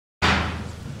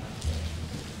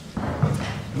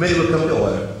Committee will come to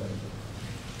order.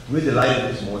 We're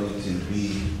delighted this morning to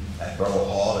be at Borough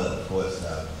Hall, and of course,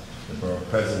 the Borough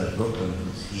President of Brooklyn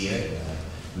who's here.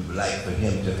 We would like for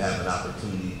him to have an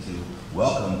opportunity to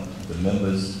welcome the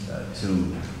members to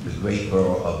the great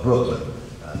borough of Brooklyn.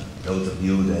 Those of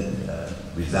you that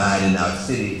reside in our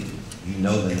city, you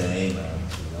know the name.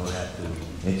 You don't have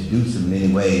to introduce him in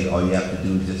any way. All you have to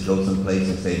do is just go someplace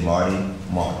and say, Marty,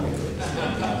 Mark.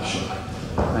 Sure.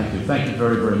 Thank you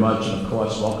very, very much, and of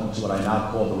course, welcome to what I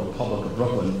now call the Republic of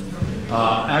Brooklyn.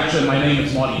 Actually, my name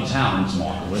is Marty Towns,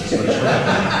 Markowitz.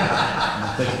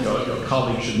 I think your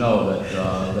colleagues should know that,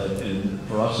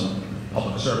 for us in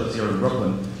public service here in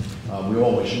Brooklyn, we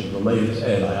always should be related to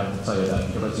Ed. I have to tell you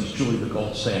that because he's truly the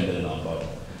gold standard in our borough.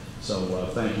 So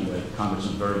thank you, Ed,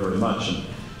 Congressman, very, very much. And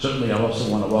certainly, I also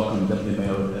want to welcome Deputy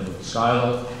Mayor Edward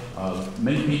Schuyler.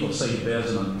 Many people say he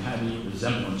bears an uncanny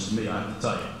resemblance to me, I have to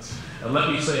tell you. And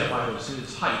let me say, if I was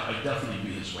his height, I'd definitely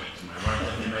be his weight. Am I right,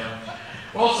 Deputy Mayor?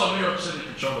 Also, New York City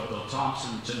Controller Bill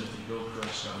Thompson, Timothy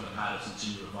Gilchrist, Governor Patterson,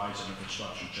 Senior Advisor on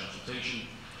Infrastructure and Transportation,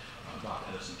 Dr.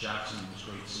 Edison Jackson, it was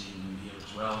great seeing you here as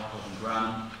well, Colvin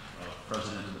Granum,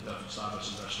 President of the Bedford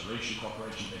Stuyvesant Restoration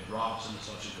Corporation, Dave Robinson,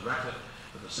 Associate Director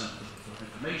for the Center for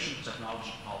Information Technology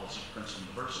Policy at Princeton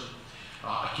University.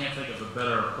 I can't think of a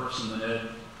better person than Ed,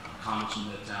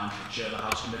 Congressman Ed Towns, to chair the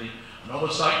House Committee on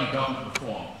Oversight and Government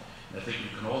Reform. And I think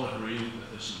we can all agree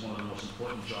that this is one of the most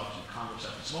important jobs in Congress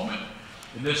at this moment.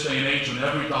 In this day and age, when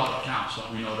every dollar counts,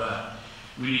 don't we know that?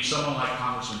 We need someone like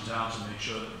Congressman Towns to make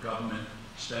sure that the government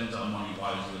spends our money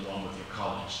wisely along with your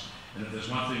colleagues. And if there's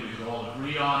one thing we can all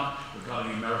agree on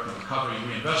regarding the American Recovery and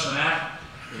Reinvestment Act,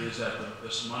 it is that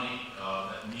this money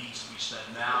that needs to be spent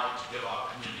now to give our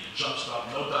community a jump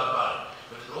start, no doubt about it,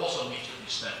 but it also needs to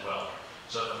be spent well,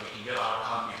 so that we can get our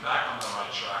economy back on the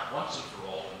right track once and for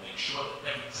all, and make sure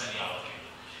that every penny allocated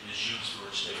is used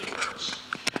for its stated purpose.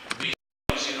 These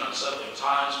have seen unsettling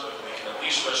times, but we can at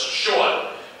least rest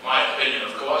assured, in my opinion,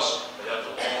 of course, that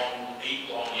after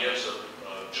 8 long years of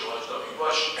George W.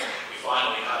 Bush, we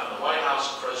finally have in the White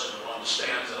House a president who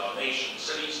understands that our nation,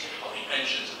 cities, are the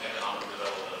engines of economic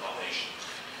development of our nation.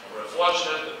 And we're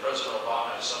fortunate that President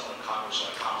Obama has someone in Congress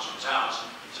like Congressman Towns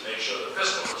to make sure the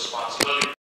fiscal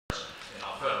responsibility in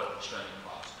our federal spending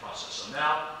process. So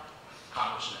now,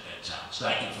 Congressman Ed Towns,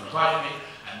 thank you for inviting me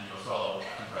and your fellow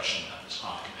congressional members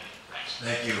on the committee. Thanks.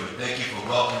 Thank you. Thank you for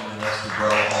welcoming us to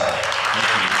Borough Hall. Thank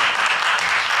you.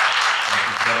 Thank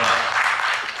you so much.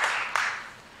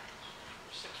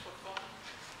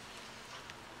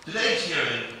 Today's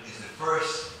hearing is the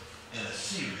first in a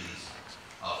series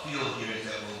of field hearings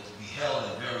that will be held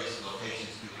in various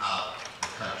locations throughout the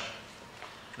country.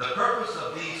 The purpose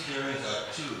of these hearings are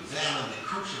to examine the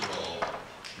crucial role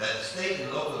that the state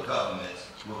and local governments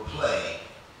will play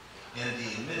in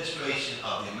the administration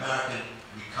of the American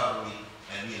Recovery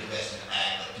and Reinvestment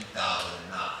Act of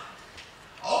 2009,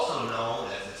 also known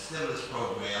as the Stimulus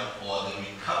Program or the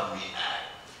Recovery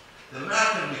Act. The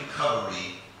American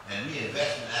Recovery and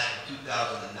Reinvestment Act of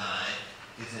 2009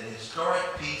 is an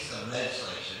historic piece of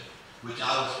legislation which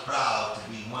I was proud to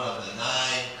be one of the 9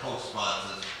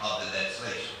 co-sponsors of the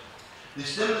legislation. The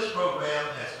stimulus program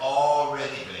has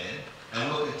already been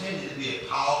and will continue to be a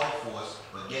powerful force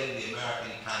for getting the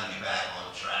American economy back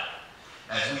on track.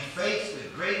 As we face the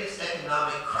greatest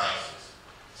economic crisis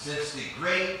since the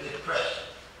Great Depression,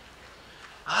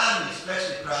 I'm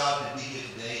especially proud to be here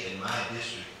today in my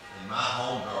district, in my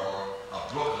home borough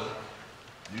of Brooklyn,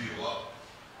 New York.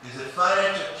 Is the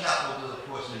financial capital, of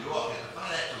course, New York is the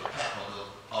financial capital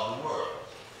of the world.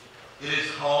 It is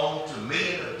home to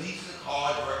millions of decent,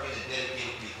 hard-working, and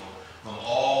dedicated people from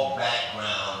all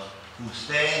backgrounds who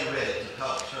stand ready to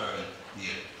help turn the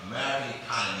American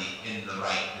economy in the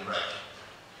right direction.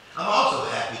 I'm also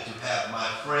happy to have my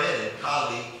friend and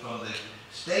colleague from the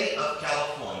state of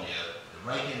California, the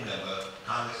ranking member,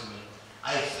 Congressman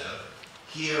Issa,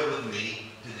 here with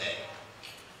me today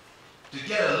to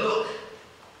get a look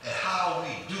at how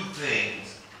we do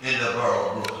things in the borough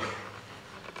of Brooklyn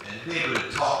and to be able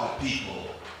to talk with people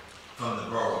from the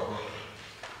borough of Brooklyn.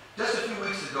 Just a few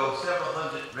weeks ago, several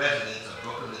hundred residents of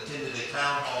Brooklyn attended a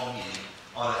town hall meeting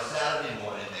on a Saturday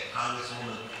morning that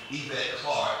Congresswoman Yvette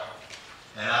Clarke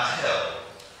and I held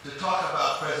to talk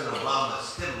about President Obama's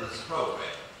stimulus program.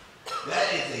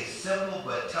 That is a simple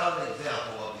but telling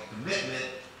example of the commitment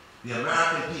the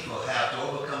American people have to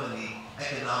overcoming the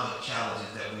economic challenges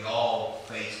that we all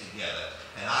face together.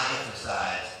 And I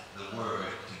emphasize the word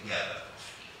together.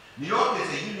 New York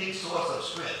is a unique source of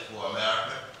strength for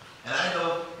America, and I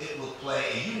know it will play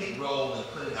a unique role in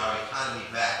putting our economy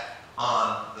back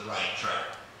on the right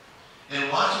track. In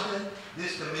Washington,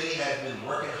 this committee has been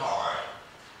working hard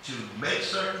to make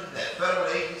certain that federal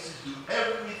agencies do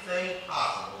everything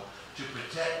possible to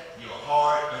protect your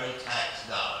hard-earned tax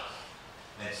dollars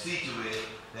and see to it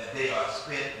that they are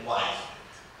spent wisely.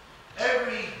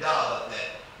 Every dollar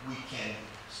that we can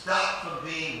stop from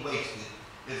being wasted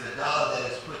is a dollar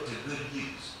that is put to good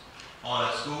use on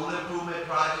a school improvement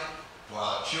project for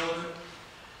our children,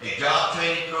 a job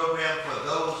training program for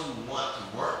those who want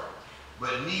to work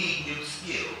but need new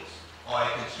skills, or a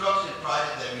construction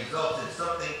project that results in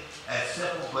something as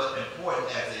simple but important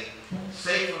as a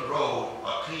safer road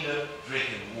or cleaner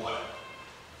drinking water.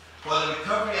 For the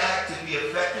Recovery Act to be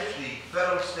effective, the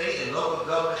federal, state, and local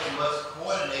governments must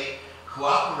coordinate,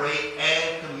 cooperate,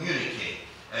 and communicate,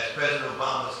 as President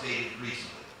Obama stated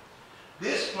recently.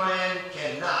 This plan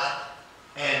cannot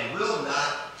and will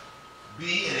not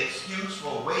be an excuse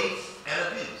for waste and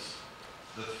abuse.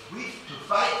 To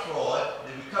fight fraud,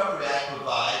 the Recovery Act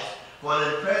provides for an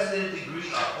unprecedented degree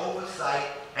of oversight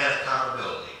and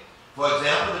accountability. For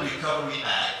example, the Recovery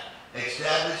Act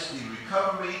established the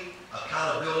Recovery,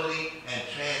 Accountability, and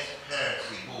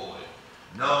Transparency Board,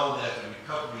 known as the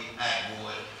Recovery Act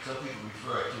Board. Some people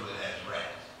refer to it as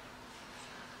RAT,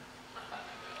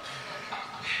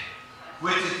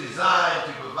 which is designed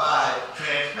to provide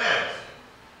transparency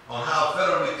on how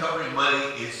federal recovery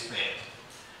money is spent.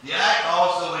 The Act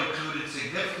also included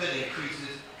significant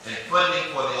increases in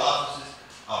funding for the offices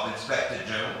of Inspector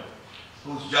General,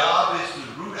 whose job is to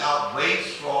root out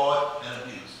waste, fraud, and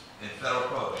abuse in federal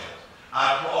programs.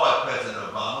 I applaud President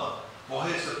Obama for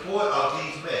his support of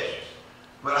these measures,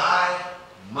 but I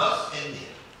must admit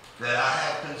that I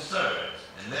have concerns,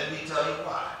 and let me tell you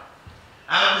why.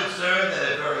 I'm concerned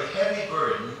that a very heavy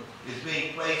burden is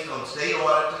being placed on state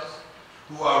auditors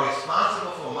who are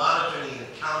responsible for monitoring and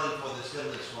accounting for the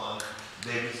stimulus funds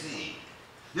they receive.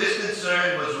 This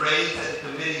concern was raised at the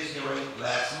committee's hearing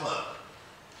last month,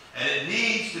 and it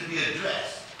needs to be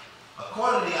addressed.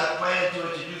 Accordingly, I plan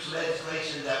to introduce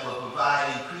legislation that will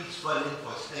provide increased funding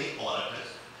for state auditors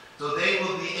so they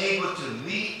will be able to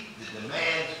meet the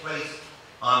demands placed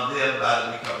on them by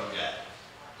the Recovery Act.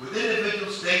 With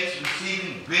individual states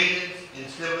receiving billions in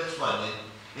stimulus funding,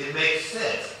 it makes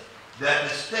sense that the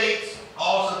states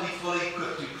also be fully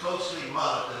equipped to closely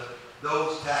monitor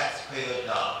those taxpayer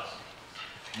dollars.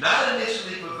 Not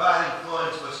initially providing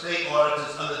funds for state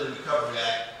auditors under the Recovery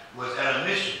Act was an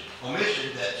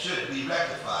omission that should be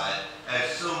rectified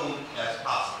as soon as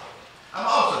possible. I'm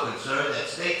also concerned that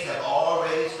states have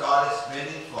already started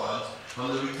spending funds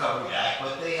from the Recovery Act,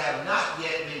 but they have not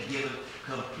yet been given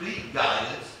complete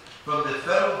guidance from the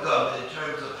federal government in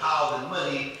terms of how the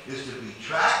money is to be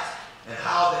tracked and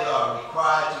how they are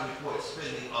required to report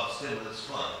spending of stimulus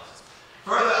funds.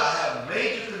 Further, I have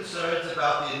major concerns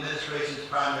about the administration's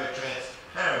primary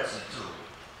transparency tool,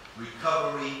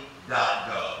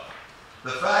 recovery.gov.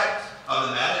 The fact of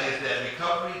the matter is that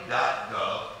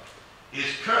recovery.gov is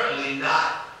currently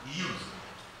not usable.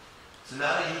 It's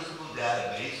not a usable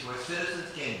database where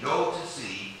citizens can go to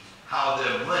see how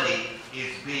their money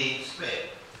is being spent.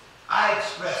 I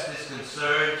expressed this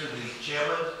concern to the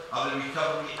chairman of the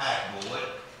Recovery Act Board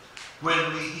when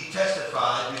he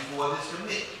testified before this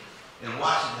committee in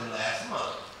Washington last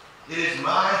month. It is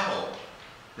my hope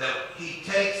that he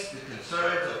takes the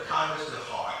concerns of Congress to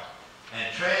heart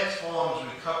and transforms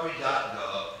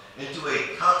recovery.gov into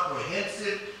a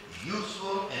comprehensive,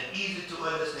 useful, and easy to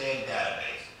understand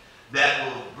database that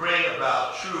will bring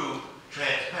about true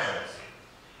transparency.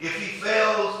 If he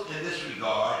fails in this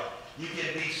regard, you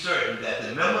can be certain that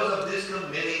the members of this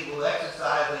committee will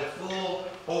exercise their full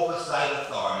oversight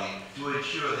authority to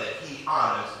ensure that he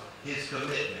honors his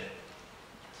commitment.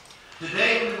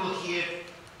 Today we will hear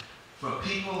from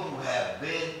people who have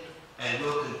been and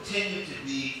will continue to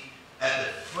be at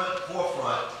the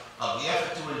forefront of the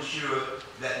effort to ensure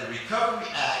that the Recovery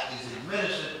Act is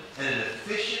administered in an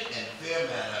efficient and fair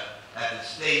manner at the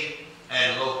state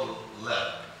and local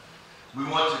level. We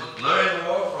want to learn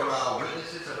more from our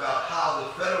witnesses about how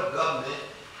the federal government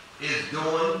is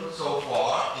doing so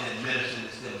far in administering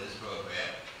the stimulus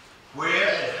program. Where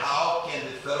and how can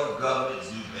the federal government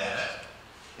do better?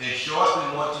 In short,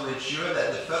 we want to ensure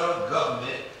that the federal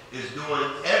government is doing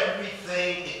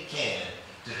everything it can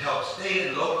to help state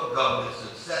and local governments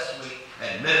successfully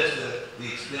administer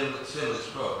the stimulus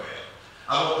program.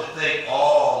 I want to thank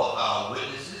all of our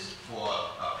witnesses for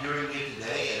appearing here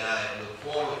today, and I look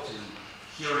forward to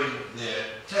hearing their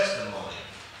testimony.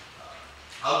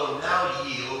 I will now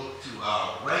yield to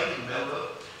our ranking member,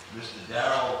 Mr.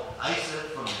 Darrell Issa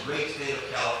from the great state of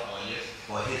California,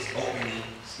 for his opening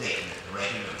statement. The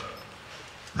ranking member.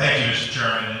 Thank you, Mr.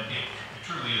 Chairman. It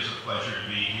truly is a pleasure to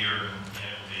be here in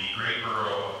the great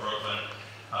borough of Brooklyn.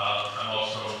 I'm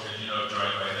also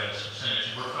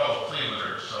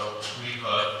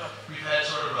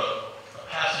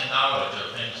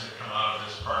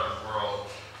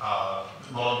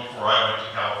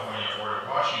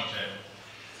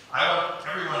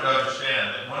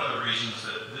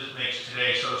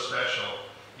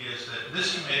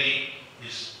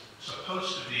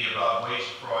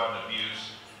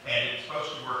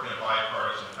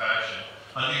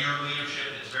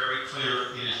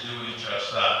clear it is doing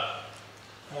just that.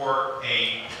 For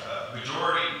a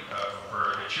majority,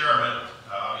 for a chairman,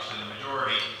 obviously the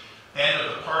majority, and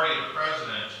of the party of the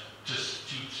president to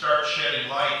start shedding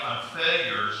light on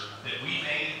failures that we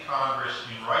made in Congress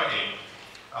in writing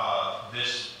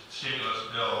this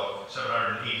stimulus bill of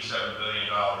 $787 billion,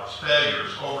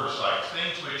 failures, oversights,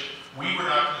 things which we were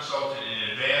not consulted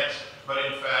in advance, but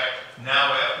in fact,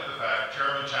 now after the fact,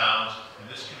 Chairman Towns and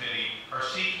this committee are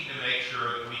seeking to make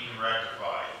sure that we can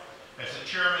rectify. As the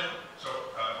chairman so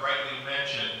rightly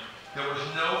mentioned, there was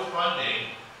no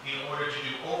funding in order to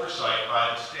do oversight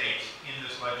by the states in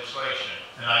this legislation.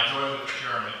 And I join with the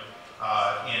chairman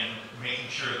in making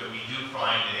sure that we do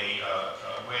find a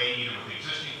way, either with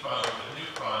existing funds or with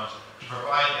new funds, to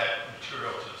provide that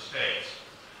material to the states.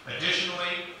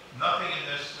 Additionally, nothing in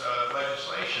this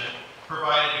legislation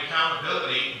provided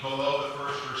accountability below the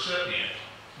first recipient,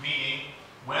 meaning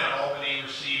when Albany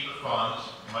received the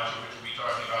funds, much of which we'll be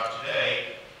talking about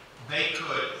today, they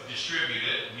could distribute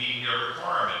it, meeting their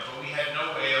requirement. But we had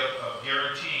no way of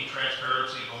guaranteeing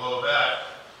transparency below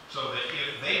that, so that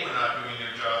if they were not doing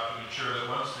their job to ensure that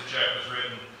once the check was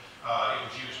written, it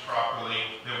was used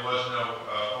properly, there was no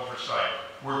oversight.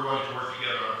 We're going to work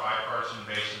together on a bipartisan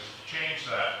basis to change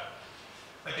that.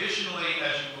 Additionally,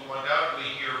 as you will undoubtedly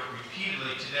hear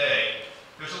repeatedly today,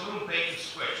 there's a little bait and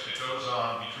switch that goes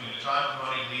on between the time the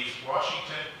money leaves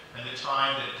Washington and the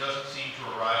time that it doesn't seem to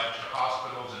arrive to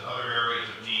hospitals and other areas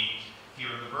of need here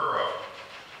in the borough.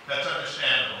 That's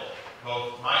understandable.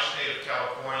 Both my state of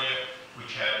California,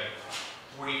 which had a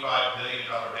 $45 billion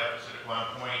deficit at one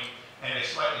point, and a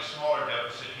slightly smaller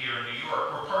deficit here in New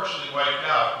York, were partially wiped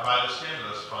out by the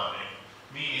stimulus funding,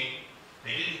 meaning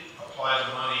they didn't apply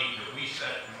the money that we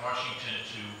sent from Washington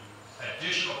to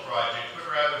additional projects, but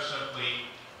rather simply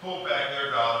pulled back their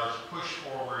dollars, pushed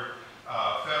forward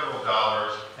federal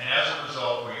dollars, and as a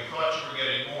result, where you thought you were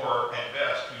getting more, at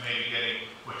best, you may be getting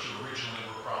what you originally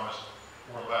were promised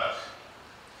or less.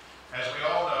 As we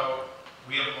all know,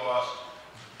 we have lost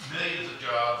millions of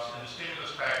jobs, and the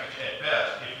stimulus package, at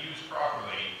best, if used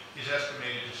properly, is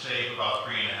estimated to save about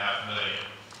 3.5 million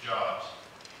jobs.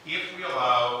 If we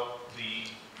allow the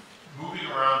moving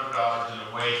around of dollars in a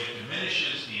way that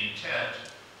diminishes the intent,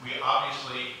 we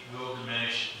obviously will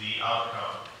diminish the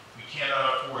outcome. We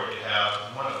cannot afford to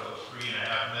have one of those 3.5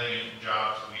 million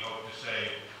jobs that we hope to save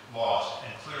lost,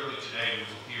 and clearly today we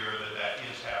will hear that that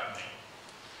is happening.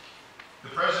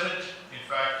 The President, in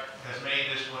fact, has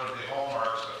made this one of the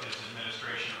hallmarks of his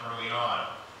administration early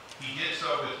on. He did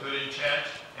so with good intent,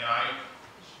 and I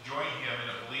join him in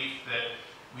a belief that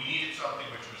we needed something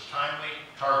which was timely,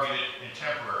 targeted, and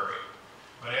temporary.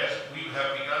 But as we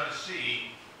have begun to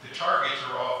see, the targets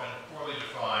are often poorly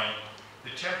defined.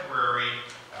 The temporary,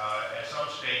 as some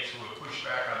states who have pushed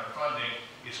back on the funding,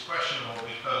 is questionable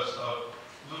because of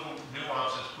little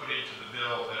nuances put into the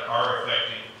bill that are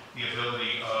affecting the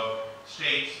ability of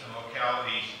states and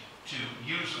localities to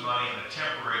use the money on a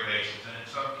temporary basis, and in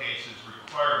some cases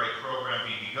require a program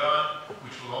be begun,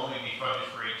 which will only be funded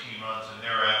for 18 months and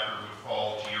thereafter would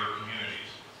fall to your communities.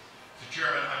 So,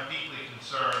 Chairman, I'm deeply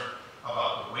concerned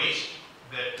about the waste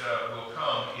that will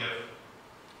come if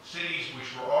cities which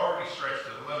were already stretched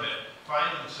to the limit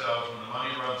find themselves, when the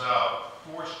money runs out,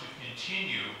 forced to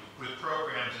continue with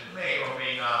programs that may or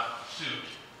may not suit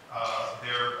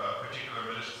their particular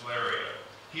municipal area.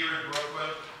 Here in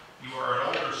Brooklyn, you are an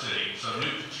older city, so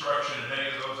new construction and many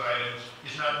of those items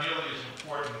is not nearly as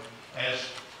important as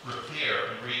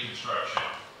repair and reconstruction.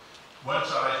 One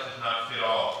size does not fit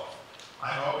all.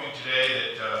 I'm hoping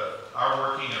today that our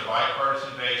working on a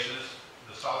bipartisan basis,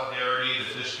 the solidarity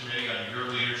that this committee under your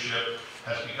leadership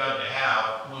has begun to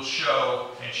have, will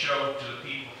show to the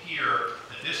people here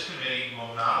that this committee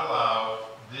will not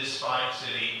allow this fine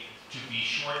city to be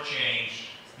shortchanged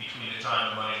between the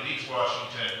time the money leaves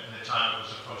Washington and the time it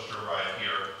was supposed to arrive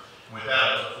here. With that,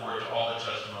 I look forward to all the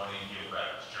testimony and yield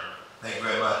back, Mr. Chairman. Thank you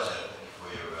very much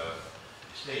for your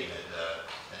statement.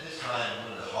 At this time,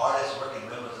 one of the hardest working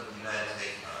members of the United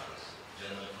States Congress, a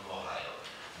gentleman from Ohio,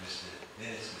 Mr.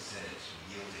 Dennis Kucinich, will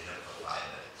yield to him for 5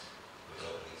 minutes with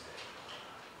opening statement.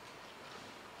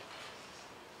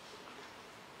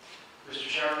 Mr.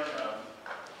 Chairman,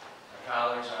 my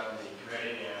colleagues on the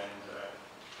committee and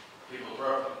people of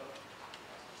Brooklyn,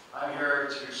 I'm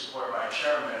here to support my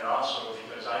chairman and also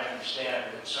because I understand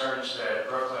the concerns that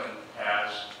Brooklyn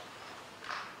has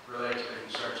related to the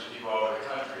concerns that people all over the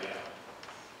country have.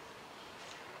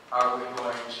 Are we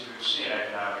going to see an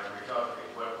economic recovery?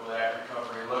 What will that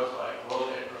recovery look like? Will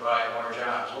it provide more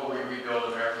jobs? Will we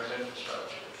rebuild America's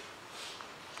infrastructure?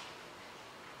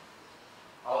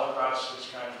 All across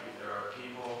this country, there are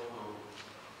people who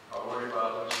are worried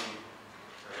about losing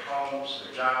homes,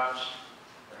 their jobs,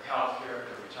 their health care,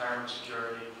 their retirement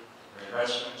security, their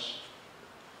investments.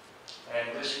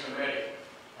 And this committee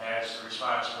has the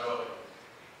responsibility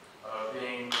of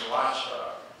being the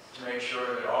watchdog to make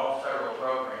sure that all federal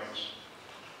programs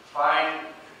find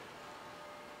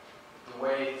the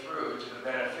way through to the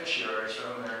beneficiaries for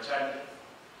whom they're intended.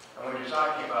 And when you're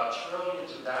talking about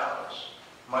trillions of dollars,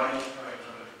 money coming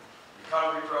from the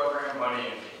recovery program, money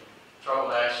in the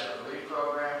troubled asset relief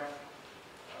program,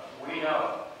 we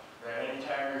know that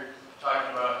anytime you're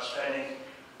talking about spending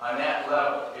on that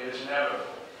level, it is inevitable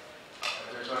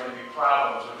that there's going to be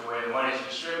problems with the way the money is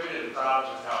distributed and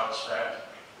problems with how it's spent.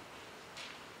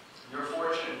 You're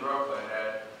fortunate in Brooklyn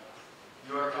that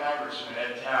your congressman,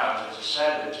 Ed Towns, has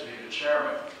ascended to be the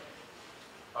chairman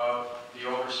of the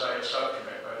oversight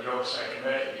subcommittee, or the oversight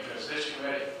committee, because this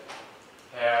committee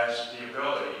has the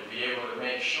ability to be able to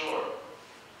make sure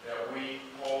that we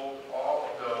hold all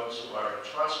of those who are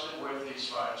entrusted with these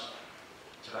funds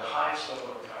to the highest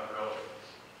level of accountability.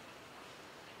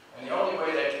 And the only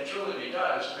way that can truly be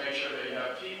done is to make sure that you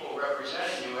have people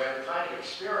representing you who have the kind of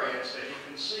experience that you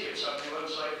can see if something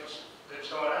looks like it's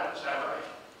going on, it's not right.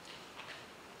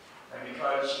 And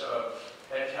because of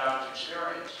Ed Towns'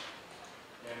 experience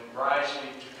in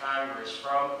rising to Congress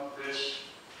from this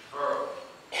borough,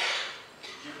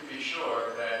 you can be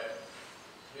sure that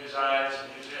his eyes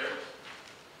and his ears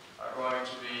are going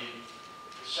to be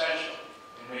essential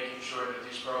in making sure that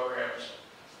these programs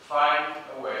find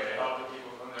a way to help the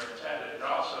people whom they're intended, and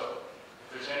also, if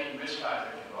there's any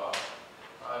misconduct involved,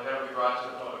 that'll be brought to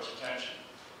the public's attention.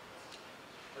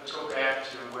 Let's go back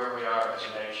to where we are as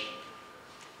a nation.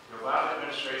 The Obama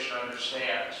administration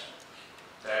understands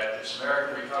that this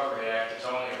American Recovery Act is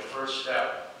only the first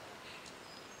step.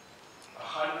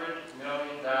 $100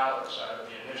 million out of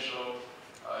the initial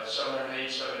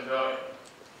 $787 billion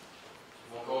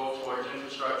will go towards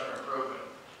infrastructure improvement.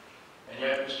 And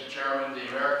yet, Mr. Chairman, the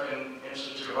American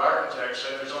Institute of Architects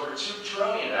said there's over $2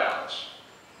 trillion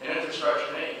in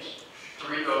infrastructure needs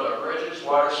to rebuild our bridges,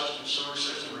 water system, sewer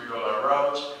system, rebuild our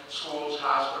roads, schools,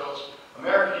 hospitals.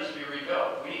 America needs to be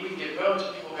rebuilt. We can get millions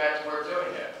of people back to work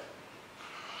doing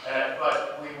that.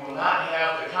 But we will not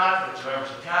have the confidence of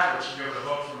members of Congress to be able to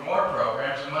vote for more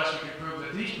programs unless we can prove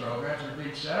that these programs that are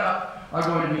being set up are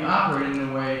going to be operating in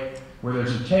a way where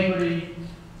there's integrity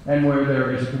and where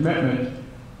there is a commitment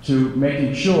to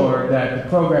making sure that the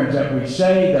programs that we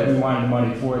say that we wanted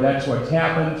money for, that's what's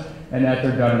happened, and that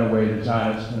they're done in a way that's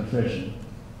honest and efficient.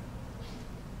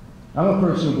 I'm a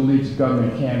person who believes that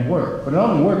government can work, but it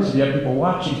only works if you have people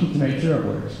watching to make sure it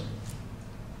works.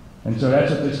 And so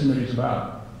that's what this committee is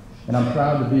about. And I'm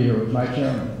proud to be here with my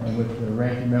chairman and with the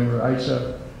ranking member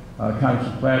Issa,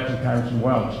 Congressman Platts, and Congressman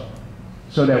Welch,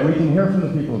 so that we can hear from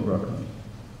the people of Brooklyn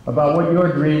about what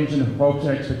your dreams and hopes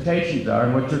and expectations are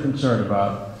and what you're concerned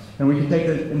about. And we can take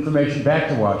that information back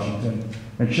to Washington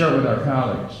and share it with our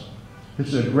colleagues.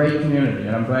 This is a great community,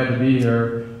 and I'm glad to be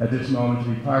here at this moment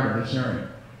to be part of this hearing.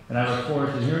 And I look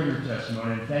forward to hearing your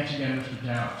testimony. And thanks again, Mr.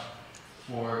 Towns,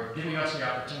 for giving us the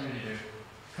opportunity to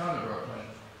come to Brooklyn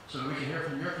so that we can hear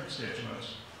from your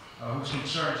constituents whose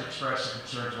concerns express the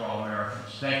concerns of all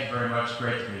Americans. Thank you very much.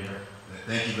 Great to be here.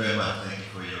 Thank you very much. Thank you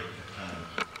for your kind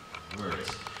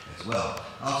words as well.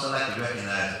 I'd also like to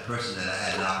recognize a person that I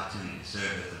had an opportunity to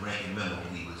serve as the ranking member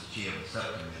when he was chair of the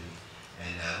subcommittee,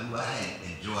 and who I had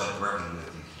enjoyed working with.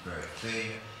 He's very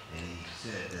fair, and he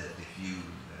said that if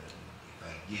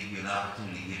I give you an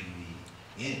opportunity to give me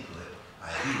input,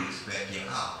 I do expect your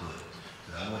output.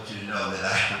 So I want you to know that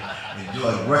I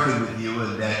enjoyed working with you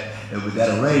and with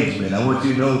that arrangement. I want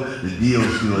you to know the deal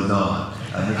still is on.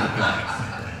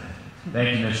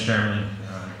 Thank you, Mr. Chairman.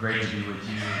 Great to be with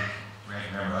you,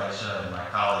 Ranking Member Issa, and my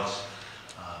colleagues.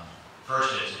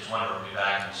 First, it's wonderful to be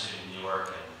back in the city of New York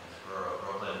and the borough of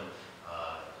Brooklyn.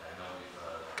 I know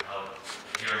we've held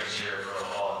hearings here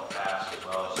for all in the past, as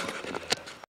well as the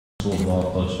school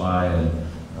ball close by, and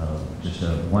just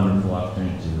a wonderful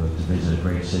opportunity to visit a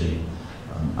great city.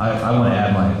 I want to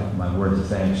add my words of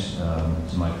thanks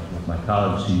to my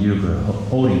colleagues, to you for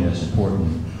holding this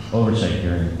important oversight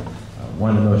hearing.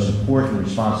 One of the most important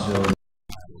responsibilities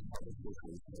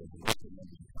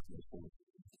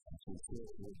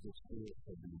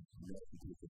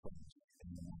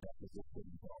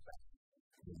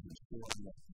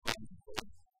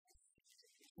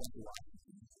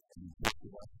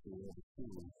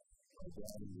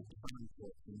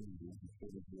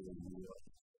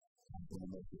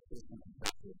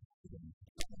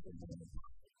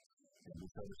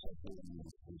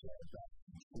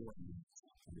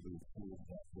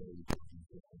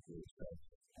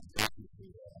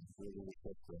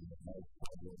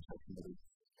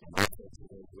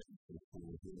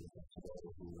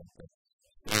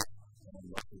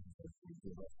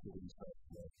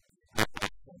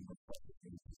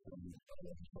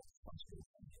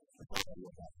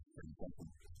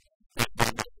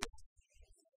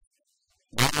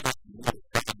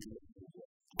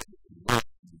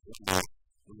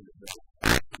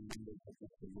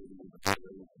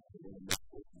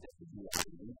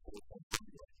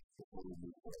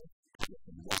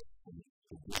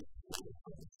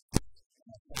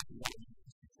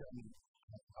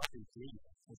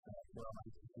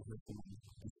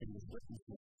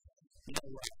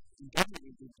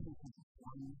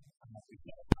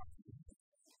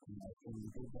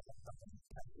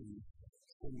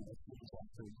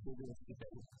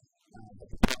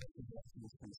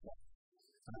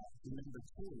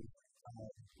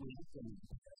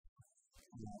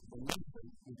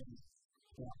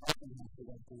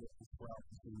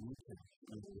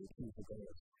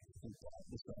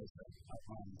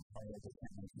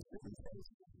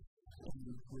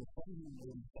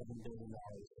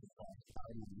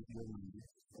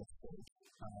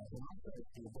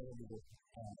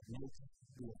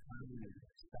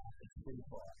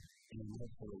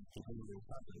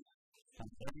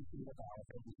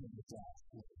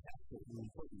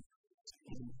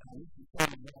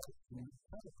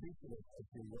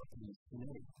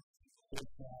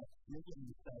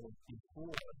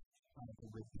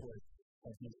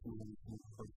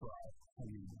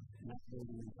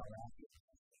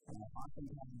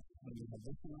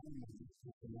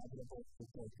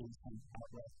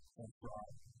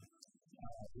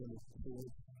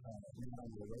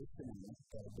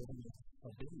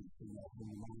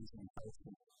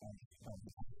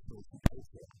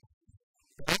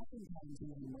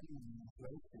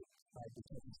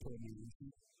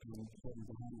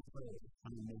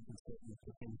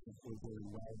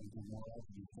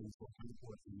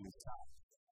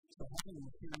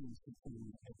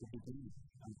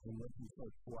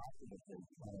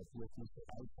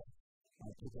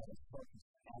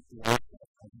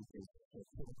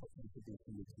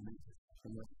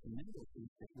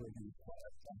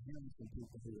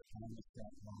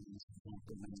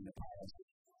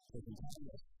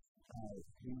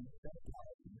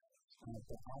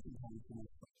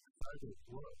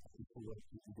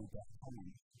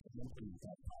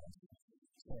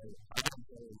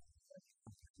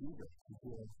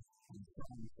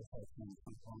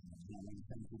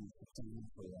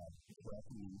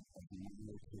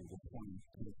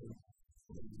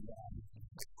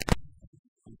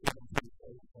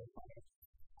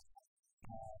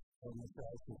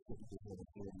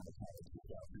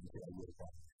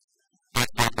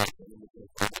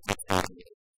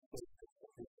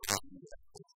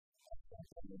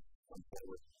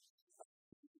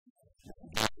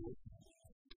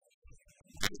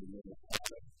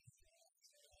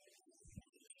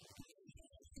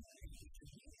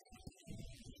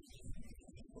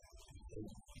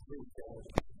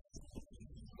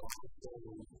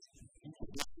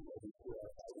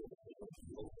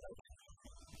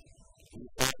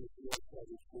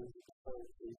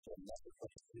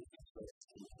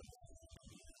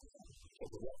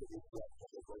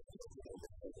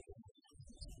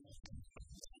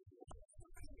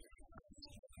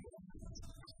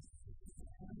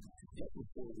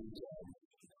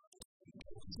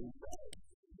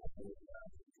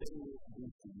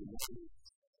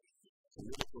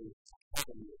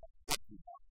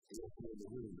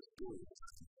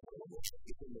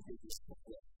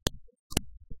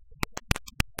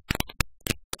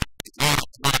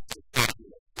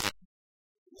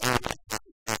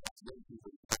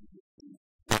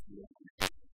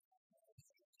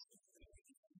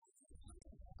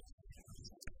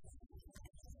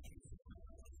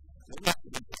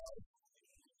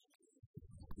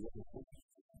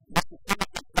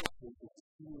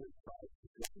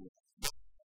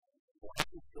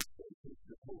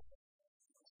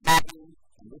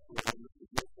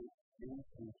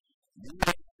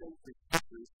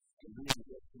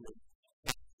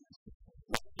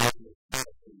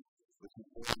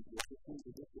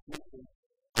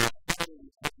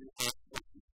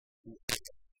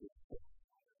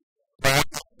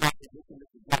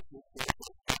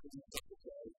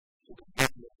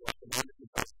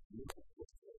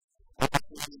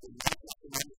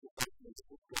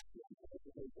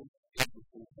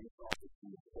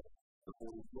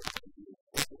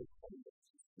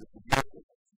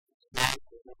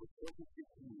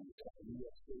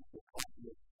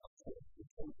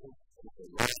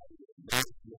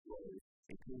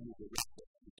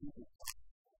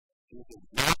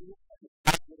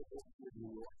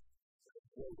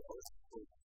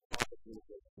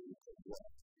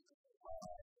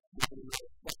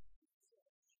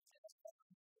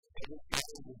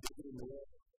mayor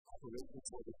operations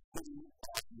for the city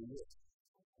of New York.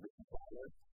 Mr. Fowler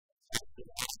has been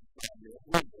asked by Mayor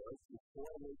Bloomberg to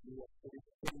formally New York City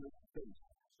criminal state.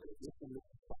 So listen,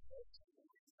 Mr. Fowler,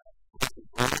 the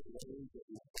broad range of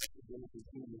responsibilities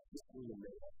he was between the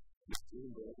mayor, Mr.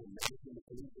 Bloomberg, and managing the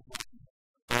police department,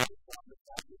 all the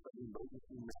office of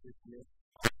emergency management,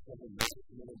 and the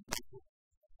management of business,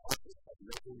 office of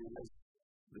labor relations.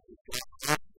 Mr.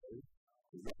 Scott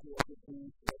directly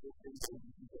oversees several state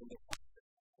agencies and departments,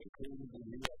 including the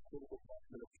New York City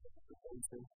Department of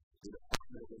Transportation, the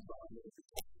Department of Environmental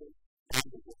Protection, and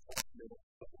the Department of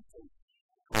Sanitation.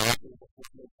 Coordinating the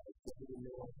Department of Deputy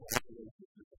Mayor of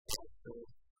Operations, Mr. Foster,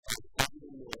 and the Deputy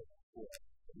Mayor for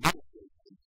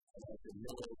Communications, and as the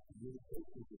Mayor's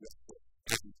Communications Director,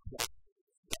 Eddie Clark.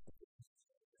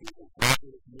 He is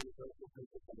graduate of Universal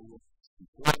Pennsylvania,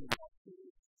 employee law school.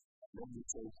 Let me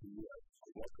say to you,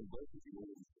 welcome both of you,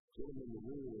 and gentlemen, the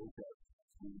rule is that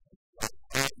we are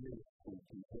 5 minutes to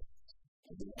complete,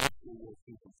 and then after we'll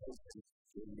see some questions,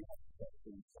 then we have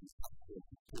questions from the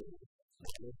security.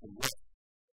 So listen, what?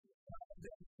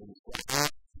 When it's going on,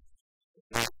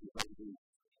 that's the idea.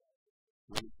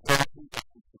 When it's going on, that's the idea. When it's out,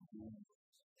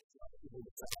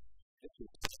 it's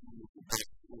just something that the best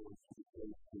tools to the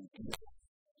place to connect.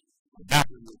 And that's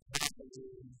when you're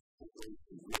confident, the way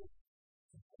to live.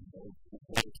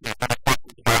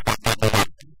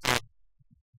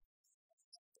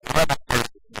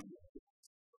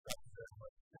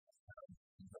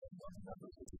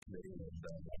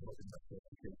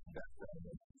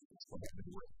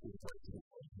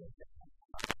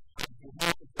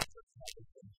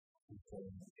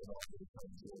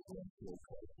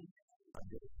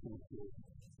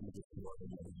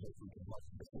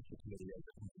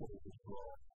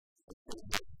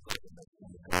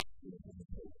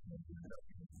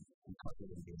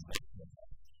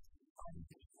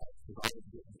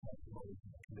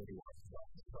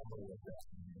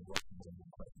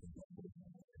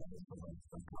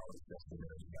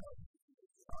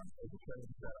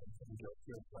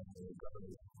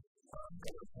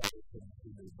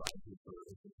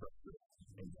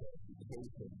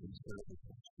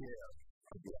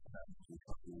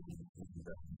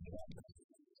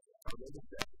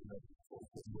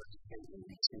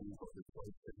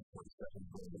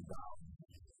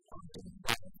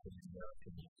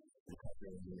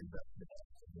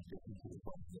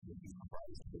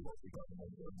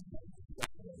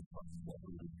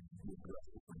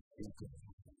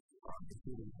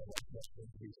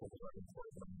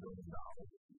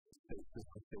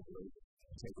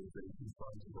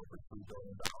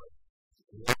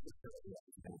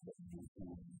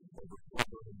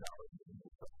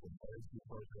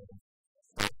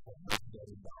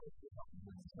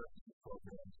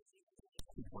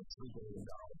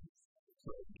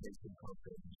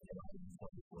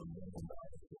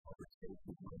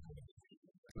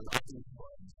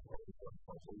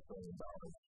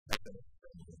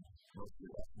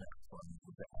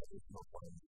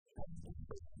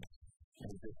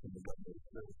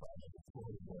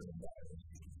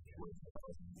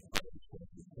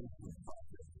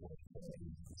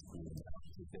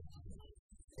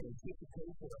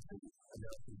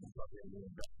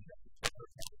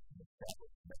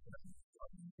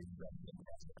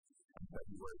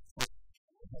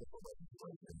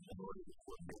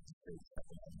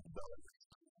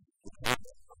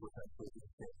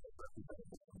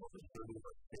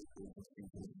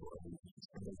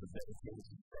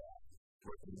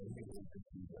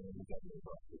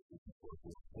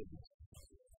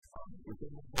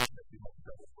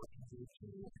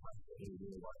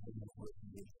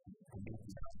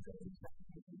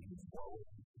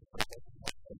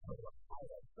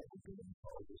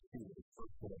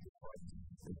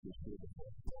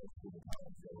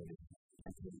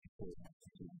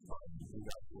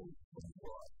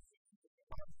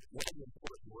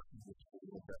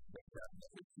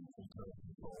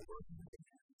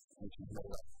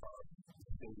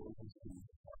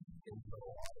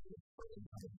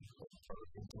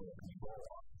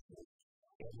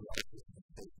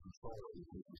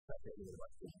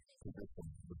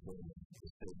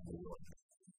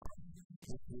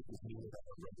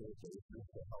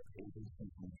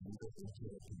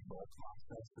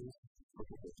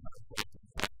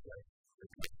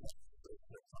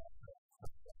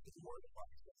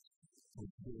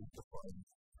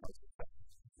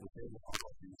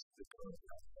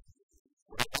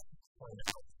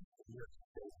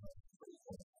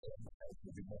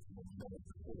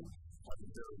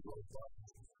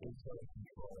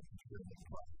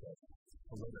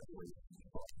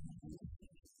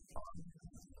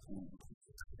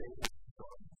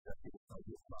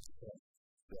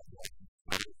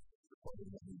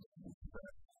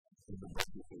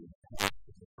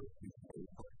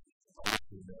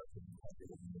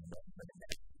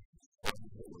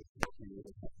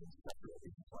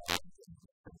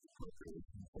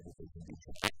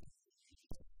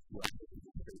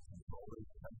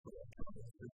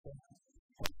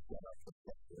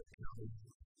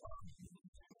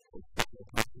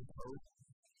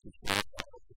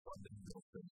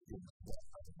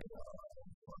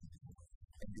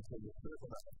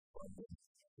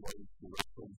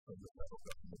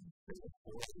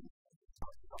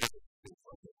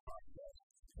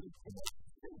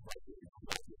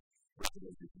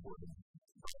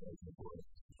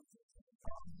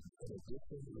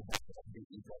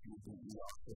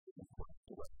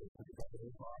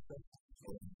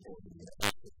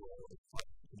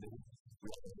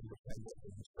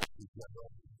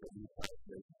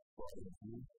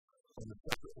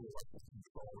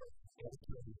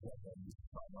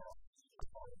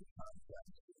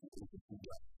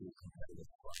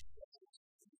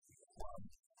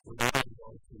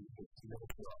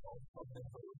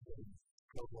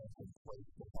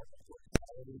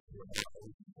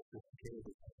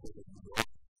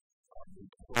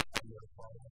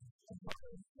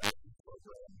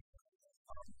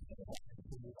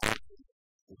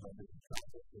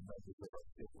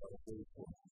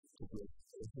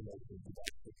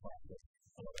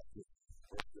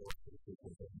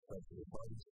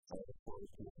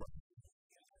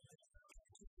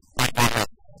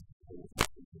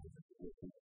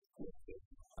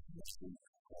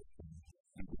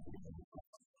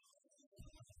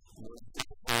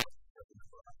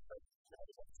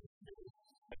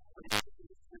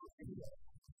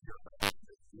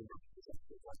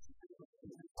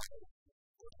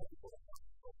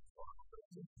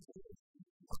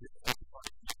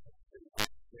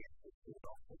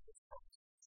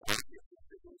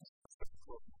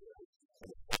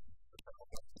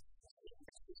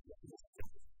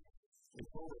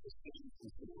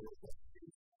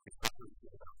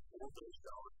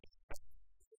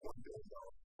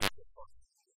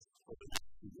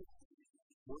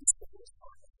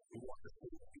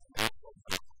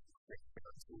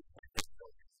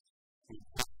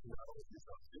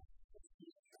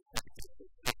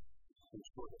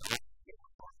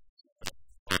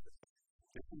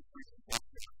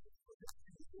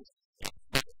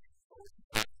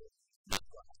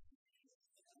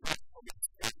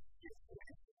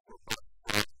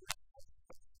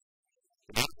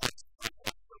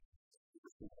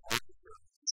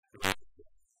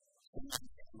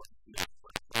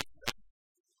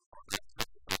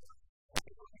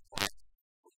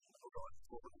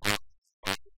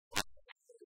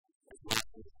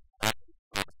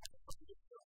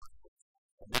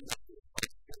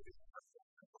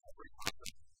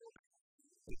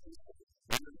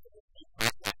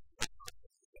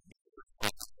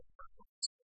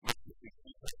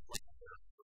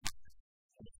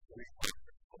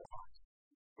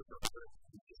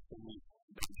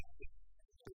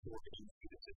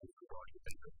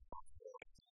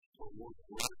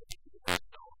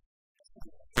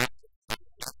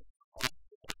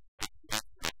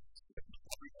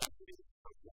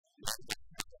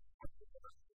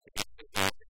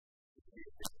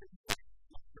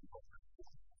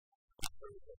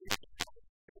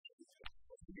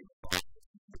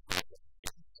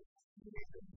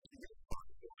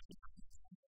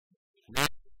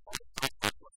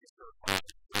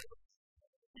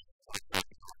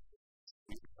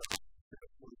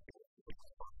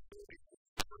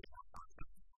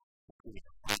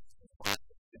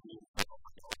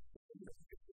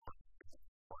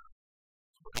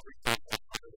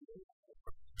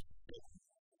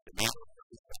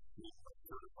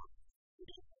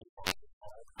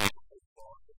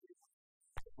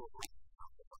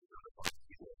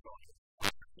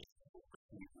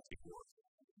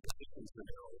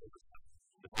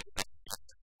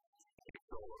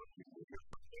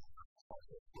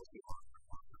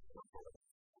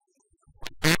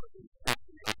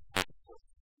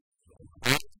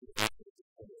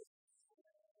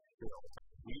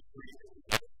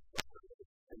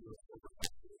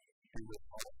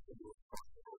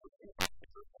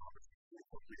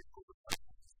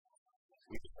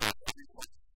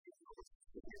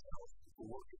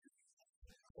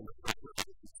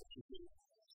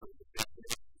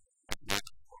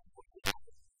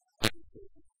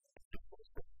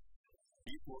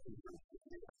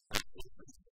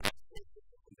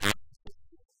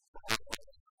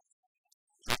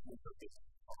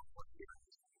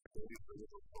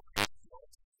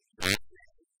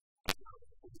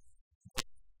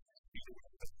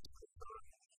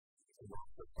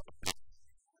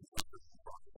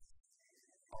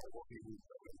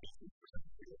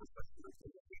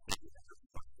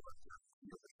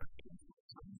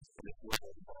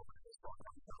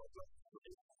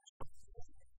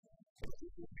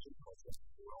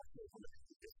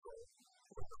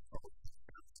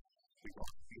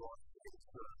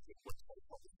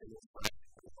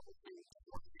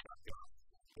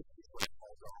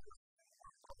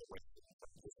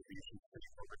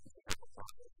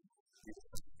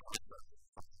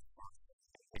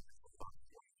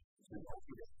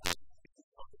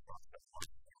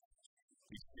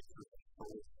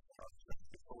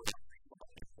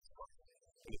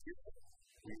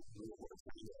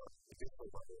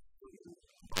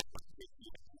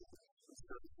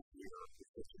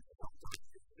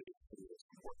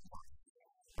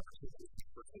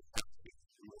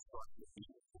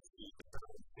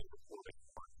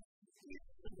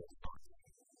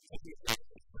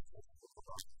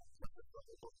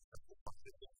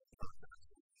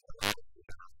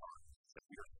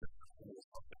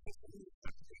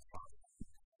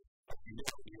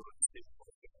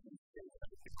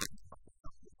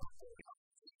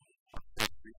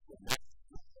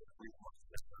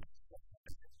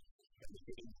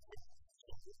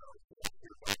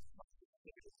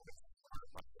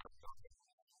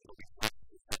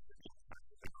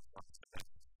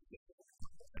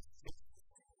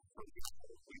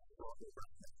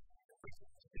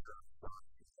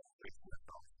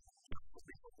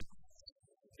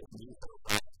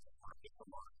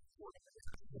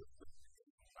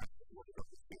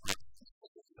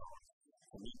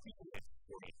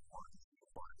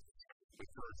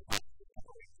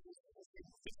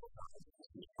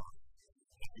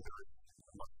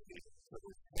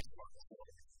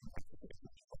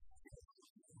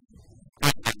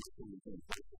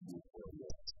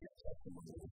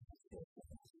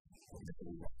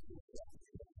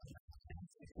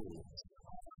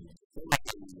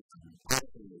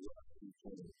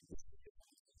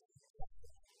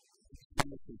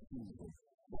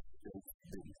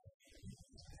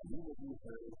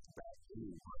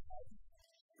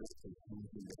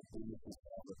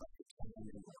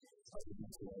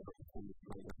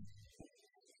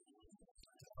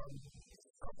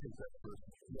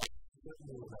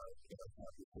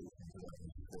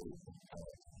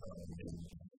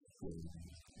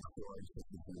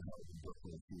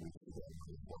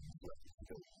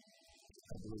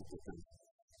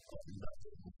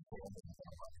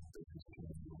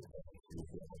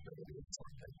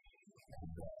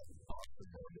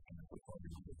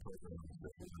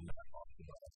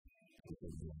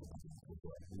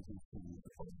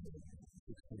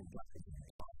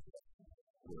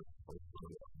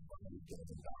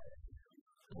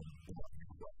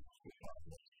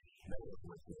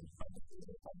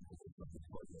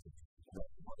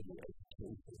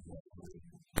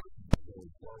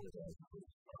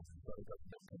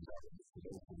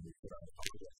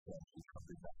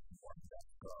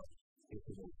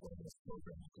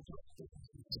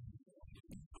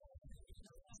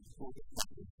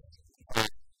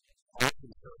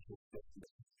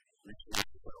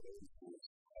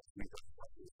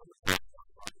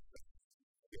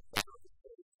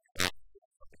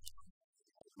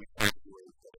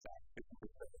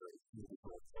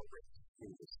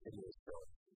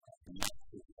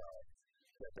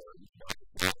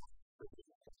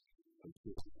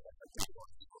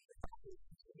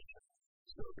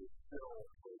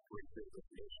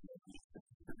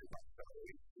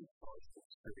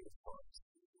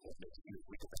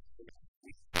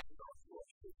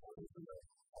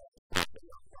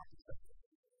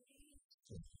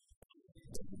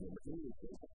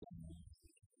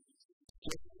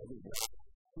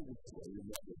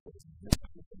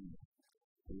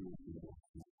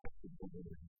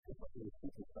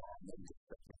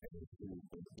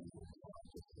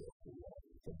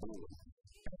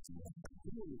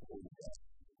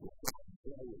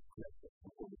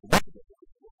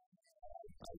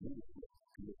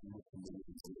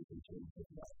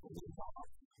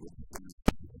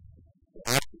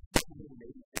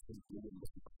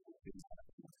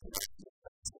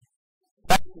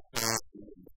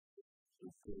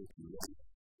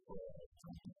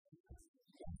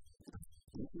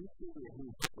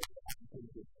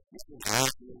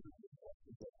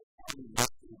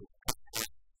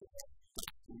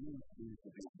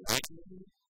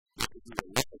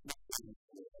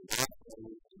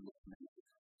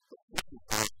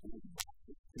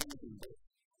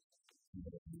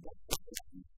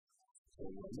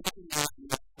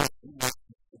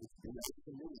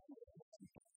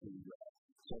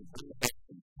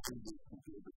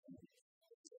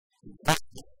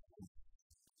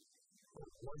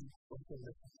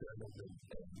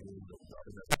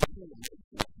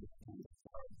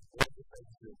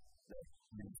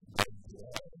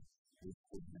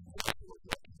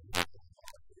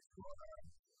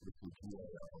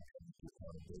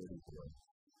 community for us.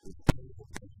 There's plenty of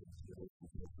attention to this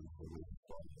because of the way the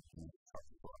project is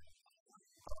classified.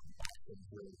 And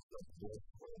there's some work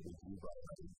where the view by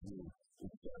IAQ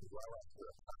is done well after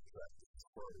a contract is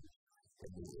closed,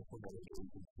 and the implementing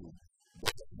agency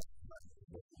doesn't have time to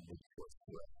make this course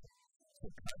correct. So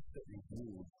constant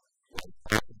review, like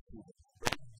improvement,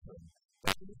 brainstorm,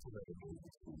 and the implementing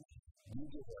agency, you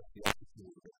give us the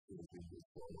opportunity to move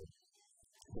forward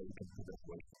so we can prevent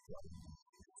waste of time.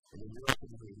 And when you're open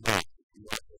to the work, you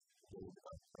have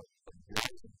a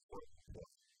very important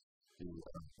step to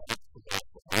provide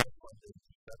for all funding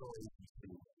to federal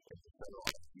agencies and to federal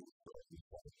entities for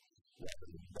everybody, rather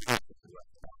than not the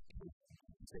direct application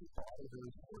to state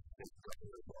auditors or state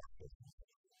governor's office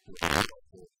to allow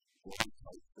for very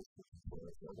tight fiscal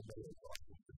control or the mayor's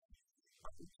office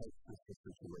under tight fiscal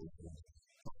situations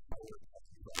for power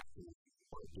practices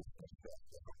or additional staff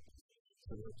to help.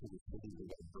 So to the city, we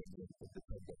have to bring in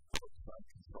independent outside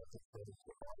consultant firms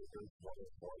for auditors, one or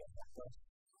more to help us.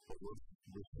 But we're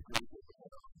disagreeing with the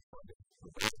funding to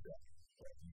provide that.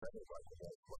 And federal government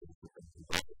has funding to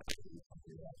provide that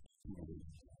something that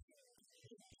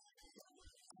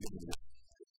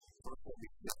first what we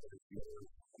see is the other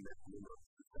commitment of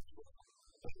potential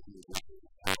that we will do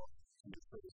how to make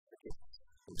sure that the kids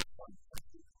will be fun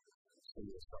so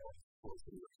you'll start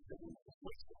closely with the city of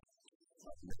Wisconsin.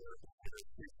 They're very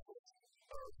grateful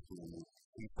of the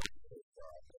people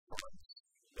of the funds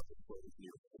that were put in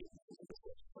here for the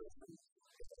legislation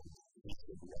and each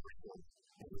of the other ones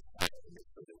in this time to make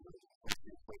sure that we're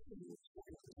replacing the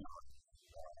experience is not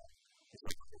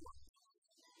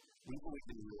we believe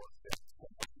in New York that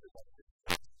something is like this.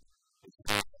 It's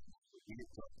not we need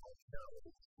to talk about now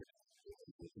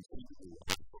we continue to do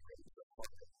other programs that are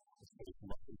part of it. There's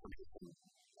much information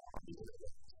on the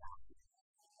internet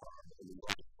and we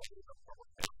want to find out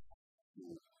public health to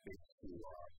make to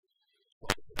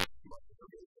as much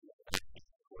information as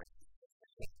possible.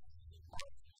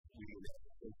 We need to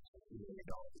 $50 million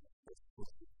for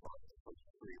this project for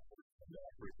free and that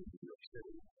operate in New York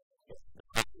City. And the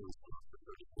company is not for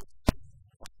 34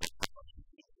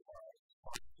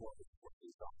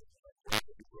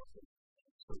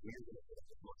 so we're going to get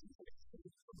as much information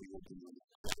as we will do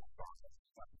that process.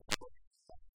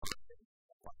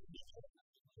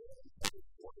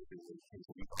 What we do is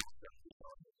we concept the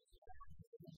process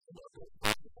and our goal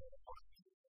is to follow the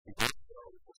process. We don't know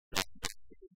what's best to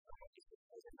do in the process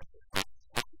of the process.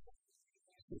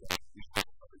 So that we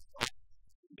have other processes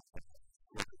to make the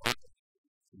process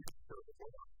to make sure that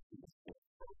we're not doing the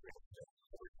program that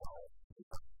we're following the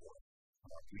platform.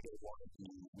 We don't want to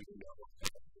do, we don't know what's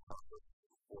best to accomplish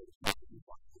or the process we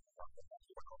want to accomplish as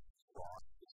well. Fraud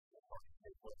is the market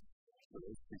paper. So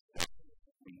those three steps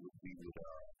we would say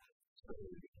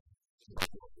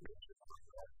much more information on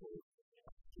the also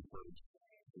encourage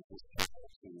this channel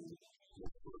to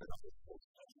make sure that other folks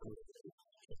have heard of it.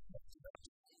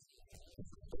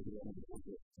 So the end of the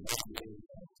day,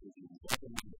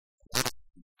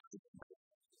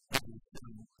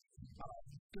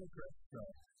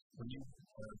 when you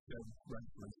said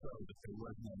rightfully so that there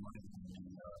was no money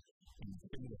in the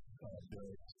stimulus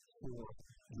bill for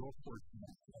your portion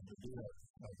of the deal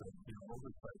of the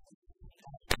oversight.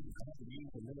 You have to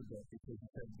use a little bit because you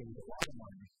said there was a lot of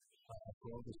money for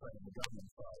oversight on the government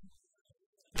side.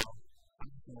 Well, I'm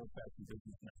just going to look back to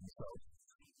businessmen. So,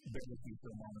 bear with me for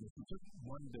a moment. If you took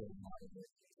 $1 billion out of it,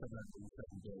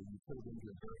 $787 billion, you put it into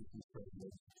a very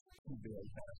conservative $2 billion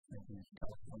tax, maybe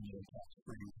California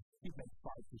tax-free, you make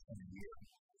 5% a year.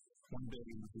 $1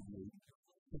 billion would give you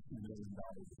 $50 million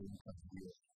of income a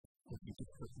year. If you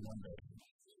just took $1 billion.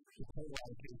 The total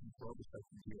allocation for oversight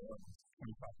would be around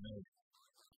 $25 million.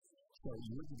 So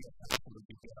you wouldn't get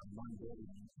absolutely get on $1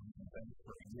 billion in benefit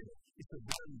per year. It's a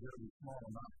very, very small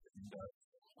amount. And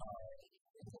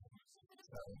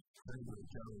very, very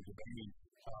generally debating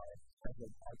as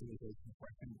an authorization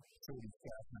question, certain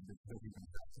staff members don't even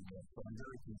have to know. So I'm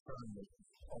very concerned that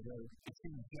although it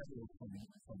seems general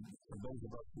from those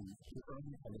of us who earn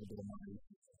a little bit of money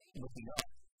looking up,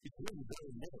 it's really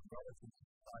very little relative to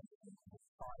the time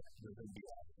they're going to be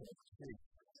asked to speak.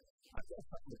 I've got a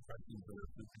couple of questions that are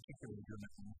particularly good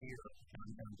here, and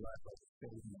I'm glad that the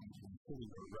state and the city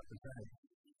are represented.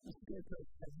 Mr.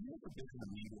 Gates, have you ever been in a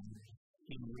meeting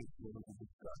in which there was a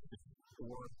discussion,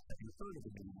 or have you heard of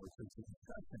a meeting where there's a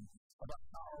discussion about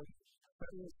how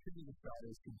federal stimulus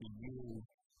dollars could be used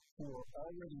for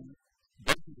already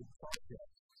budgeted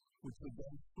projects, which would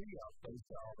then free up those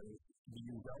dollars to be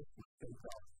used elsewhere, state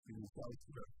dollars to be used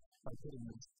elsewhere, by putting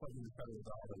the federal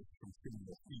dollars from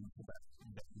stimulus into that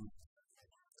use?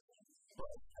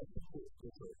 Well, I think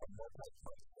there's a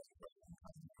multi-part question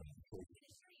coming from the city.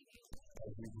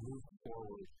 as we move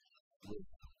forward with,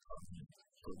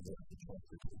 for example,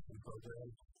 transportation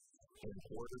programs, in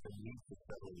order to meet the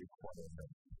federal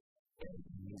requirements and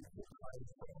meet the time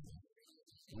frame,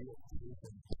 we have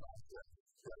taken projects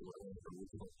that were in the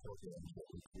original programs that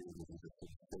we created with the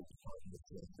State Department of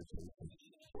Transportation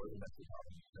or the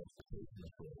Metropolitan Transportation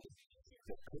Authority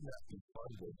that could not be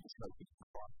funded because of the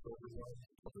crossover run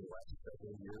over the last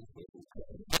several years. But we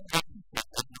could.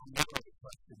 And no other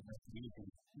question that's easy.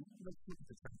 Let's look at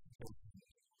the transportation.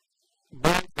 We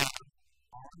were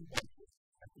on budget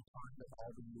at the time that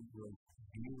Albany was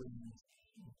viewing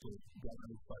the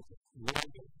governor's budget. All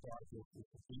those projects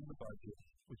which are in the budget,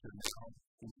 which are now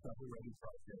in shovel-ready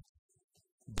projects,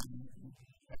 being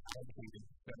allocated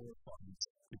federal funds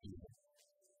to do it.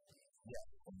 Yes,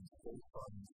 from the state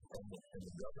funds, from the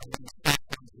government state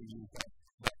funds we use that's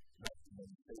from the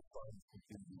state funds to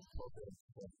do these programs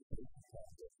for transportation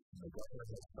projects. The governor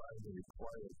has signed the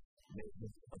required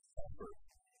maintenance of effort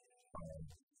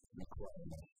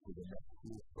requirement for the next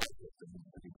school project and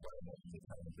the requirement in the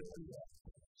accountability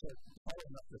act. So, all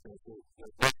enough that there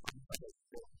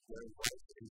was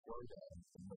a slowdown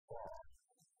in the fall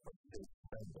of state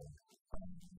spending.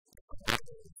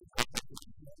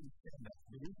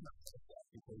 The reason I said that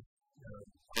because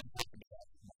I'm talking about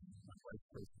my wife,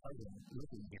 Grace Hudson,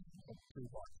 living in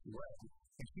 3 blocks away,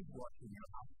 and she's watching her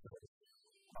hospital.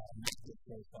 Not just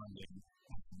for funding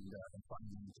and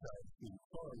funding to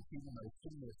close, even though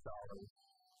stimulus dollars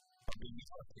are being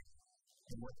allocated.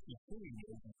 And what she's seeing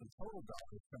is that the total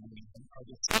dollars coming in are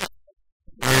the same.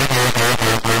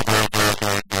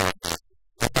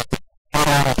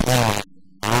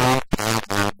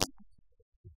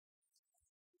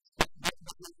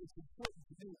 It's important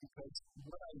to do because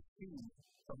what I see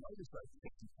from oversight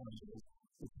standpoint is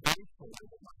it's very clear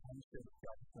that my home state of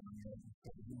California,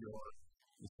 New York,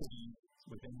 the cities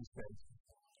within the states,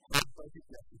 those budget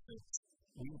deficits,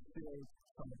 we fill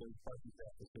some of those budget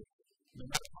deficits. No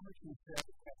matter how much we say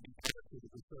it can be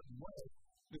allocated a certain way,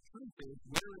 the truth is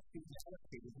where it's being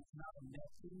allocated is not a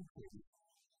net increase.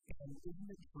 And isn't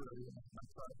it true, and I'm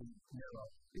trying to be narrow,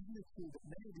 isn't it true that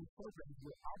many of these programs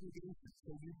were obligations,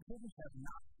 so you couldn't have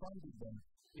not funded them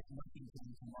if nothing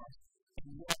came from us.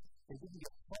 And yet, they didn't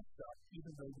get fucked up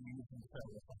even though we used them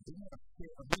federal funds. They didn't have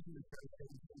a reason to say they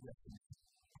didn't do that.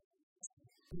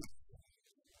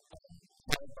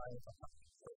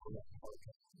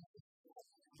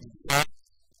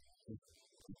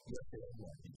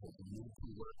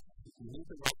 You need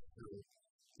to work through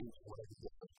each one of the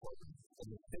different programs. And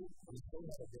the state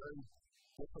had a very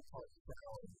difficult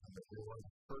challenge in that they were the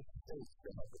first states to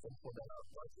have to implement our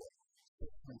budget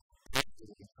 6 months after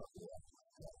the recovery act.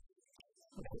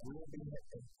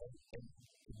 And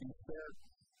to be fair,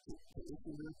 the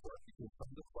issue is that because some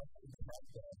of the questions have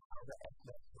been how the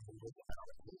assets was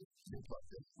allocated to the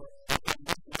budget.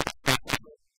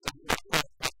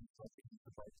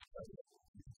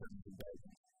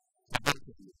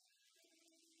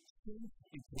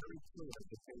 It's very clear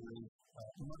that there is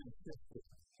money shifted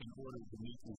in order to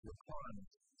meet these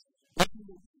requirements.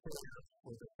 Isn't it fair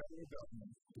for the federal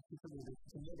government, particularly this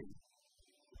committee,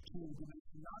 to do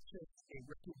not just a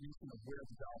recognition of where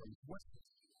the dollars went,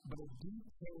 but a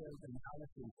detailed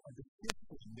analysis of the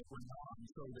system that we're on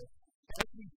so that as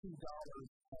we see dollars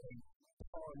heading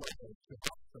far away to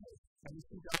hospitals and we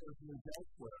see dollars moved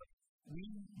elsewhere, we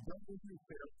don't think it's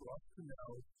fair for us to know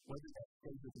whether that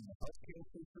stays within the healthcare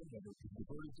system, whether it's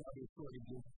diverted to other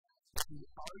shortages.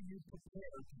 Are you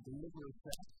prepared to deliver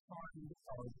that kind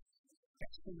of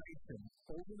explanation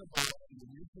over and above the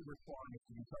mutual requirements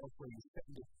to tell us where you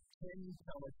spend it? Can you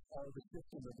tell us all the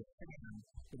system of the plan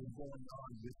that is going on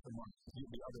this month to do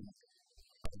the other month?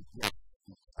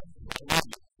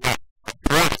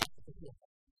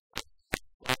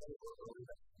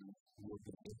 Will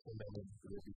be implemented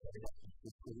will be set up to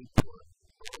police work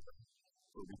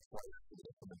will be required for the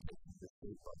implementation of the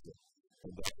state budget,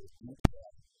 and that is due to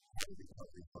that how the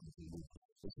recovery funds are used.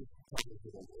 This is covered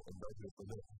in a budget for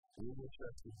this. We are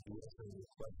interested in answering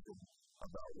this question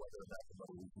about whether or not the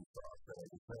money we can offset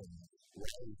everything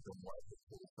varies from what the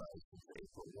state size since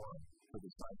April 1 for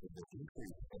the size of the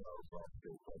increase in our overall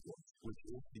state budget, which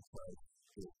is because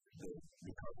the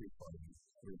recovery funds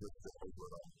resisted over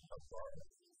a bar.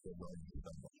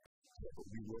 But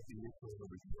we will be issuing a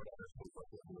report on our state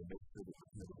budget and we'll make sure that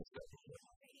it's never discussed.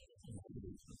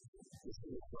 This is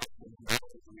a question that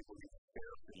we believe is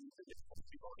fair for you to get from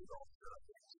the audit officer. I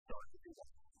think it's starting to do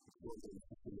that. It's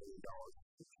 $450 million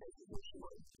to take the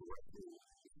issuance directly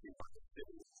to the city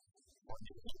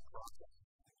funding this process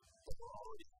that were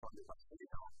already funded by city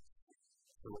health.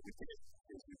 So what we did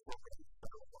is we focused on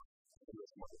federal funds and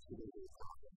this money to do the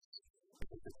process. The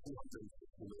think it's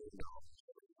 $260 million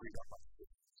freed up by the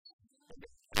and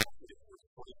then it was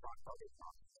 25 other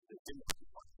times that didn't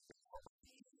occupy the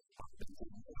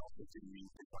and also didn't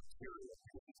meet the criteria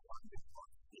because it's not big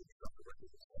money. It's not the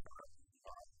regular stuff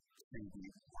to the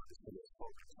stimulus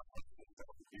program. That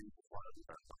would be part of the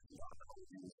talking about how we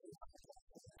use the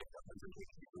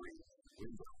 180-degree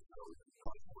window. So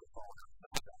trying to recall that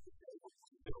that was able to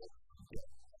still get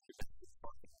the benefit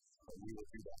funding. And we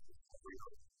will do that every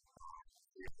other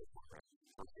program.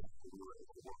 For example, we were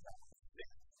able to work out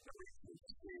that we can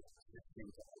see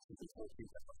 16,000 to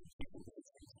 14,000 people who are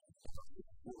really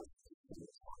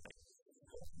stimulus funding.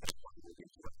 That funding will be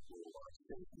directed to our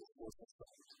state and local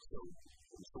stuff. So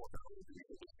in short, not only do we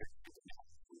get this fixed, but now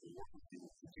we can work with you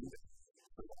to do that.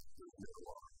 So that there's no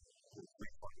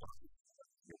refund on it.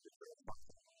 It's a great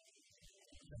funding.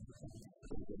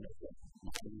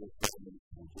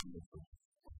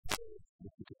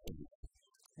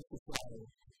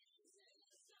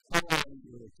 How long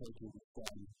will it take you to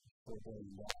spend $4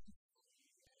 billion?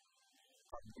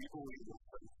 We believe we'll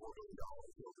spend $4 billion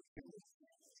over 2 years.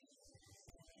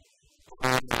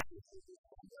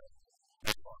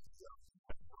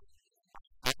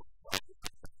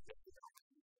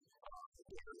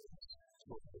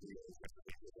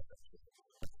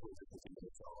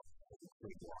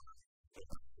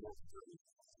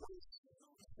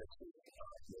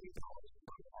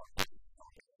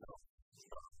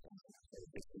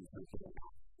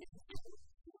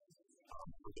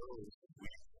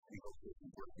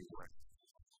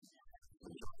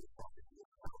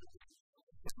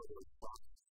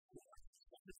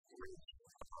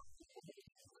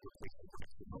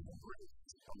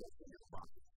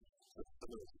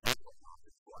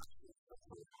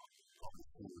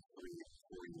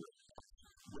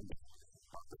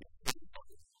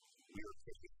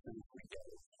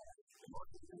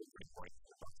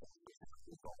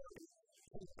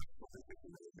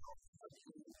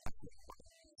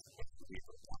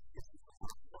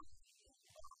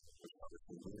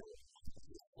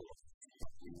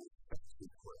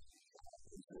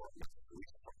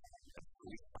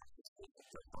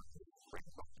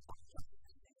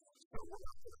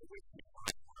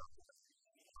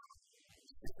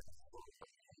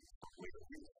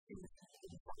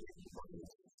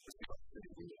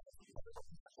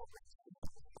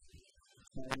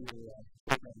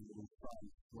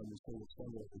 When you say it's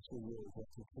over for 2 years,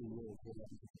 after 2 years, what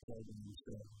happens to the program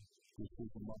instead? You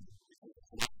see the money.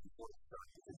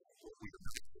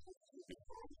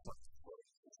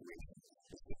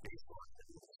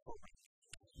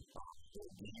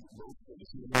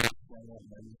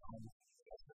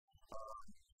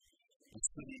 The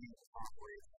city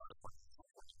operates on a financial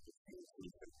plan that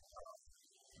includes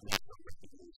national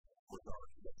revenues with our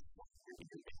revenue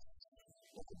basis.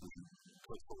 What would we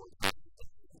put forward for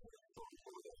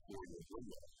that 4-year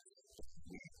window?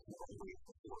 We always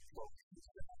support folks who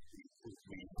say we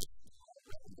revenue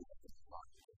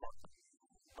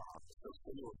so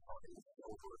stimulus funding is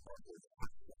over a budget.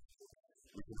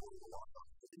 We can only rely on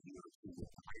for the year or 2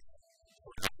 with high. So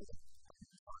after that,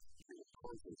 we will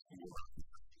close this year out.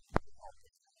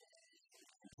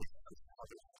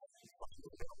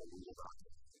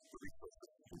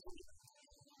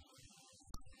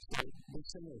 The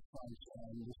stimulus funds,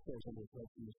 this goes under the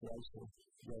question Mr. Eisler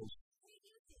raised,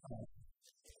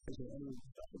 is there any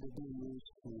that will be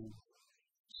used to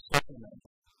supplement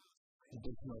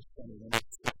additional spending in the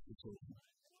institution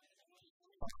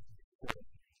for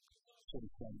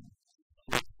city spending,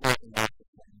 working out the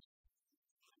funds,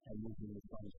 and using the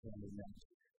funds for something else,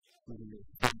 using the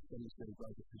administrative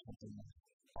budget for something else?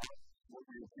 What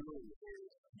we are doing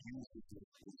is use the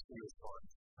stimulus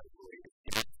funds as a way to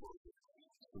get closer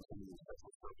to some of the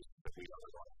special services that we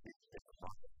otherwise take for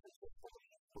granted.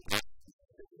 But we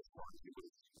stimulus funds we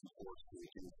would enforce to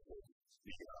reduce the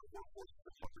workforce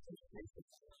protected education.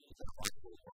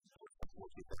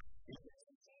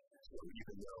 So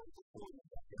even though before we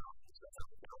got down to the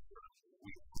downturn,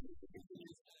 we continue to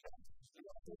continue to spend the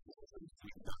workforce and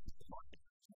we got to the market.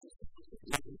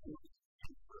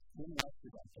 Let me ask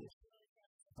you about this.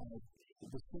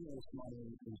 The stimulus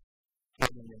money is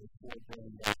giving a $4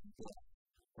 billion debt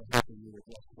for helping you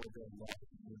address $4 billion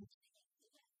in units.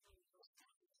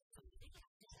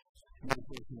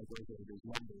 Communication negotiated these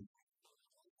numbers.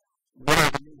 What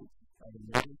are the units? Are they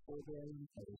more than $4 billion?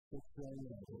 Are they $6 billion?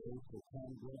 Are they 8 or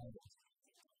 10? What are they?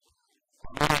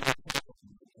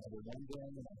 Are they $1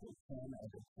 billion? Are they 10? Are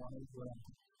they 20? What are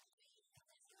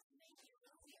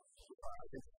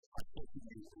they? I think you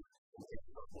need to think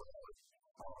about what our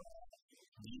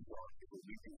needs are because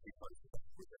we can see places that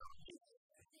we cannot use.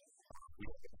 We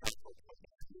have been careful to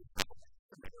make sure that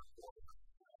the mayor for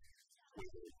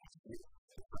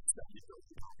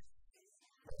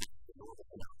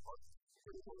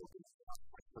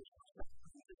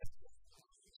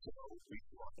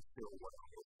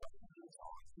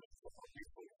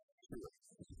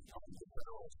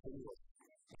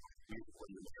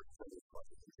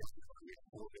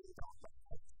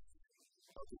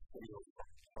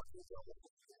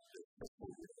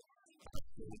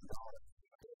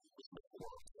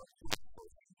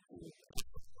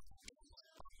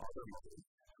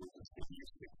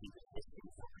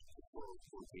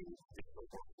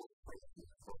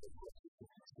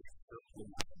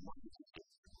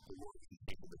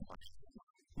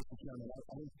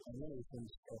One of the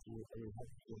things that we're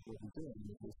doing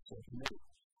with this committee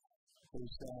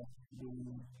is that we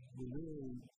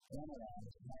really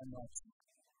analyze how much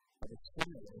of a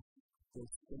stimulus this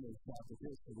stimulus package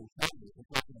is for the economy. We're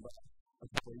talking about a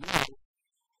couple of years.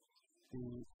 The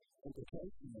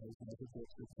implication is, and I think the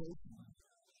expectation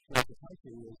for the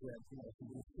country is that, if you're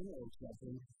going to stimulate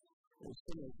something, it's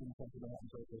stimulating something that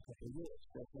happens over a couple of years.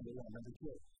 That's number one. Number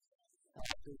two,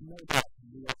 there's no doubt in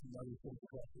the U.S. and other states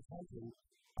across the country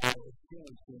are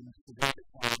experiencing severe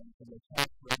declines in their tax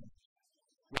rate,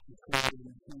 which is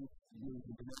creating huge years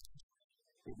of demand.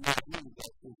 It may be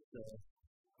that this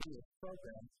stimulus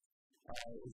program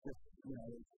is just,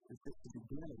 it's just the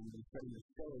beginning of setting the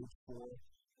stage for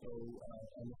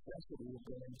a necessity of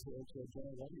going towards a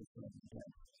general revenue plan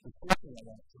again. The first thing I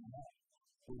want to point out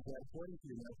is that according to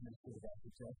the American Institute of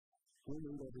Architects, we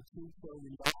need over $2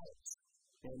 trillion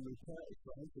in repairs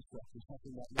for infrastructure,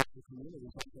 something that local communities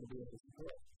aren't going to be able to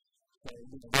support. So,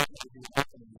 what may be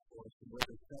happening, of course, and where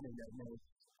they're spending that may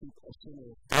keep a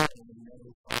stimulus going and may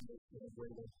find it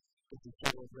greater if the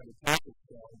federal greater package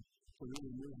going to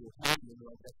really move the economy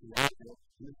like that's the ideal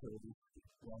utility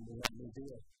when we have no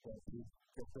deal. So, if you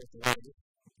get that right,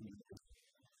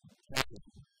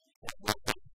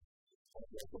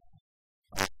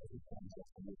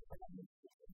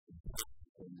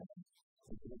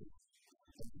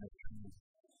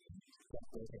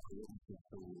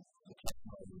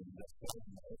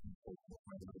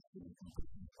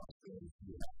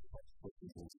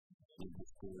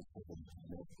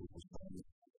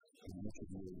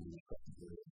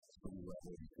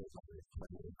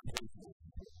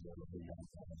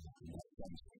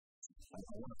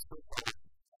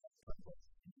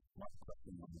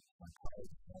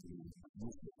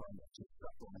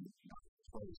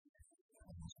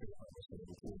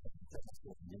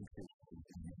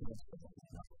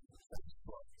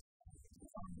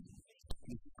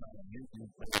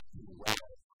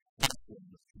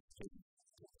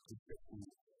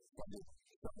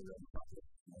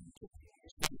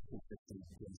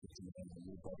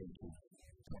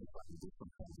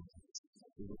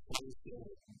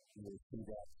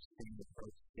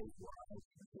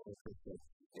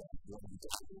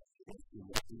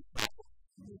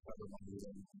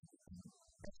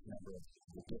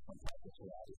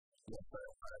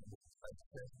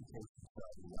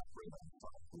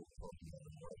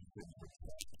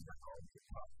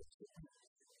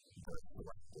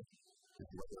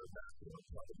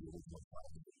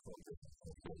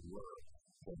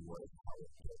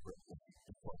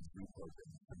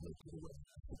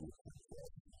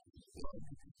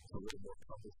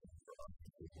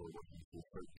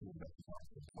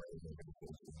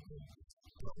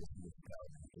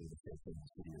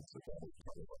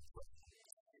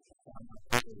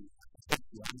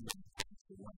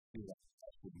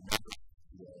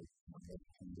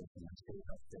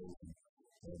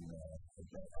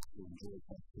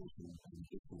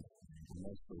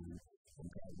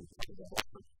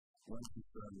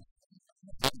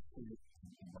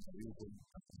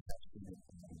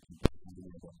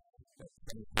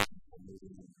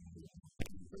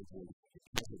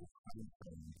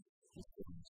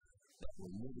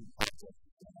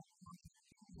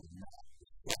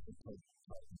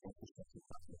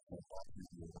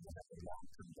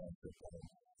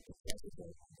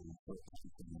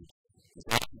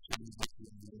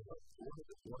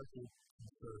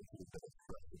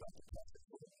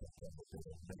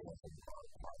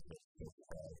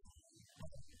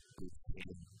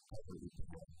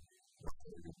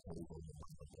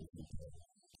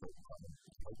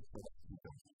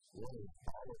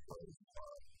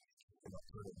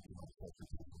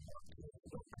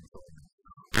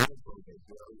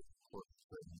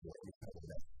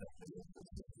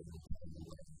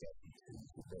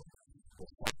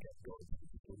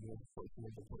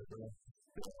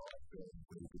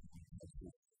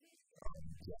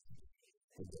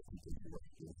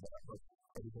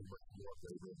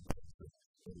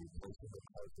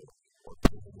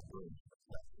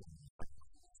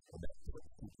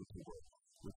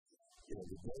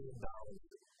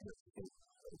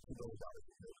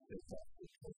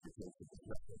 because the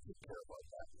contractor takes care of our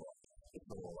backlog. It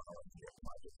will allow us to get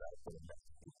projects out for the next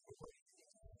week.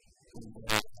 We will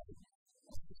have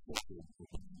associated with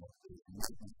the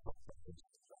movement processes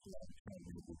around trying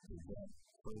to present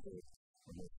further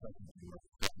from the present year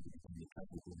strategy from the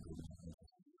technical movement.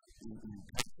 We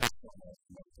touched on that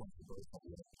responsibility of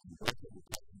the conversion of the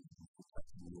technical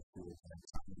technical tools and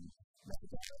timing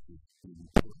methodology to be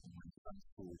important when it comes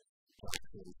to job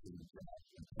creation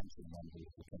and pension measures,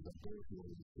 because I'm very good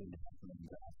at seeing happening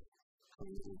that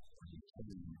creative and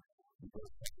retaining the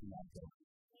growth technology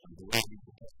and the way we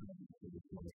protect them for the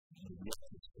growth. And we have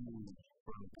to see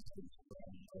from the companies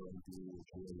from R&D,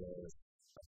 which are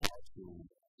how to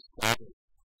start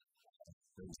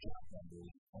those job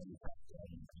numbers on the back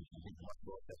end and think about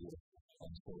what that is.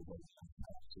 And so those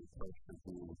to approach the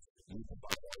tools, we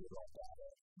provide all of that data.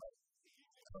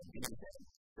 But anything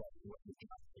that what the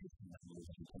job creation numbers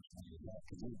and pension numbers have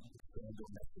to do, expand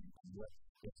on that and what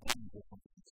the time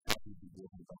differences how we be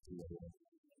working about the other end.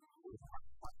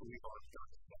 I believe our job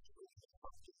essentially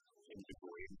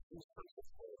integrated this process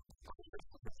of pension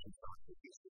processes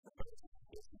and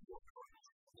business work on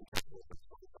in terms of the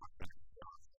total contract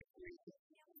job creation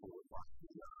for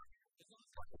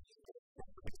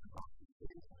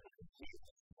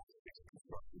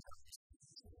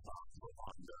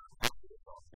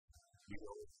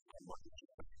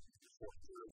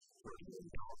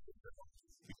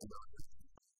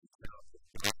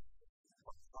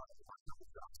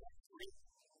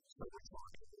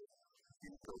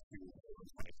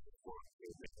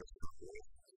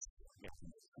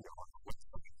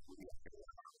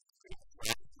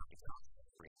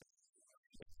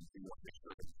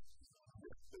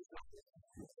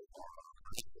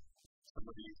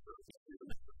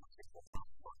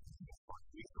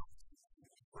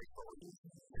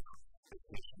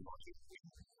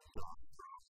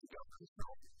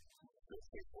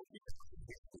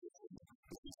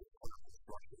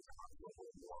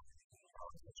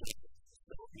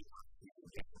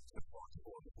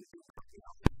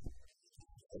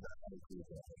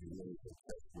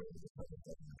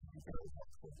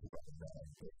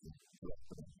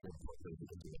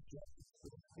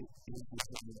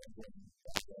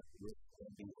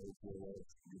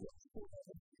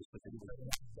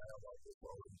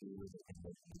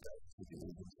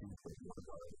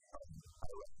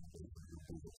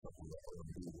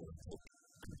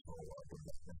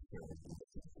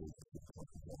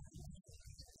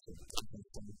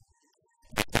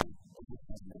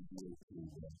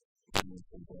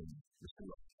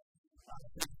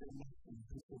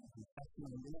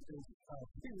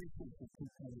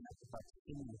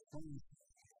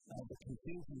the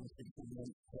confusion is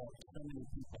that so many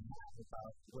people have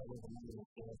about whether the money is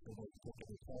there for the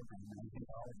particular program, and I think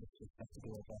all of us just have to do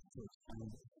our best to explain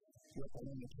what the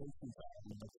limitations are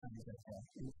and the kind of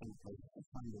influence of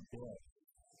trying to do it.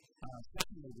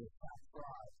 Secondly, with tax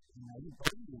fraud, we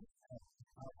believe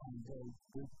on very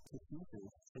good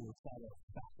procedures to try to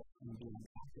stop it from being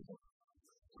taxable.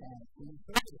 And in the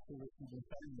third issue, which we've been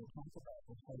starting to talk about,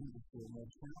 the whole industry and the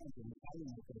challenge in how to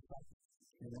make it effective.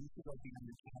 Once you go beyond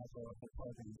the category of the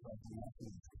programs like the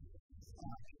methods,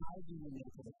 how do you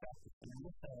make it effective? And I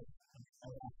looked at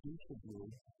each of you,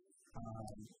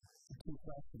 two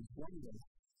questions. One is,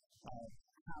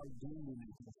 how do you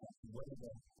make it effective? What are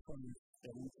the things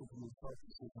that each of you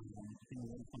focuses on in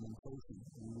the implementation?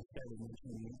 And you started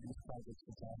mentioning these projects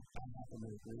which I happen to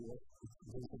agree with. It's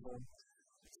visible,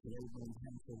 it's labor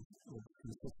intensive, it's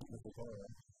consistent with the goal.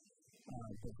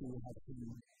 But do you have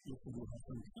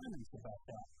some comments about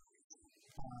that?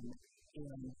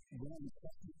 And then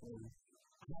secondly,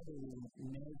 how do we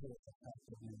measure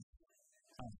effectiveness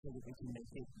so that we can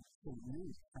make it so many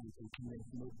countries can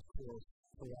move towards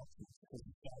corrections? Because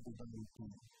it's got to be done from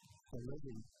the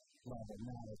living level,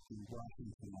 not at the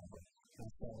Washington level.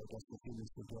 That's all I guess the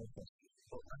feelings for growth.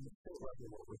 But on the state level,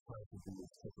 what we're trying to do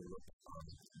is take a look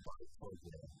by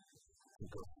program to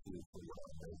go through for what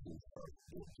our measures are,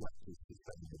 the objectives to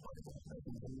spend the money on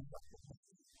measures and effectiveness.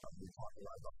 We talk a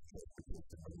lot about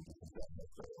transportation and the pandemic,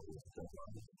 so it's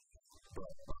deadline.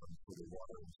 But for the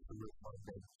water and sewer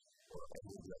funding, or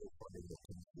any of the other funding that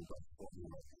comes through by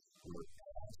formula, we're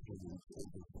asking each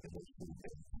agency to make sure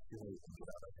they secure and get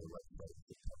out of their website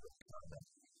to public comment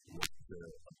with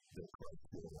the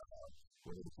criteria of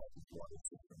what are the type of water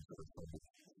systems that are funded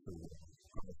to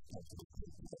how much potential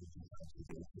safety energy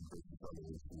conservation versus other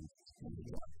issues and the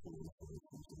actual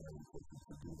issues and other issues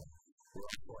to do that. We're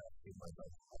also asking my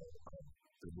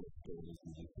the work goals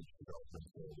and research development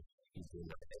goals to do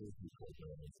an energy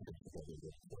program and put together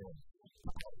this plan to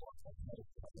how long ahead of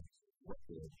time what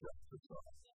their objectives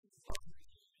are.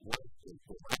 One is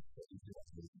the last that we do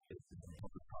is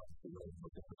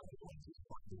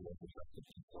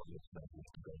measures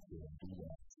to go through and do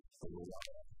that. So we're not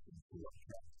asking to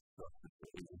attract structure for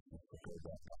agencies to go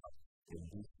back out and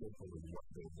do simply what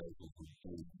their measures would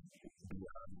do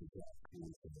beyond the gap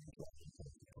creation and the gap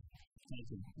intensification. Thank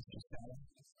you. Mr. Scott?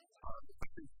 I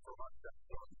think for us, that's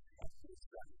one absolute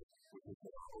factor, which is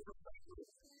more oversight with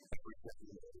every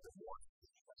technique and more.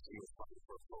 So you'll find the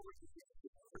first over to the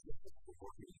projections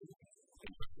before you do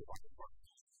in terms of our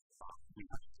department. We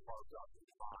have to carve out the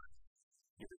time,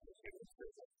 given the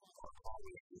that our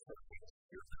colleagues who have been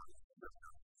here now,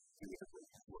 we have been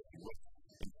working with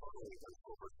internally as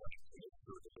oversight to make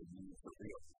sure that they use the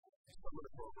real. Some of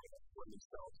the programs lend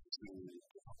themselves to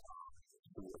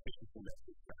efficiency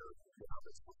metrics that are now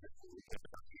that's potentially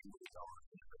about $80 million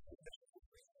in efficiency.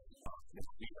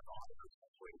 We have auditors in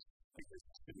place because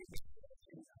it's been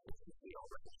efficiency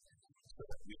already, so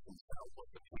that we can tell what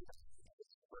the payback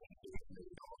is for $80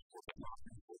 million for the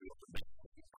market. We'll be able to make sure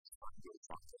we can start doing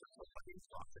something that's like a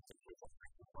profit and we're going to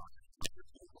make the profit.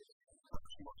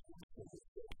 She wants to make it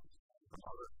good. From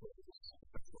other places,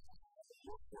 especially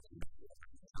workforce metrics,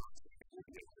 we'll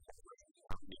be able to generate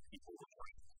how many people we're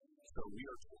training. So we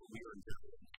are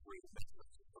endeavoring to create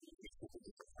metrics from the people who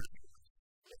are training.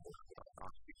 And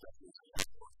our executives and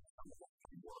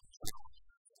more challenge.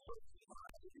 So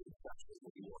the exception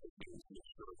that we want to do is make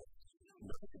sure that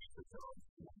nothing is done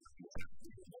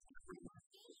exactly in that agreement.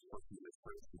 What the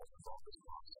administration has involved in the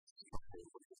process is something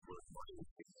which is worth money and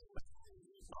things like that.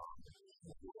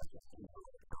 We have to think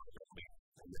about accountability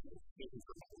and then maybe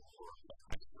for people who are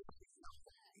experts.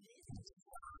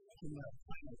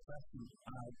 Final question.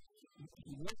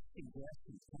 What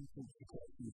suggestions, concrete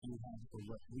suggestions do you have for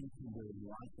what we can do in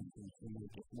Washington to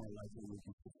make it more likely we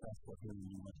can successful here in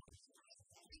the U.S.?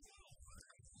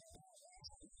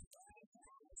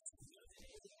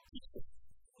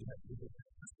 I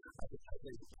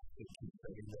think it keeps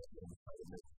saying that and try to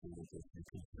make sure that you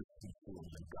can put people in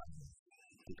the guidance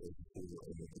because people are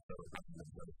able to tell us that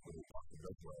that's what we're talking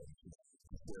about, which is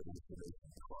where the information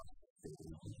across the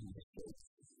state.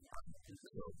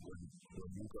 So when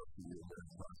you go through your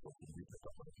learning process and you pick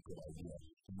up on a good idea,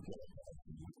 you get it back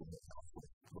and you can help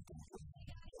with looking for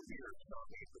years, not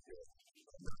able to get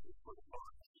a message for the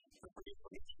fund, but for the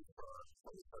information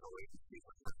from the federal agencies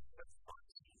and that's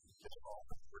funds. It's all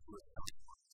we're doing now.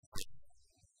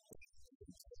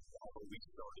 Although we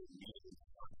started meetings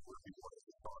where we wanted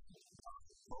to talk about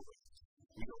programs,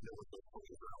 we don't know what those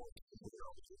programs are going to be. We're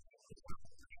always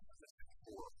just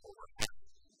for over half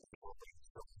of the programs.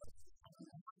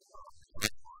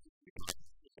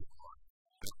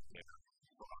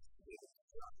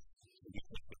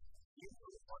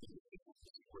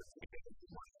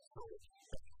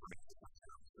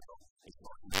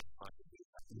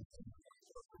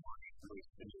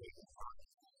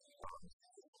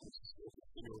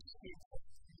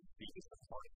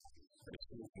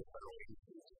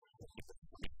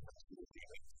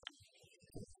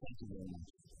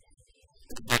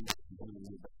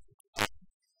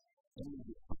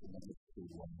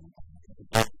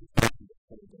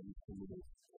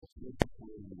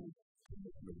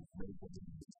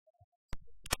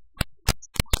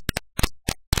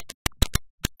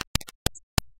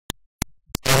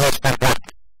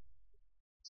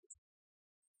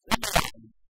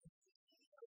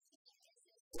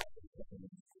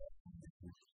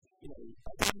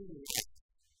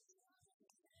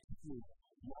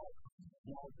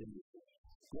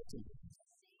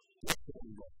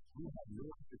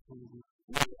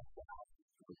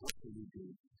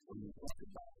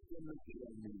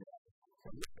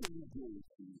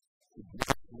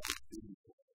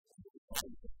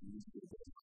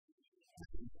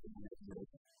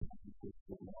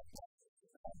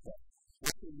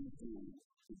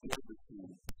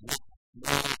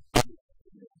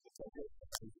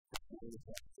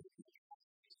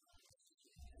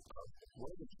 One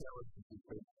of the challenges we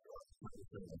face,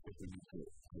 I think we need to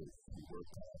work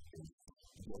on is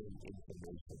getting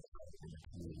information out in the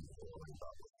community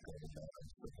about what's going on,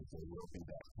 because there will be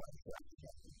that contract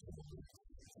opportunity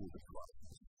through the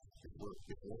process. If we're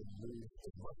moving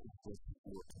as much as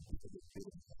possible to be able to get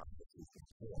in contact with the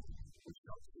community, which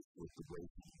helps us with the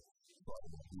racing, but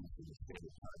using the state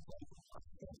of contract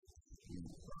process, we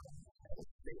at a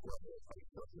state level, I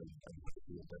certainly think we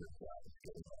do a better job of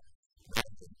getting that.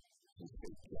 The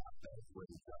state gap that is where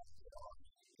the jobs are,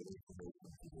 the information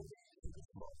to the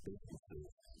small businesses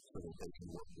so that they can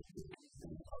work with the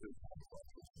other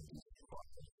contractors and do the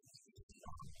process.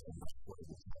 And that's one of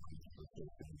the challenges we're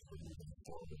facing for moving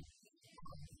forward.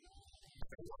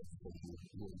 I want to say we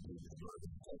really need to learn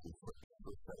and take a quick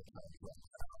set of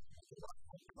contracts out. So that's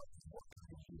what we're working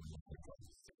on doing with the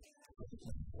company.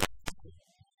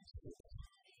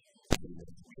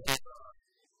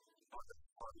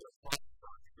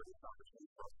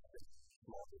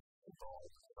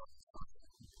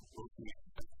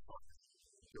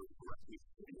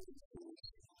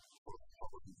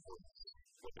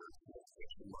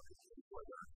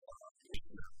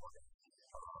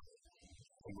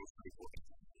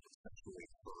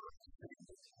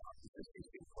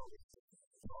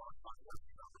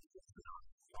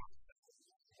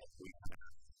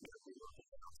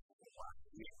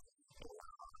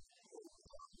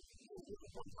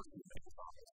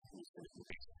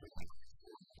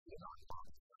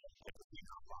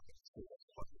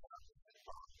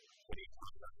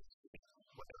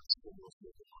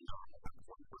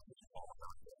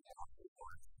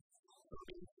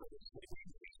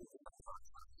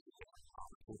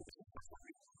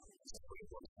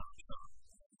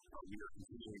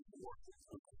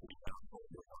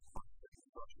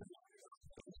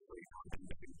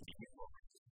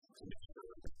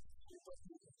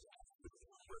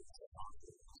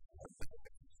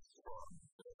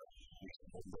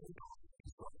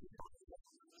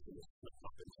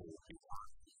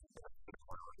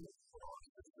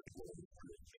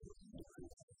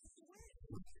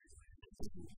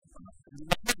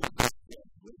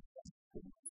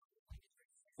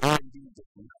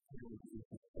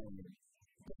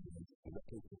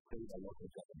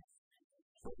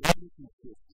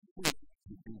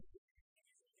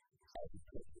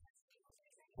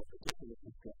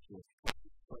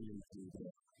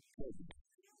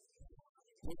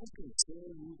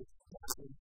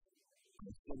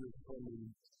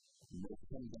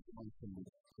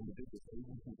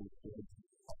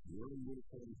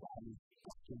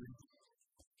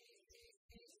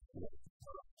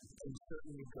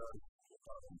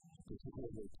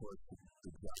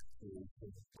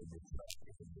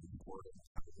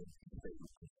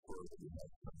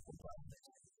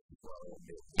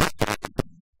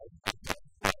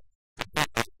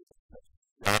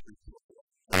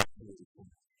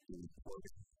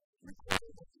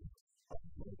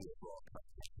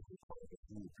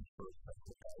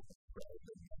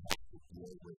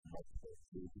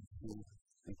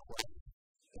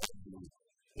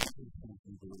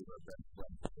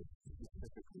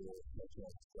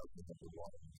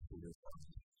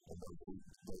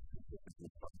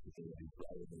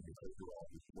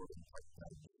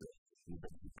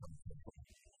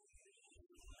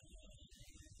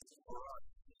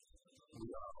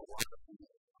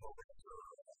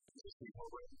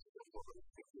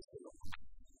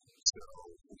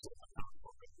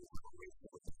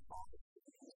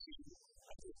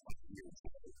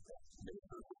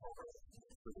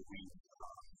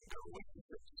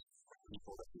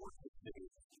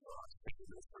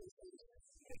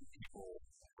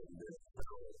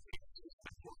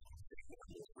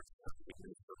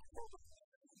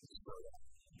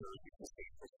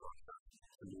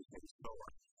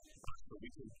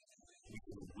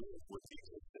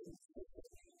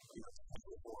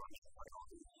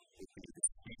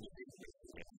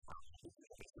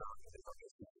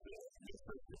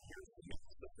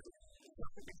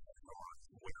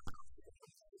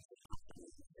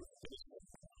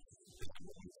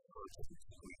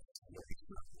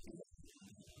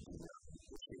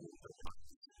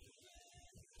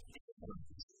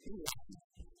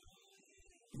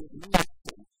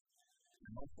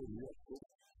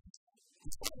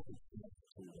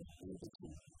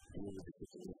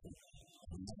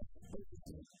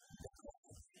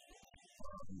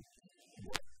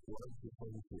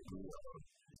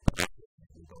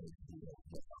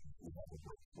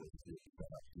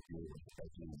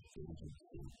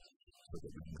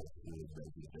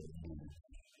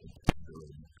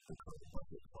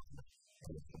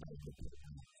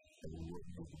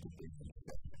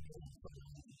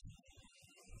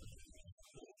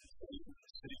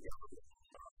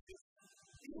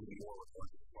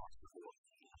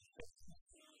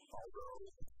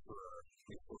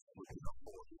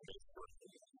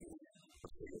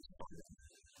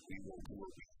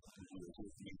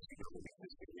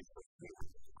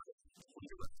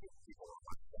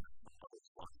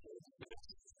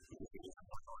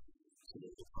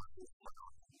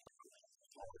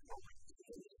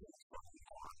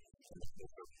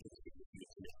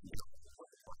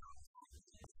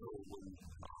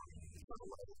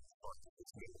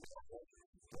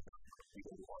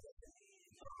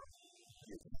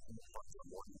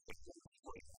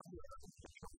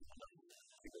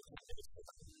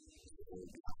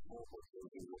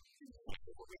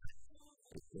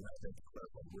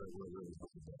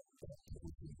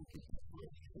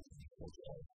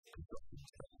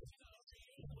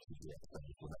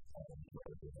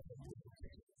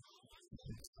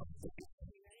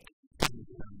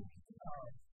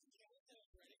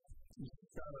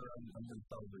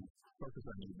 necessarily focus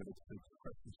on you, but it's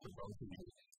questions for both of you.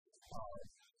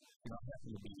 I happen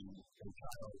to be a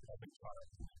child of a child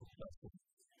who's successful.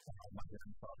 My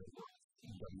grandfather worked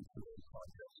in WPA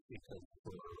projects because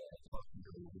for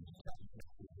carpentry and technical,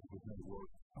 he was never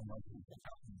worked so much as a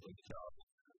carpentry job.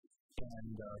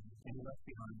 And he left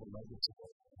behind a legacy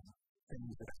of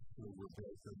things that actually were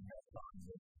built during that time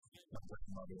that my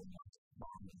grandmother and my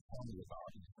mom and told me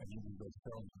about, and even those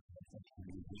films in the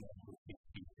museum with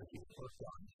pieces that he worked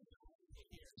on.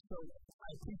 So I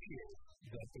appreciate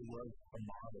that there was a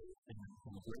model in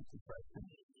the Great Depression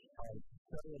of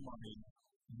federal money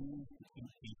used to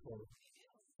keep people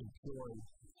employed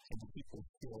and to keep their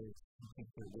skills and keep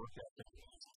their work ethic.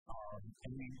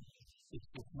 It's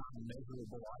just not a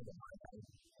measurable item.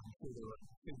 I'm sure there are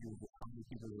figures of how many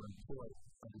people were employed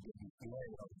under the WPA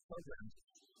and other programs,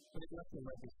 but it left a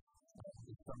legacy.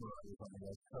 This summer I was on the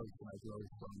West Coast and I drove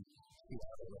from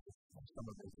Seattle on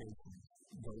summer vacation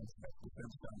and go inspect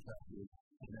defense contractors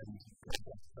and then go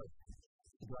West Coast.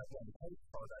 To drive down the coast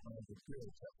part, I don't have the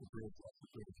bridge. That's the bridge. That's the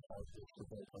bridge politics for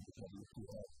both of the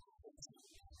WPA.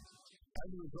 As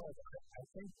a result, I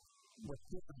think what's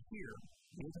different here,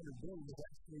 the $800 billion is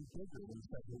actually bigger than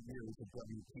several years of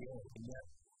WPA. And yet,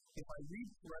 if I read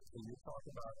correctly, you talk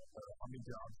about how many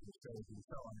jobs it shows and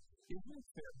so on. Isn't it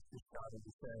fair to Scott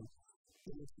to say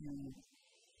that if you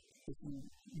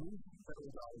move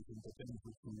federal dollars into things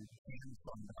that you can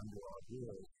fund under our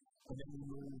rules, and then you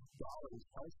move dollars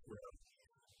elsewhere,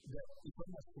 that it's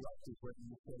almost correct as when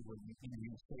you say when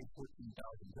you save 14,000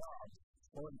 jobs,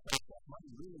 or in fact that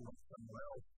money really went somewhere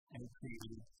else and it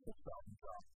created 6,000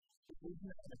 jobs. Isn't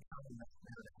that an accounting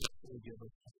mechanism that actually give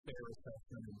us a fair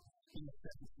assessment? And in a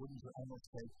sense, wouldn't it almost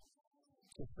take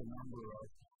just the number of,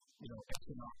 X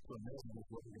amount per million is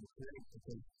what we're going to create?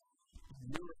 Because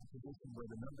you're in a position where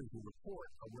the numbers you report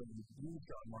are where you've used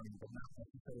our money, but not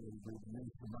necessarily where you've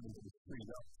used the money that is freed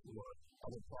up for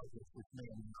other projects which may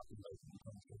or may not be made in the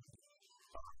country.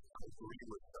 I agree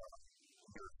with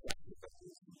your assessment that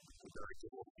this is a very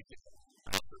good way to get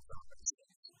after topics.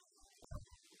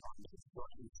 On the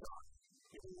construction side,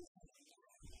 it is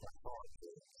by far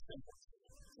the simplest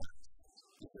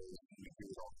because you do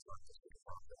it all the time to see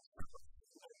projects happen.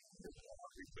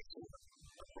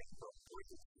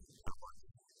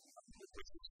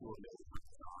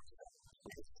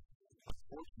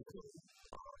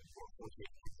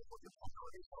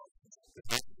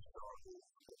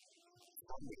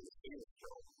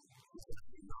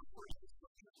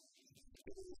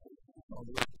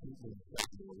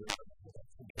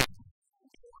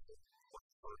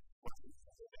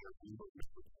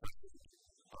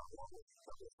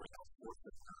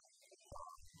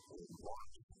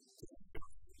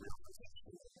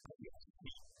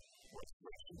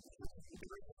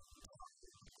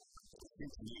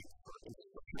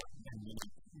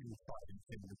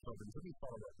 Let me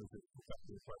follow up with a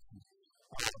couple of questions.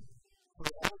 For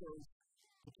all those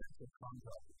potential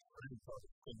contractors for any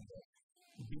project stimulus,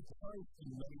 because in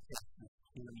many cases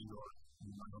here in New York,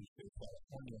 in my own state,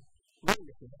 California, really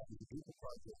what you have is a group of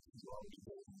projects that you're already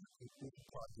building, a group of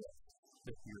projects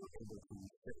that you're able to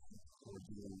fit or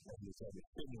do as a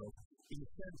stimulus. In a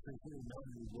sense, there's really no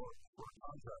new work for a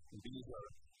contractor. These are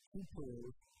two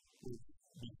tools which,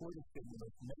 before the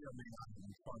stimulus, may or may not have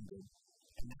been funded.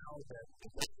 And now that the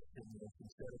budget stimulus,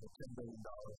 instead of a $10 billion,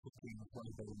 $15 or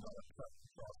 $20 billion cut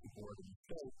across the board in the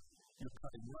state, you're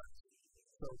cutting less.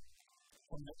 So,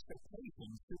 from the expectation,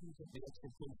 shouldn't the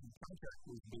expectation of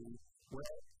contractors be,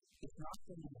 well, it's not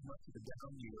going to be as much of a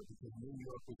down year because New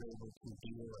York was able to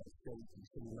deal at a state and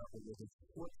city level with its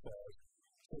shortfalls.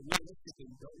 So,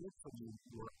 realistically, don't look for new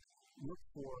work. Look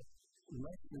for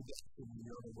less reduction than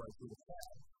you're otherwise would have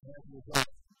had. And as a result,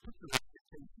 put your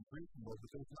expectations reasonable, but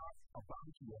there's not a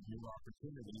bounty of new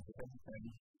opportunities. If anything,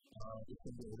 it's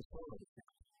going to be able to correlate with it.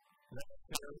 That's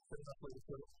fair. It's enough way to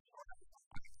put it.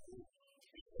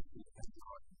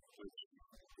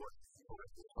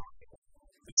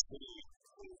 The city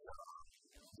is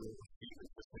receiving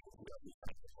the $6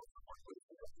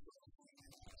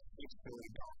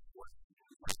 billion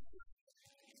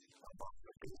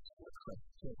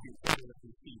So if you put it at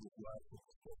the seat of life,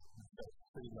 that's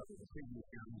pretty much the previous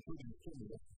year, including the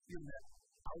stimulus, your net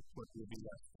output will be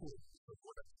less poor. So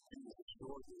what I do is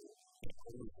assure you that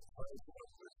only the price of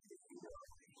this is the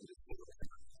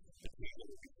data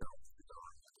will be found to be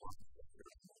done.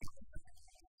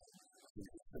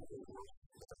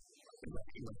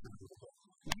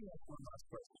 Let me ask one last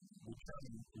question. We kind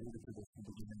of alluded to this in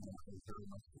the beginning, and I was very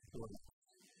much supportive.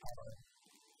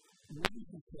 Wouldn't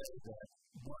you say that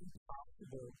one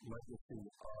possible legacy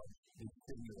of the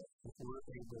stimulus, if we're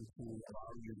able to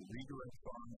allow you to redirect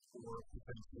funds or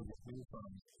potentially get new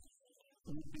funds.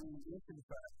 If in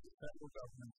fact the federal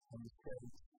government and the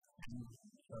states and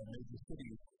major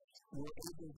cities were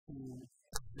able to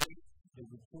update the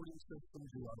reporting systems,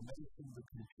 the automation, the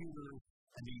computers,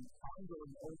 and the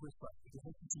ongoing oversight,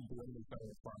 because this is the way the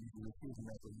federal funds are receiving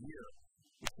every year.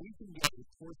 If we can get a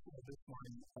portion of this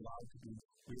money allowed to be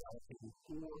reallocated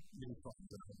for new funds,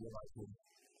 and I realize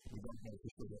we don't know for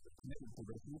sure what the commitment to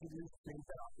this, we can use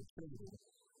that opportunity.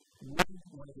 Wouldn't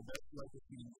one of the best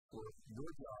legacies for your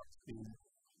job be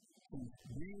to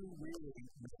really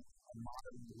make a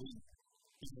modern leap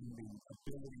in the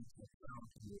ability to account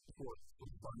and report the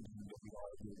funding that we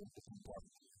all do in different parts?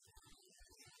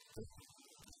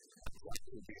 That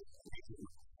would be a major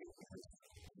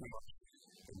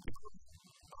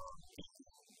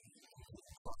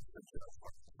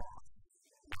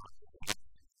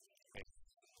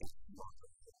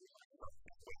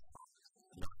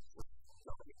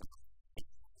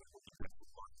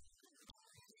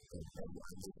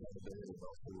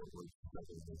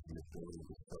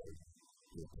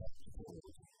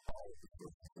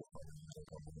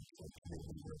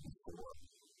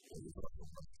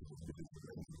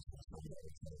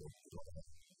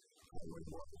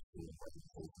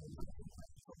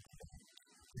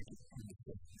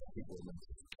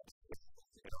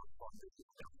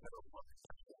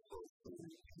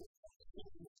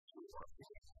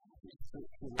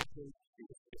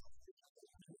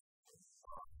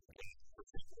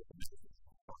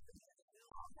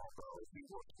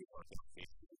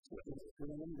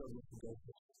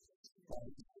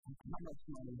how much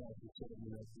money has the city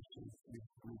invested?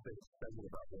 We've been spending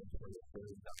about $1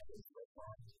 billion so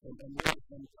far. And what do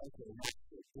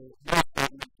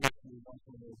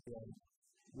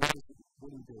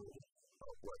you do?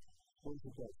 What is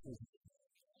it that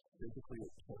basically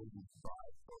it's totally buy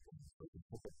program? So you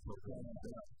put the program on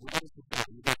that. What is it that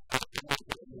you do?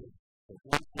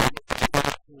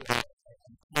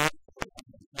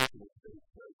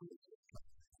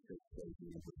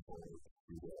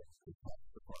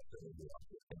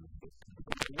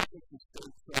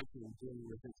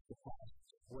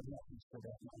 What happens to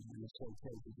that money when it's so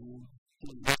paid? Do you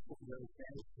invest it very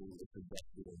fast, or is it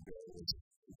invested in bills,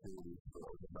 securities,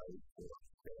 or the money for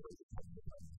shares, and the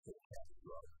money for cash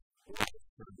flow? Or is it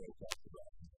sort of goes back to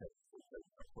that and takes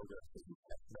a program that you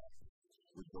catch back,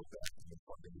 we go back to the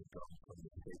funding that comes from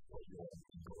the state program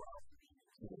and go out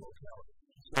to the locality.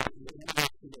 So we're going to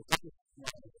have to look at this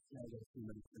now that too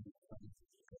many things come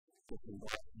quickly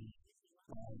back.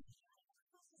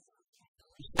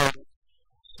 So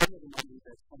some of the money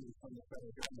that's coming from the federal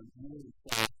government really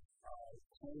from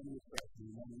planning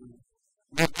especially when we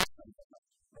make that kind of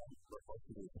money, right? For folks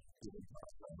who are giving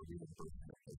back on the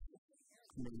reimbursement of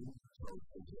community, so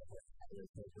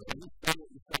and we spend it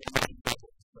in federal money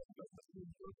budget, but the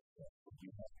reimbursement that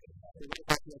you have to have. So what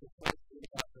about the other folks who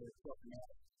are out there talking about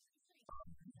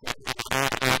that is the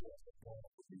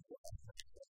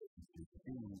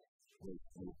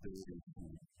ability to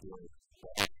grow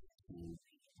back to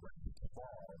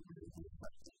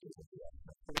so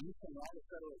you spend all the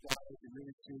federal dollars and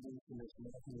really choosing to make the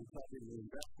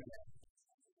Reinvestment Act.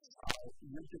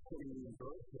 You're just putting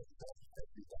reimbursement for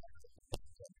every dollar.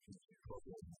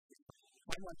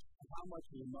 How much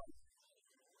of the money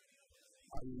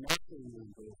are you not being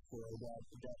reimbursed for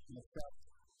that in effect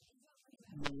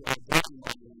you are getting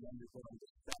money and then you're going to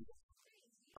spend it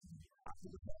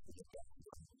after the fact of the fact?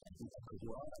 Because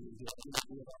you are, I mean, you're going to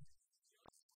do it.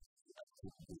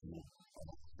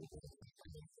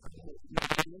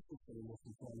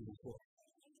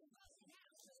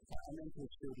 I'm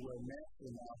interested where massive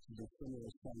amounts of the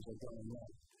stimulus funds are going on.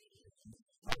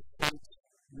 I think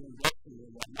you're investing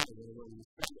in that money where you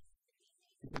spend it.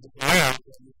 Because if you're not,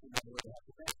 then you can never have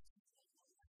to pay.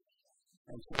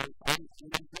 And so I'm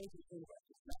interested about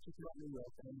this, not just about New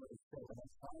York and what it's said, but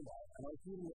I'm talking about it. I know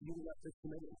you left this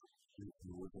committee. The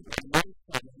money's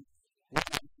coming, we're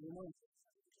not doing anything.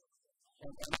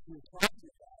 And as you're talking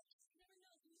about,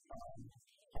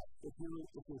 if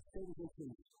you're state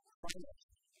edition finance,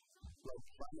 like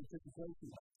finance education,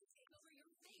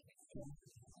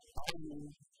 how do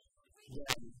you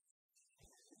then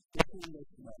get the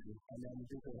money and then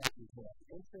do the helping for that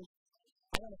interest?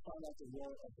 I want to find out the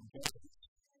role of the banks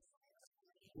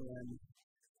in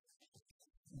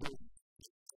the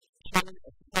chain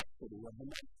of custody of the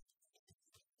money.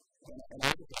 And I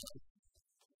would like,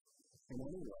 in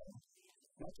any way,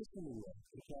 not just in New York,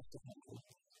 across the country,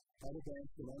 other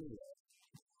banks in any way,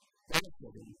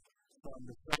 benefiting from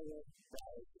the federal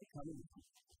dollars that are coming in.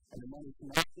 And the money is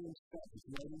not being spent, it's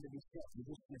waiting to be spent. You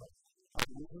just,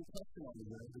 there's no question on the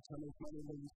way, there's how much money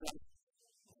will be spent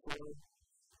for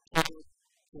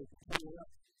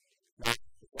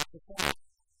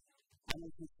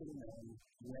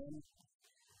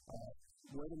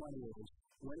where the money is,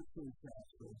 when it's being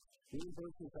transferred, the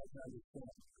universities have to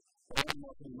understand all the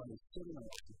marketing money is sitting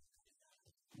around,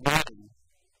 waiting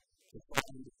to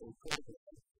find a program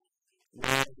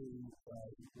where the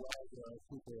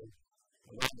people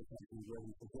around the country are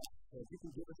ready to go. So if you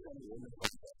can give us any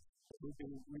information, we'd be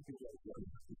very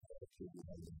good.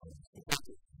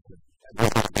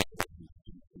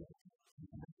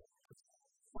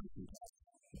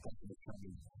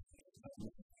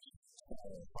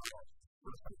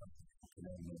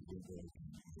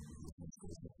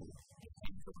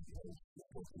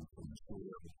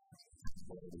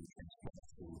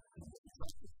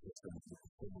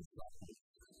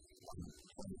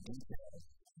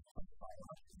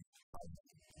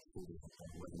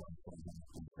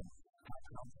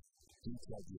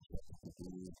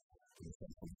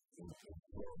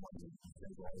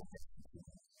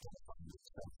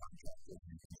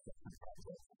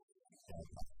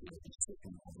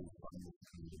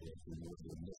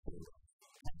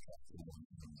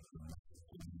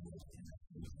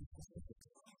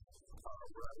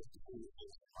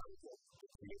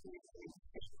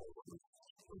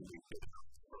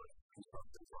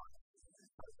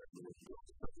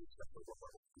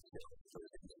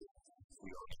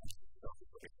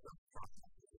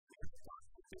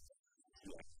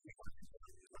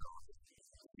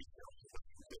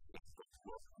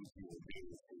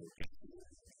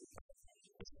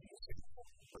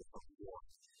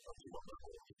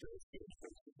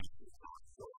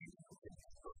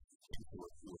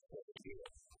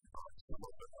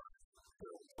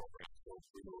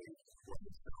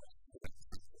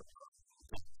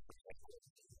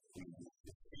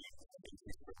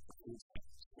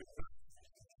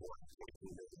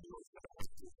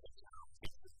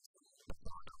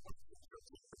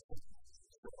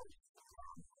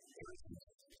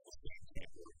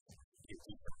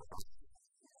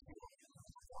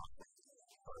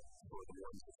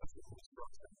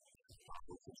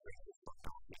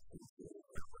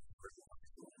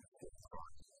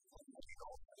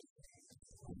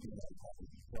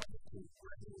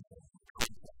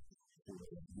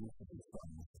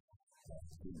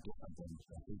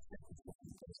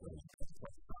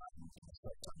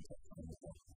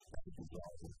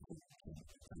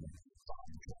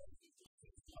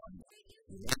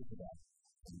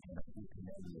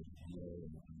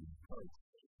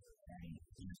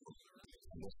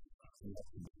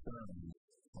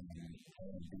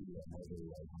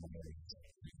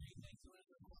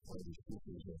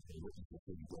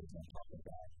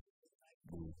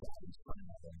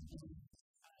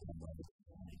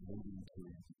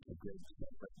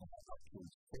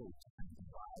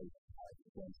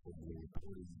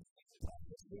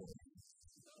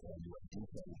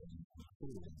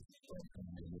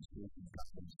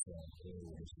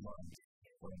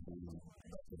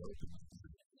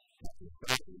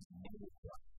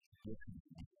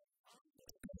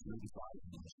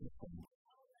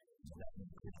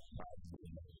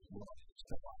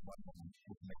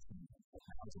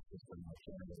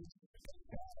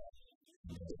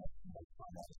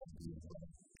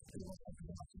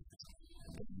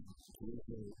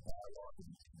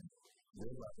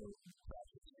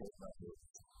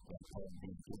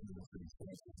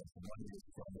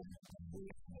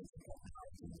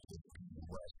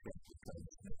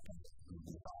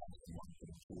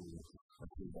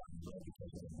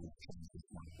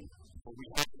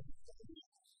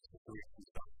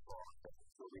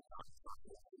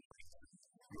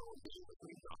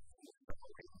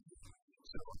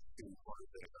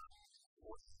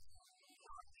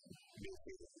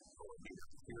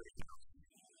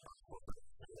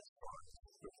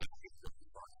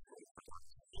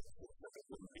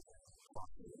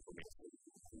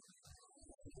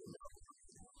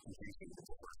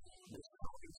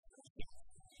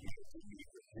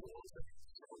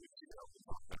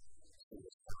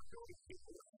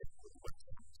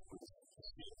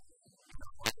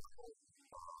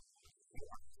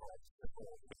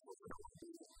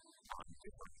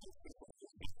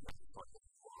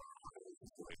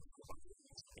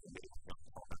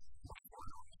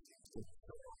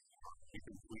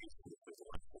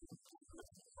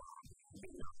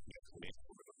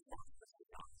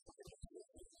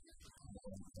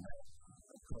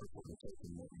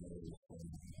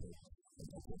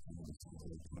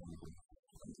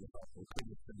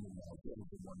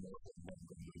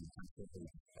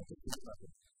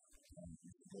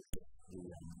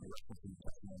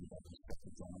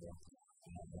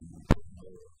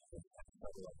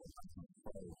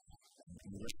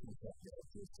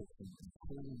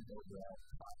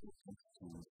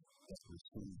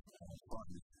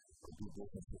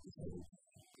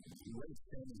 what is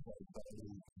standing by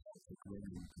value to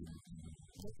community to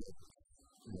look at,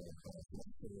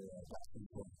 adopting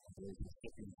ways of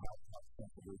shipping how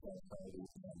sensitive that value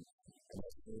and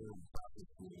that's very important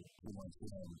to 2 months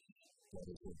in. That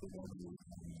is what we're going to do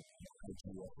IT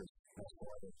efforts. That's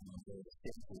why the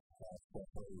stages have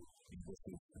separate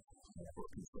existing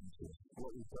working functions.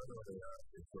 What we've done over there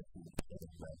is what we've done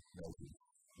in that notice.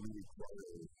 We require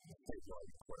a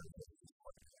statewide requirement of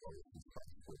policy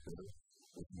practical better,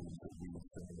 which means that we would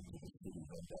send them to the city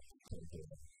and that's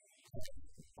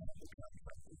the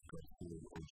contract is going to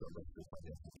show us the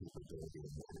financial capability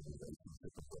and the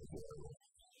relationship with those areas.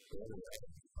 The other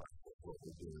what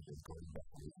we do is going back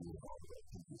and reviewing all of that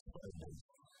people's findings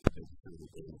to make sure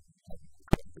that they have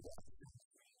corrected action.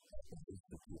 And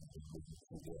institute the movement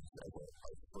to this as our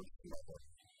first level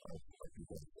of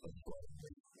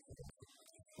employment.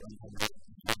 When you have the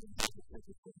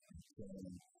physical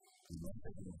concern, you must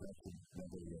have an investment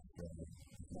memory of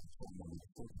not someone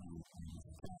who's thinking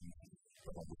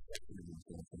but on the second of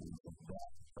intensity of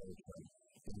that first one,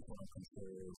 income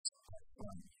control,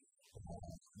 upfront,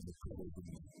 and the privilege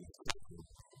is critical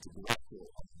to the actual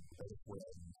elsewhere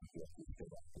and to get to the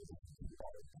activity to the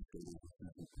audit facilities to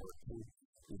support to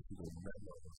into the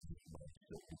memo of this month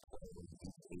to declare with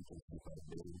each agency by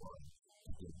day one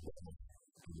to give them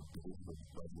to the division of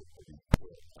budget for the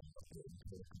report and the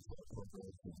internal control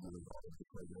programs to really audit the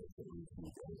programs that we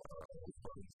receive as our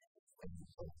funds and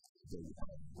they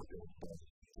what they expect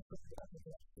to put the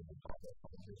application and all that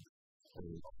funding. So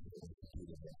we also institute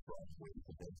a next one with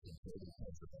the banks and trading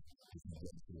centers to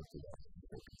begin to look at that and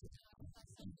focus it.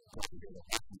 What we're going to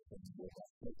have to do is that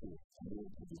focus more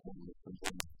to begin with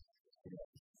something.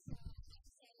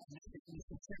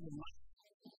 Mr. Chairman, my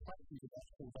question is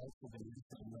actually about the use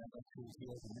of the land to deal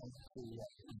with the necessary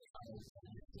entire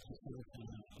facility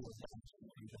and for that to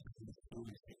be the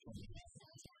student situation.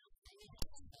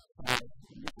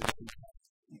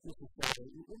 This is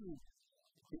when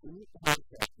you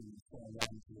contract and going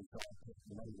on to the job of the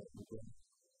money that you get,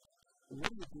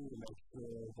 what do you do to make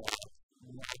sure that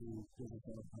you business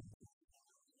owners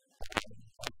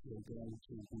actually going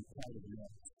to be part of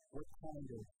that? What kind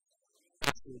of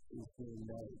effort is being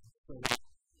made so that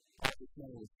all this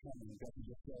money is coming? It doesn't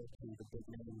just go to the big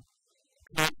name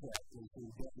contractors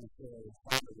who get themselves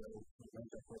on the road to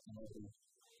end up with money.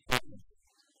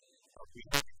 We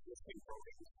have existing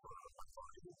programs for our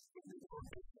bodies in the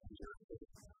organization here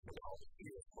and all the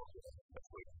years for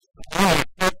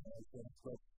that's what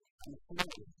but I'm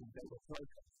familiar with that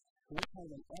program. What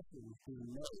kind of effort is being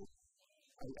made?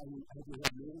 I mean, have you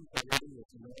had meetings already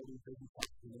with minority business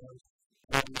entrepreneurs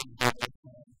and to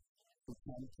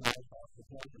come to talk about the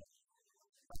program?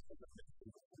 I think that this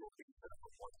is looking at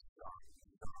one job.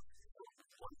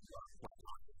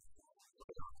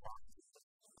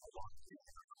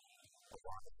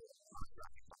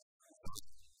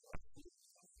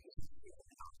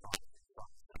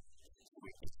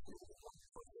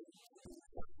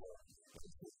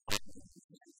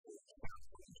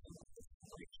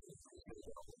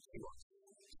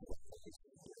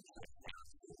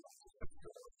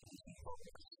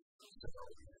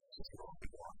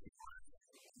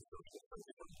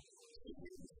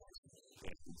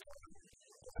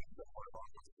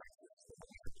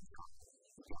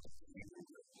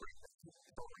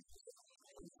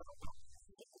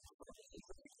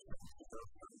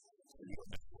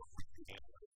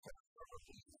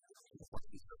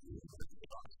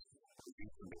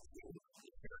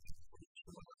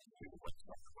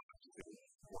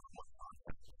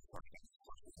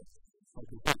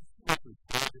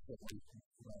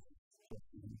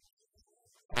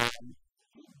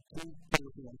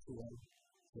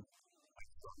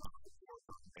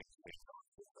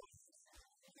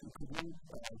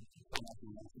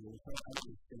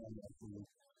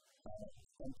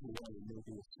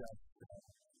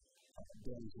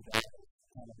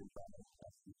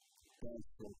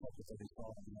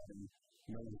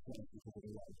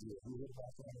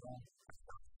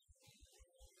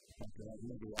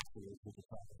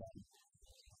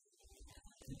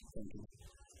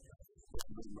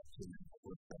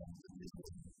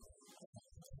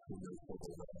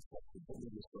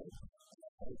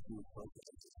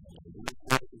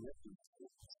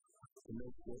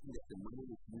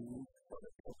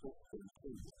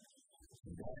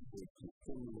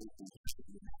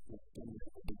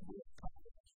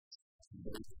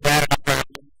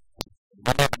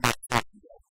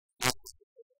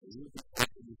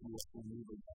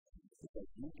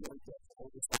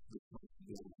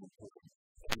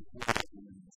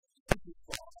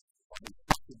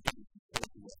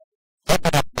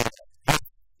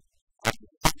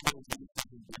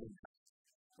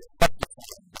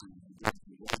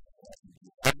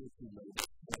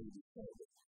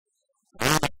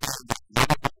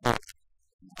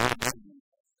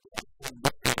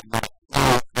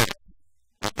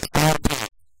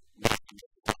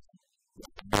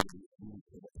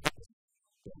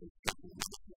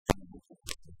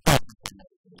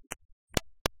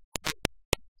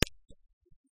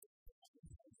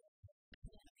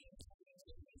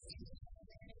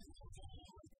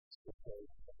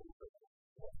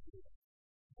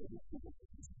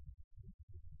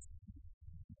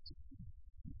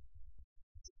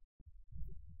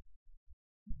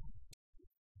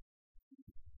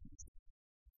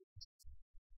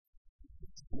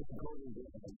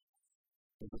 Reinvestment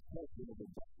is the president of the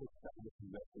Justice Service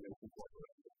Investigation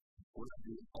Corporation, one of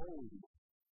the only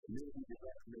community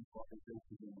development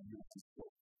organizations in the United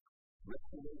States.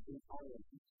 Restoration owns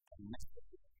a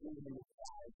massive 300,000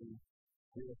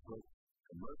 square foot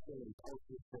commercial and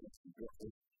cultural space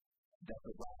that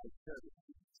provides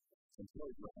services and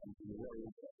programs in the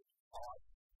areas of art,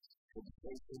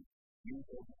 education, youth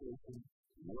education,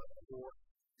 workforce,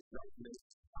 development,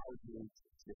 housing,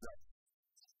 development.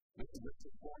 Mr.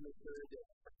 Richard Foreman served as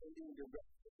founding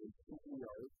director and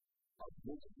CEO of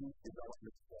Youth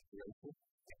Development Corporation,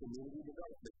 a community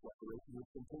development corporation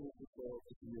which continues to serve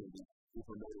the community through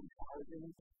promoting housing,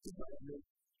 development,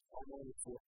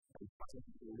 homeownership, and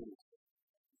financial literacy.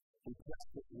 He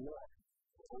practiced law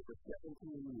for over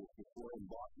 17 years before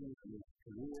embarking on his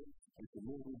career in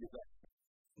community development.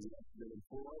 He has been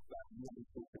employed by the United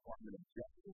States Department of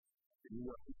Justice, the New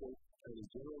York State Attorney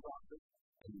General's Office,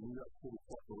 and the New York City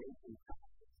Corporation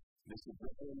Council. Mr.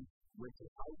 Brooklyn went to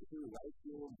high school, right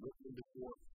here in Brooklyn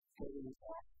before heading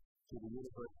off to the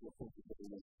University of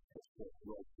Pennsylvania for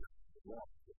law.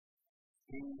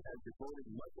 He has devoted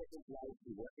much of his life to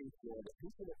working for the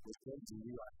people that represent the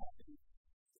New York City.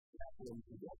 That's him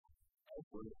together. That's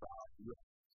what it's about.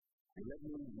 And let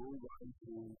me move on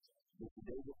to Mr.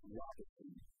 David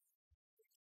Robertson.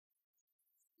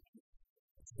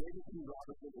 David P.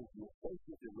 Robertson is the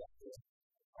Associate Director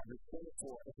of the Center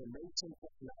for Information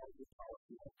Technology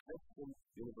Policy at Princeton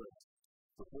University.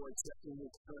 Before accepting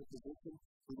his current position,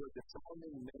 he was the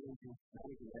founding managing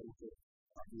editor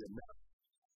of the American.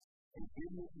 And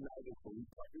Business Magazine,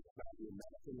 published by the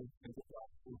American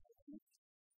Enterprise Institute.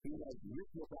 He has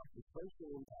written about the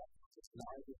social impact of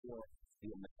technology for the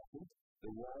American,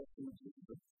 the Wall Street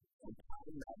Journal, and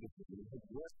Time Magazine. His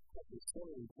work at the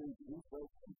center includes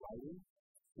research and writing,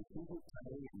 strategic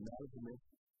planning, and management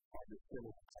of the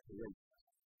center's operations.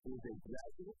 He is a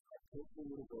graduate of Princeton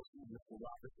University. Mr.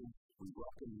 Robertson, we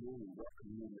welcome you,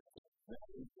 Mr.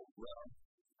 Well,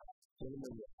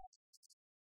 gentlemen,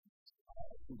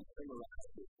 to summarize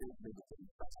the statement in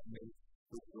 5 minutes,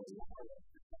 which will allow us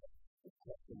to have a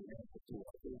question and answer to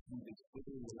our questions,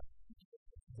 including the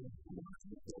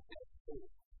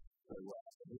so,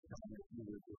 this time, if you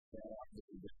would just start out with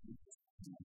the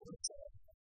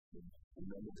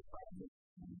remember the 5 minutes.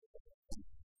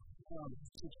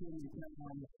 Security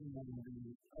economics and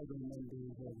the other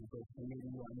members of the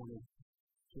committee, I want to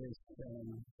just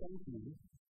thank you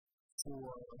for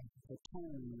the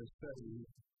time you're studying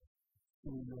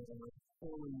in your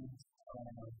early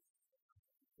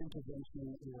intervention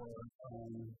or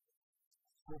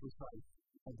oversight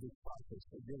of this process.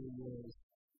 It really is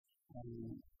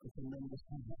a tremendous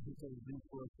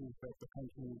resources that the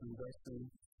country is investing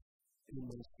in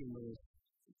those stimulus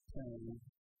plans,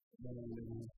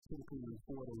 and critically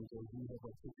important, as you have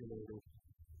articulated,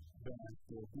 that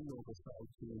there be oversight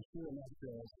to ensure not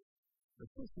just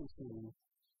efficiency,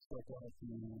 but that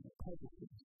the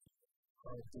purposes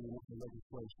of the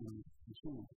legislation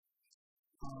achieved.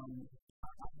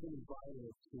 I've been invited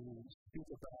to speak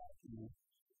about the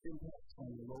impacts on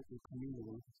the local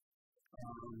community,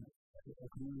 a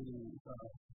community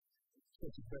such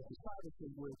as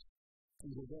Bedford-Stuyvesant, which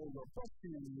is a very robust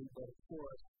community, but of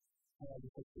course has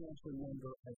a substantial number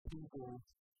of people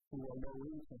who are low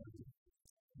income,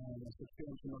 and a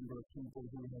substantial number of people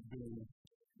who have been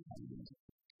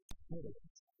hit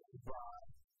by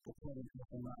the current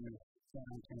economic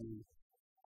downturn.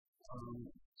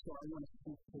 So I want to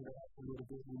speak to that a little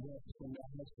bit. We have some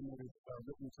estimated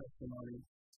written testimony,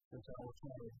 which I will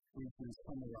try to briefly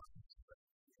summarize.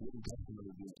 Written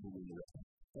testimony is included.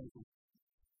 Thank you.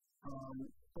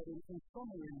 But in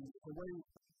summary, the way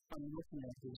I'm looking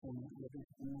at this, and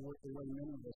the way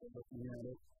many of us are looking at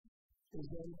it, is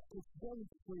that it's very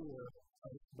clear,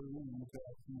 I believe,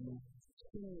 that the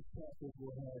stimulus package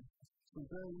will have some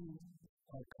very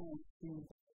concrete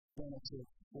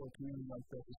benefits for a community like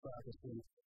Bedford-Stuyvesant,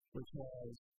 which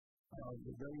has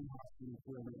the very high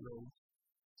unemployment rate,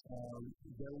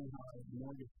 very high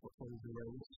mortgage foreclosure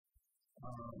rates,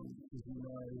 as you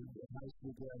know, the high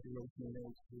school graduation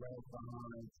rates lag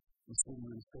behind the city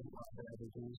and statewide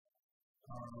averages,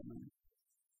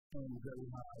 and very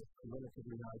high,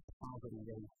 relatively high poverty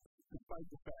rates, despite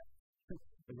the fact,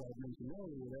 as I mentioned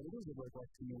earlier, that it is a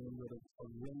robust community with a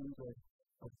range of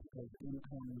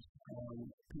incomes,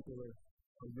 people of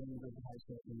a range of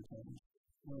household incomes.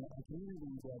 And a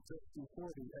community that just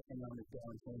before the economic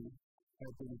downturn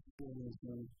has been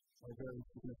experiencing a very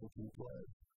significant flood.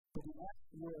 But the act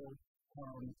will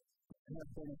have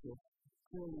benefits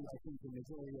clearly, I think, in the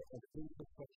area of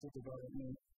infrastructure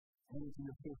development, energy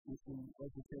efficiency,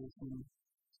 education,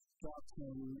 job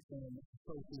training, and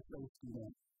social safety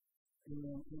net.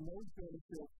 And those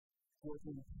benefits will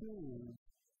improve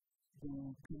the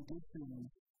conditions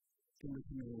in the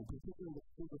community, particularly the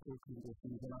physical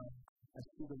conditions, and I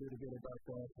speak a little bit about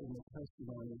that in the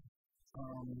testimony.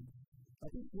 I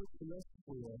think what's left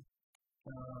for,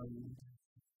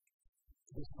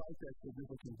 despite that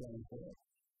significant benefit,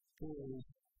 is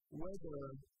whether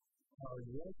our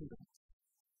residents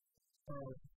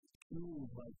are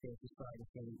moved by social side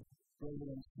effects,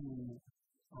 residents who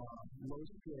are low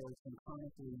skilled and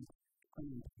chronically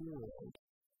unemployed,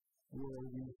 where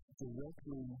we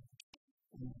directly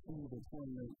receive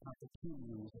employment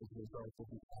opportunities as a result of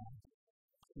the act.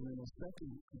 And then the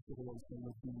second consideration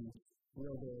would be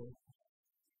whether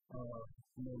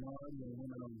minority and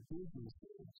women-owned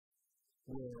businesses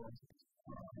will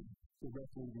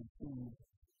directly receive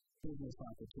business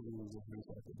opportunities as a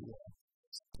result of the act.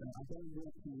 I don't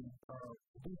want to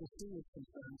these are serious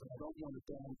concerns, and I don't want to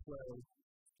downplay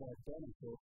that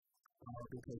benefit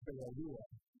because they are real.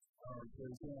 For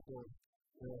example,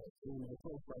 in a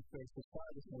place like Texas,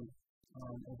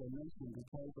 as I mentioned,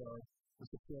 because of the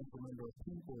substantial number of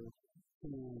people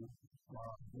who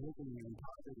are living in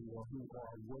poverty or who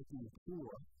are working poor,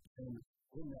 and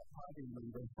in that poverty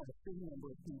number, there's a big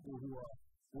number of people who are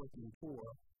working poor.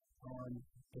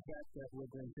 The fact that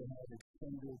we're going to have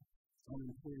extended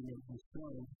unemployment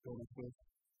insurance benefits,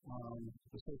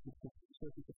 the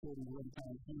Social Security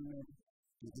one-time payment,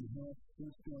 the enhanced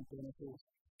food stamp benefits,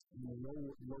 and the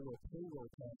lower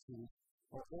payroll taxes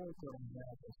are all going to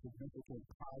have a significant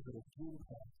positive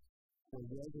impact for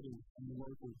residents and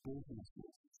local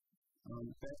businesses.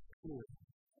 That's clear.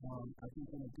 I think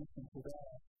in addition to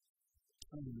that,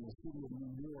 in the city of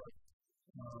New York,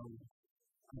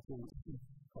 I think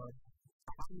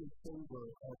I'm in favor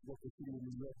of what the city of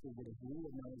New York would have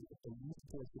realized at the youth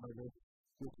portion of it,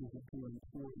 which is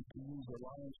important to use a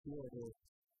lion's share of it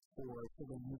for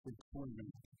the youth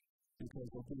employment.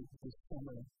 Because I think this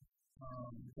summer,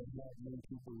 they have many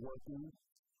people working,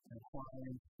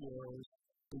 acquiring skills,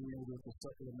 being able to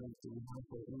supplement the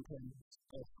household income.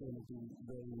 That's going to be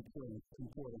very important.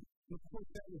 Of course,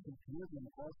 that was driven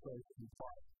also in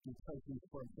part because these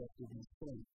funds have to be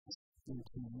spent in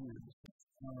 2 years.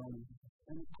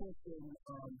 And of course, then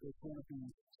there's going to be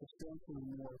substantially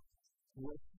more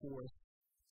workforce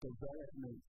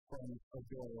development funds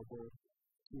available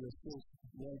to assist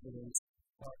residents,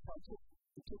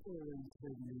 particularly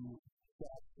in the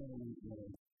job training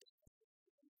area.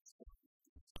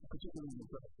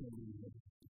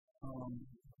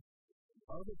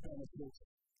 Other benefits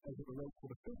as it relates to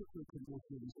the physical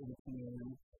conditions in the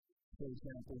community, for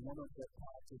example, one of the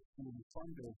projects being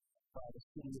funded by the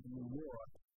city of New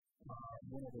York,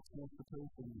 one of the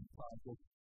transportation projects,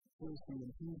 is the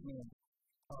improvement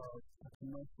of a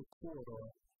commercial corridor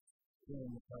in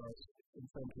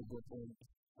Central Brooklyn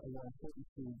along 30th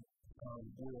Street,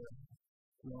 where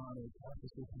Your Honor's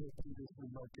office is previously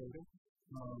located,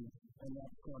 and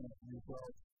that's going to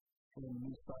result in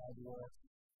new sidewalks,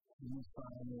 new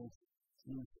signage,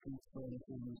 new street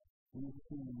furnishings, new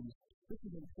trees. This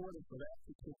is important for that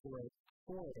particular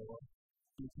corridor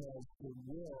because it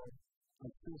will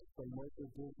assist the local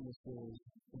businesses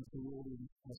in creating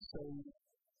a safe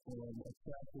and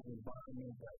attractive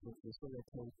environment that will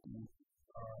facilitate the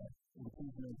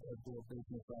improvement of their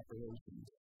business operations.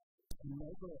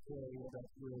 Another area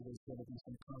that's where there's going to be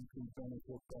some concrete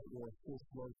benefits that will assist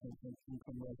local and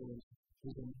income residents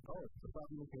is in about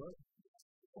New York.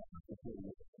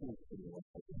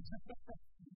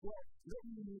 Well, let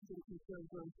me move to the concern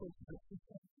very quickly.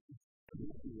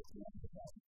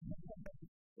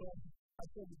 Well, I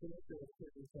said the director of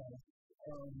certain time.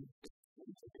 Well,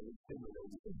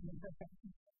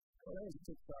 that was a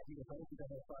 6 years. I don't think I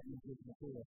have 5 years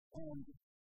before.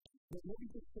 But let me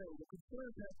just say, the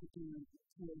concerns have to do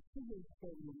with 2 years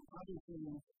spending,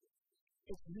 obviously,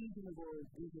 it's reasonable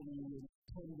given the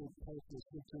intended purpose,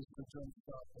 which is to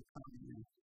jumpstart the economy.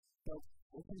 But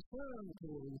the concern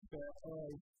is that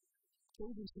as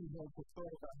agencies have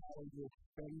prepared about how to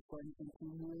spend funds in 2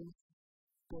 years,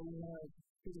 they have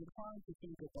been inclined to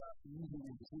think about using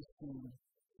existing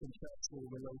contractual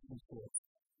relationships,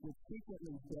 which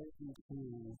frequently don't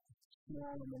include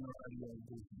small and minority-owned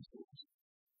businesses.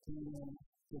 And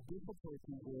the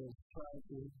difficulty is trying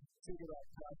to figure out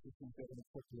practices that will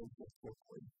incorporate this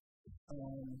quickly.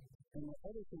 And the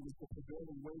other thing is the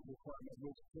prevailing wage requirement,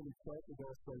 which really starts with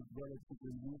also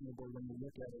relatively reasonable when you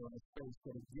look at it on its face.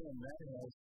 But again, that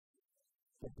has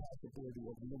the possibility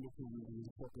of limiting the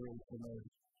incorporation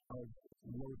of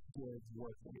low-skilled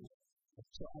workers.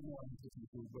 So I know I'm just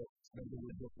thinking, but maybe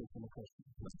we'll get this in a question.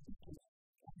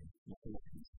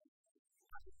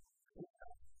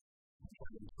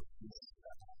 Thank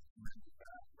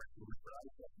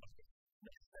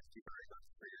you very much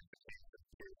for your invitation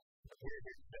to appear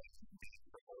here today and be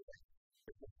promoting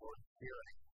this important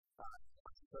hearing.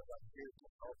 So I'm here to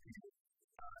help you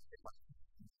if I can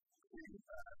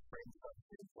bring some of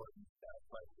the important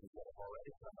questions that have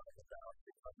already come up about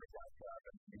the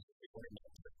oversight.house.gov and beginning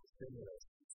to the stimulus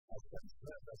as best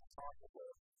as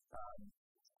possible.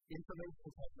 Information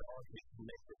technology can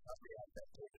make recovery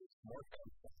advantageous more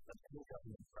complex than any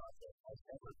government project has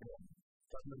ever been.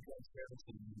 Government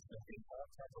transparency means making all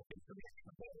public information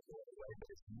available in a way that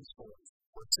is useful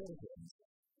for citizens.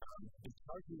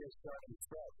 Because we are starting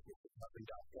fresh with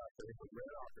recovery.gov, there is a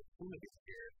rare opportunity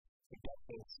here to get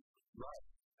this right.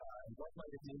 And what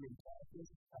might it mean in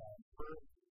practice? First,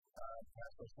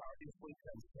 obviously,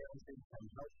 transparency can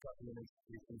help government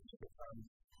institutions to become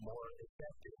more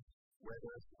effective. Where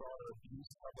there is fraud or abuse,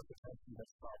 public attention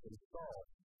has problem solved.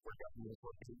 Where government is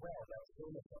working well, that is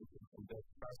inattention can build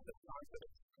trust and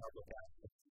confidence in public action.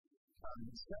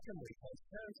 Secondly,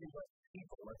 transparency lets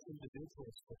people, lets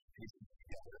individuals put pieces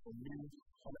together in new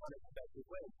and unexpected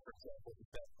ways. For example, the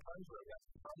best conjuring up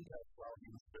contact while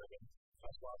being driven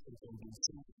as Washington, D.C.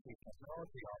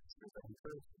 technology officers that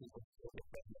encourage people to take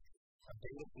advantage of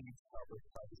data feeds published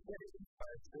by the city and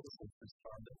inspired citizens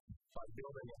responded by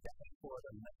building a dashboard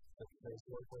and maps that shows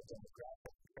local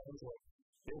demographics, translate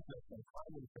business and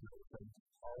climate information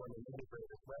all on an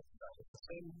integrated website. The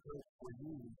same tools were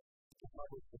used to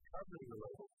publish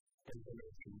recovery-related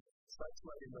information, such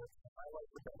letting us highlight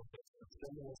the benefits of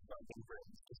stimulus funding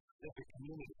brings to specific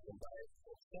communities and by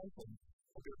extension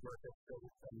to good work at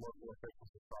state and local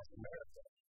officials across America.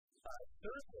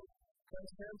 Thirdly,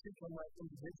 transparency can let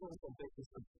individuals and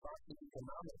businesses spot the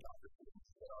economic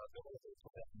opportunities that are available to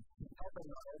them, helping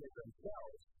not only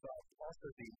themselves, but also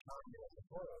the economy as a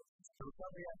whole. The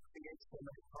Recovery Act creates so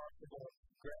many possible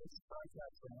grants,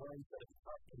 contracts, and loans that it's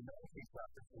tough to know these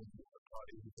opportunities for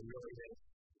parties to really make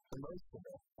the most of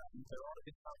it. There are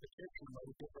the competition in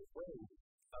many different ways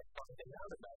of finding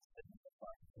out about stimulus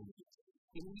opportunities.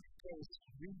 In each case,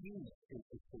 you need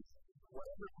institutions.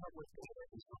 Whatever public data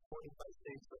is reported by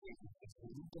states or agencies,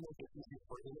 we need to make it easy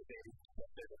for innovators to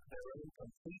get their own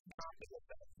complete copy of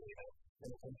that data in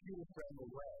a computer-friendly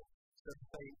way so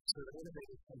that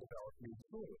innovators can develop new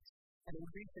tools. An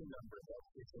increasing number of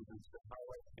institutions that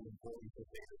highlight the importance of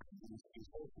data use the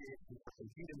Association for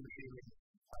Computer Machinery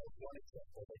as one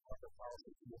example. They cover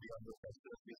policy committee on the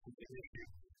president's recent issue,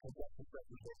 conducting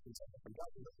presentations on the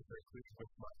government of their group of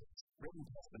markets. Written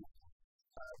testimony.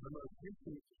 The most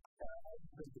recent, as has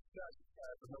been discussed,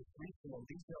 the most recent and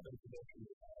detailed information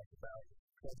about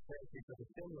transparency for the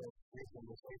stimulus recent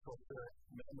was April 3rd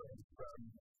memorandum from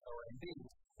OMB.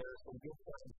 There are some good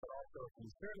points, but also a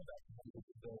concern about the hundreds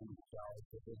of billions of dollars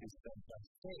that will be spent by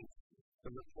states.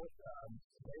 The report,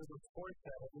 they report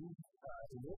that at least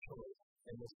initially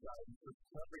in this guidance, the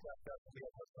recovery.gov to be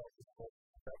able to help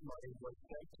that money was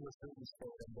sent to a certain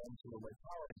state and then to a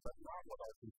locality, but not what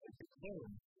ultimately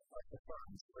became of the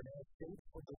funds. For now, states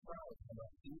will decide how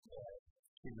much detail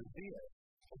to reveal.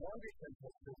 The longer-term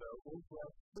picture, though, is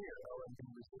less clear. OMB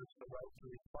reserves the right to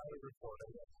require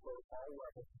reporting at all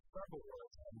levels of trouble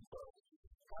rules,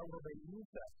 how will they use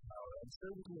that power?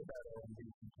 Uncertainty about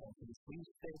OMB's intentions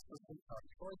leaves states with some tough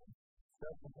choices.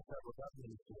 Just as the federal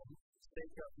government is doing,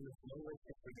 state governments may wish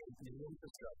to create new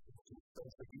infrastructure to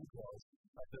expose the details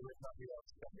of the recovery of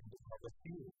spending to public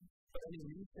view. But any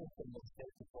new system that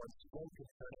state supports won't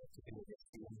just turn out to be a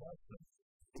risky investment.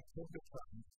 It could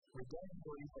become redundant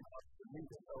or even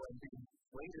obsolete if OMB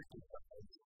later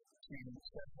decides to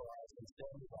centralize and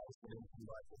standardize the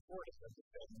nationwide reporting of the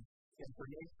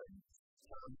information.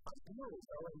 Ideally,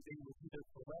 OMB would either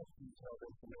collect detailed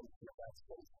information about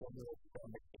state stimulus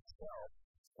spending itself,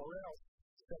 or else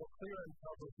set a clear and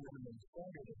public minimum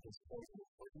standard at this point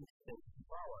for each state to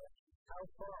follow. How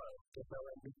far does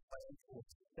OMB plan to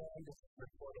expand its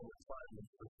reporting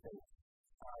requirements for states?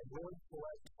 Will it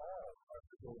collect all of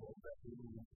the data that we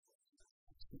need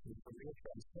for real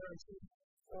transparency,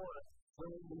 or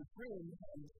will it leave room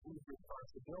and leave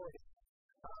responsibility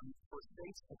for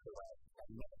states to collect and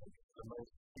manage the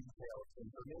most detailed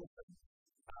information?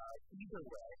 Either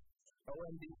way,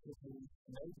 OMB could need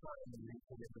no time in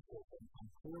reaching a decision and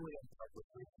clearly and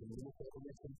publicly communicating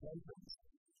its intentions.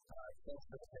 Thanks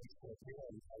for the patient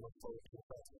hearing. I look forward to the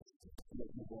questions.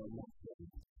 Thank you very much.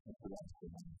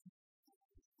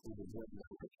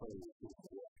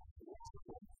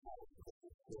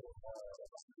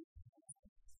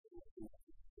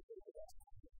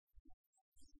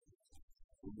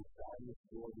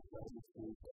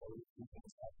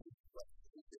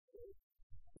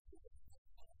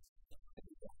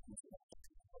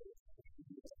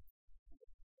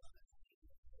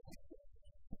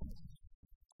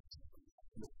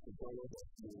 follow that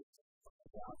through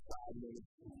outside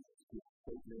ministry,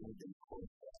 state management, and court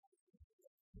staff.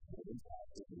 The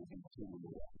impact is moving to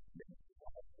the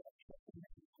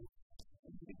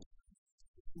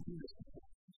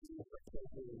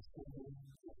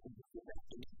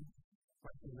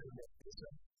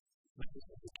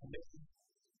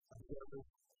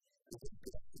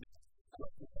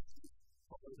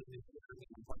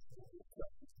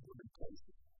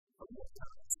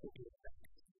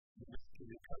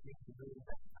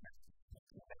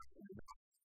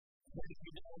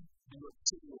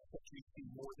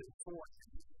more than 4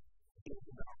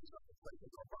 billion dollars on the plate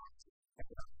of our bonds.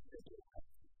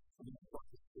 These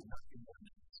funds should not be more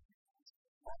than this.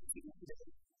 All we do today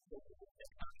is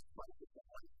economic crisis and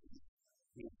crisis.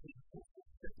 The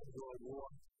Second World War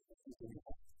is in the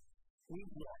home.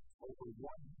 We've lost over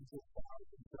 100,000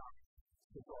 jobs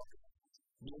to August.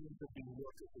 Millions of new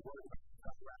workers are worried about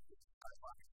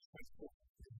contractors, transport,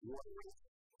 and water rates.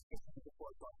 It's the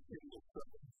force of the city of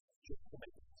trouble just to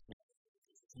make it.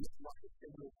 This market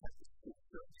stimulus package is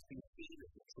certainly being seen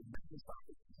as a tremendous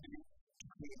opportunity to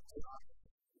create jobs,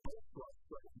 both for our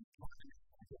present economy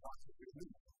and to offer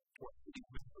relief to our city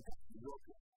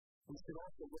workers. We should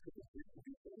also look at the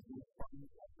distribution of these funds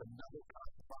as another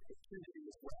kind of opportunity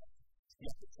as well. The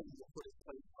opportunity to put in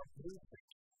place a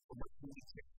blueprint for what we need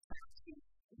transparency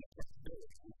and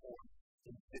accountability reform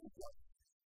in the city government.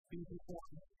 These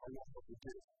reforms are what we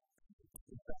do.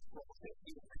 In fact, what we'll say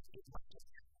here is my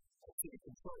tenure as city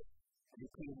control, and the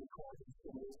clearly called in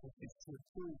city agencies to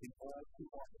improve the all too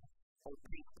often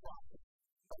opaque process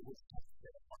by which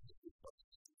taxpayer funds are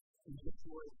dispersed. We look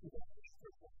forward to that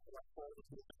restriction for our fall of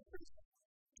this administration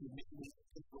to immediately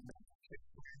implement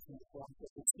transparency reforms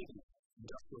of the city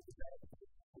industrial development.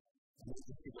 The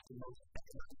agency with the most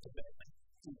economic development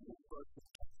to disperse the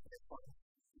taxpayer funds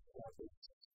for our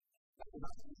businesses.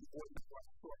 Economically important for our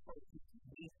storefront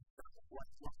needs to start the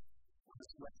right line on the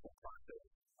selection process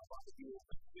of our years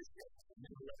of business and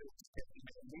new letters to deputy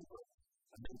mayor Weaver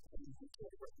and maintain the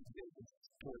total recommendations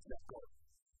towards that goal.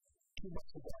 Too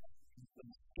much of that, and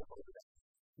skip over that.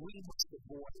 We must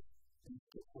avoid and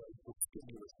skip ways with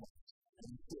stimulus funds and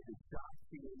ensure that job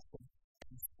creation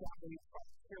and salary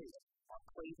criteria are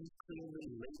clearly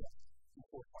laid out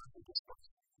before funds are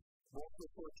dispersed. We also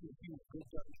refer to use good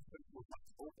government principles like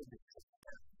openness,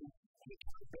 transparency, and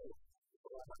accountability for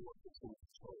all our workers who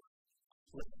control it.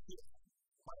 Let's hear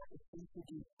how I can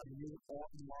introduce a new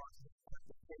online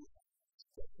application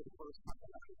that for the first time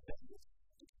in our decade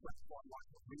express online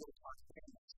real-time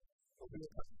payments or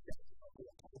real-time data of the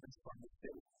payments from the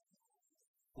state.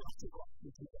 Lots of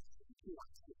options in 2002 on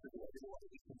specific everyone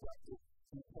is conducted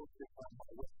and posted on my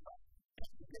website.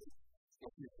 And today,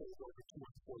 if you save over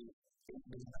 $248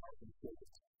 million in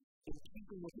savings. In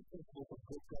keeping with the principles of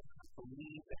good government, I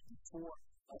believe that before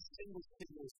a single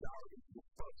stimulus dollar is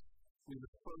dispersed, we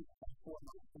must first and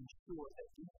foremost ensure that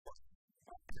these funds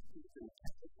are accurately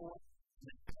accounted for and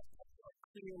that funds are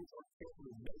clearly or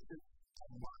carefully measured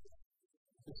and monitored.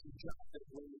 This is a job that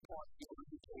will require people to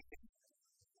be taken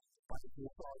by the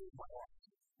authority of my office.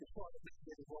 The part of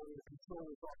the role of the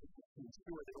controller's office is to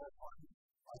ensure that all funds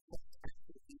are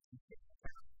accurately and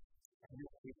transparent. And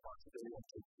this responsibility will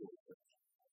take care.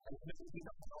 And it may be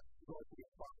that my office is also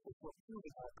responsible for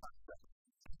approving all contracts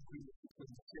and agreements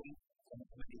between the city and the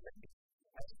committee vendors.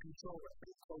 As a controller, I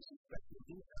pay close inspection of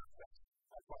these contracts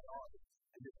as my audit,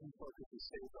 and this new focus is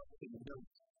saved up in the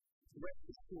notes. Rest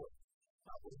assured,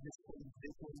 I will display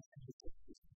visuals and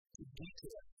statistics to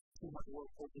detail who my work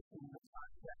for between the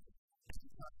contract and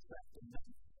the contract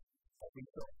amendment of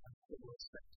result and civil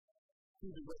respect.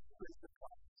 Through the registration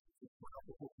process, my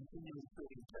office will continue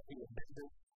improving integrity of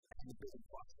vendors and the bidding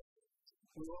process.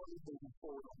 We're already moving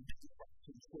forward on many fronts to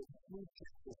ensure the smooth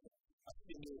transition of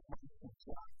stimulus money from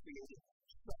job creating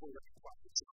several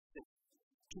projects in the city.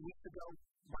 2 weeks ago,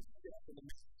 my staff and the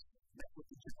mayors met with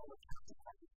the general accounting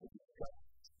office to discuss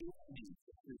its needs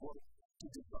as we work to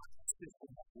design a system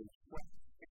that will track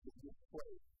and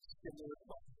display stimulus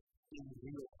funds in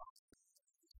real time.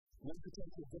 One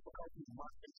potential difficulty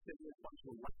monitoring stimulus funds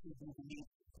will likely be the need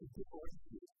to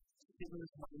differentiate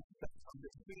stimulus money spent on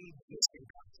the pre-existing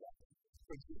contract.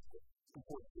 For example,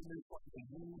 before stimulus funds are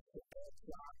used to add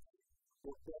jobs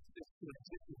or benefits to an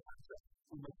existing contract,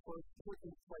 we must first put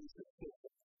in place a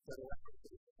system that allows for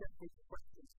the separate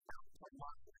question outcome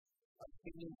monitoring of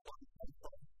stimulus funds and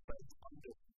funds spent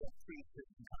under that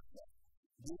pre-existing contract.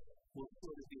 This will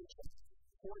further be achieved.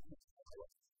 For example,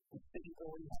 the city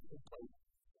already has in place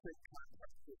strict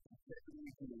contract systems that we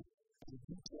review and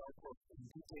detailed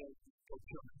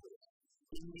procurement rules.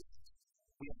 In this,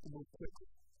 we have to move quickly.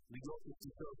 We also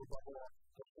conserve above all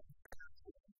the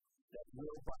transparency that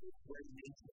will, by its very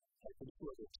nature, help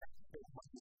ensure that taxpayer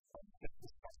money is spent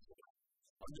responsibly.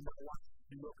 Under my watch,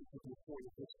 New Yorkers will be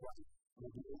afforded this right and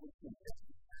will be able to invest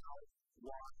how,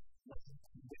 why, when,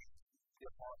 and when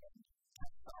their hard-earned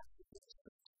tax dollars are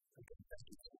spent. Again, thank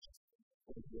you so much.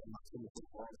 Thank you. I'm not going to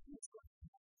take all of this.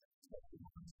 Thank you.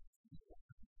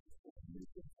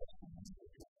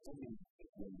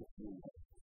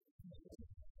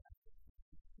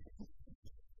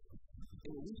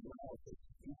 In a recent article,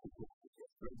 you could look at the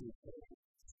radio station.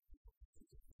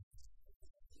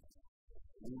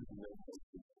 These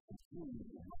regulations continue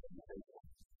to have an effect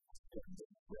on the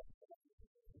rest.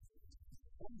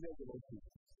 Some regulations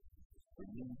are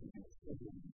needed to be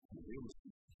studied in real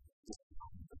estate.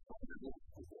 The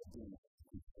fundamental being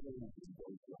contained in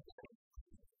those regulations.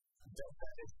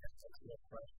 That is an excellent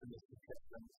question, Mr.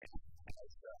 Chairman,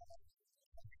 as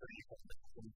I'm sure you can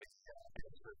imagine the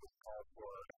answer was called for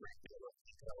a great deal of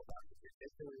detail about the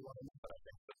particular one, but I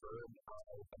think the bird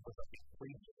was a big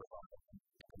breach of the line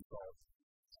and involved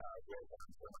where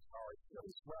one for my colleagues know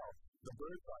as well. The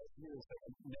bird's eye view is that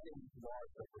many laws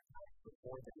that were passed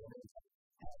before the internet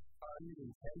have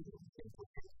unintended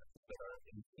implications that are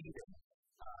impeding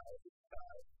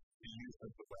the use of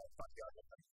the web by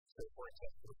government. So, for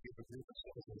example, if you have a group of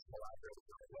citizens collaborating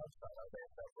on a website, are they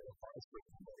affected by policy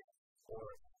committee?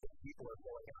 Or if people are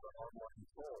going out on online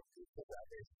control, because that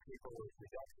is people with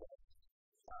reduction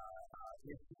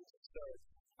issues. So,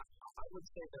 I would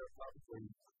say there are probably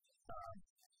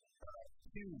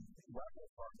two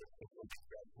levels on this that will be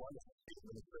addressed. One is the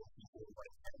administration to what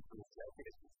it can for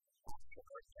executive action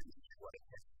or attention to what it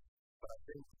can. But I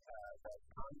think that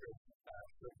Congress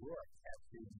should look at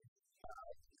the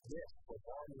list for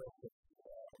long list of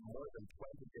more than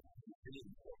 20 different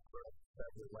reasons for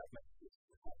federal regulations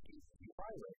that need to be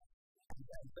violated.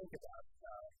 And think about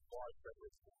laws that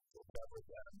would cover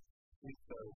them. We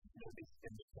so maybe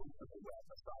in the case of the web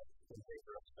aside in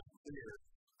favor of some clear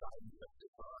guidance that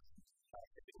is on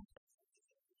activity.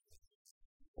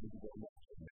 Thank you very much.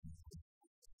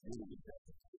 Really good job.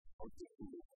 Okay.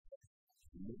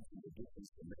 Making the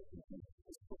difference in making things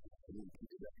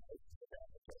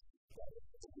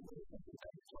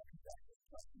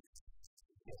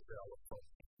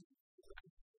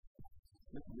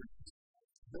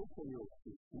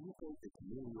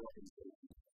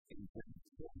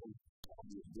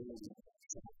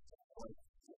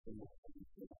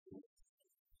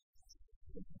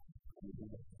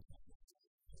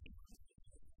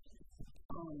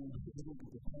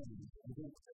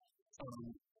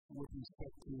with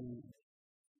respect to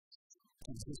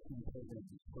existing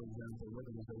programs, for example,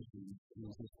 organizations,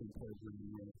 existing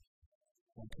programs,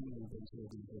 community-based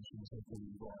organizations have been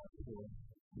involved for,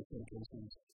 in some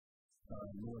cases,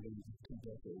 more than 2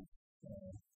 decades,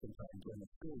 sometimes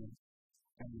almost 3,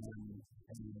 and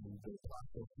the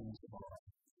processes are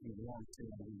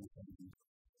long-standing and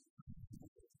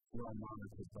well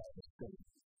monitored by the state.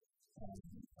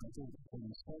 I think in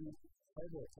some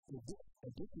other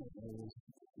additional areas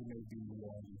may be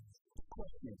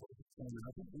questionable. And I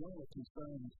think one of the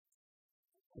concerns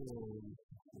is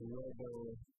whether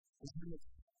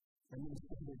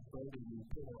administrative burden you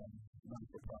put on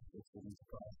non-for-profits in this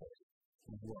process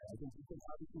as well. I think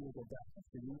obviously we'll go back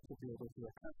to you to be able to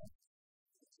account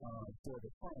for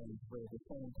the funds, but at the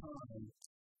same time,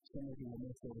 some of the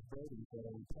administrative burdens that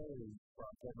are imposed by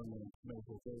government make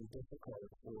it very difficult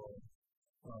for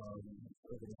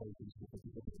organizations to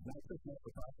participate. Not just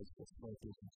not-for-profits, but small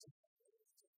businesses.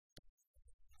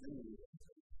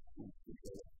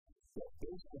 So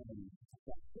based on the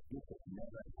fact that this has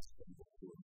never happened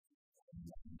before,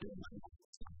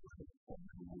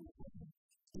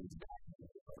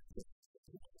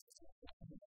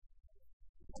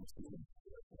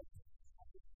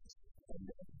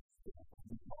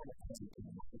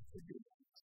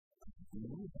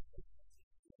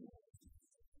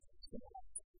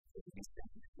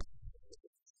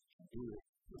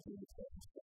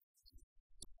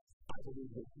 I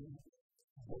believe that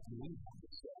what we have to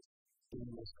say in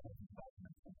this kind of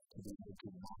environment to be able to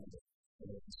monitor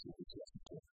and to see the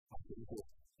justice. I think that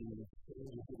the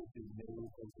changes that have been made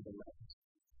over the last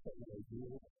 7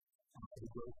 years, the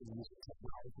growth in use of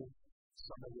technology,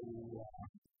 some of the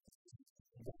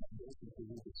foundations that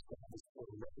we've established for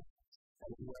the record,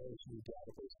 as well as new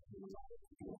databases that allow us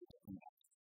to be able to do that.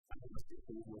 I think that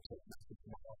we will take that to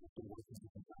my office and work in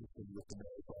conjunction with the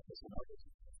mayor's office and others.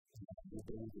 The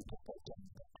ability to get that done.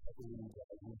 I believe that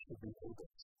we should be able to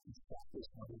stop this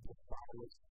money, to follow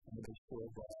it, and make sure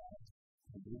that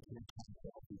we can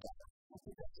control the data. I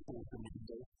think that's the whole thing we can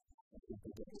do. I think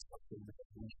that is something that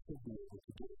we should be able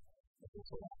to do. And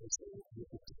so obviously, if we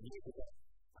continue to do that,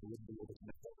 I wouldn't be able to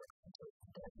make that work.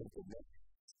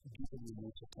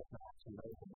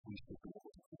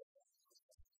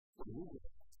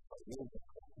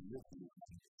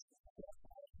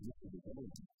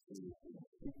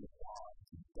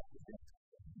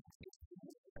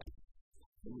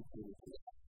 Even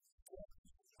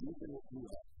if you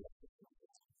have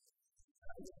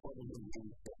what do you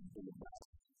mean to do about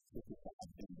 55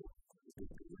 people?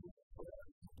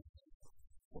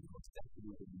 Almost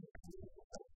definitely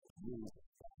you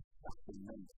have to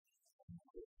remember.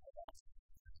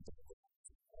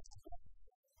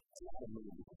 A lot of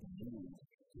money you can use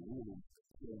to really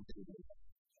get into the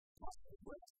positive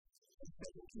way.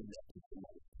 Instead of doing that to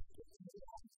somebody.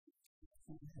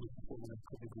 People want to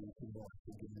critically do more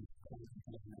to give them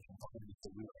information to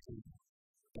real food.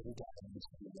 Every guy in this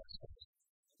country does that.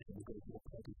 If you go to a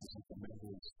party for something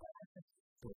mentally inspired,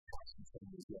 go to Boston for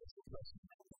the US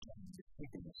president, and you're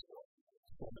thinking this way.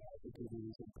 So I think it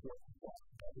is important for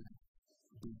our government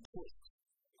to be pushed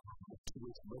to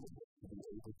its limit to be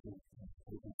able to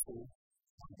move forward.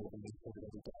 I'm going to make sure that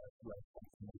every guy is right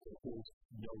to make sure there's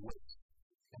no waste.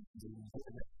 And then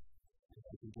given that,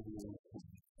 I think it is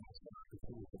an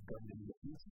opportunity for government in the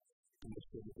future to make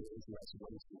sure that there is less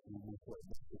waste that we move forward,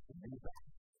 not just from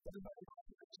anybody, but everybody else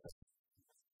to expect.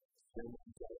 Then we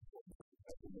can get it from the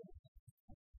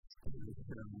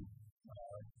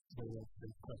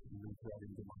question is brought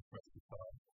into my question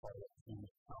part of the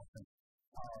conference.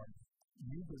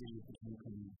 You believe that you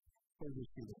can further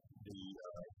see the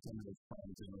limited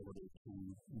funds in order to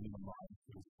minimize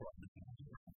the department of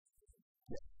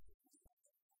yes.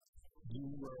 Do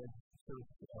you surf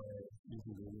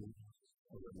using Google,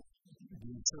 or do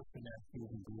you surf the net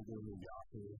using Google or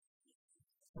Yahoo,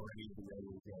 or any of the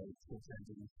other search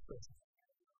engines?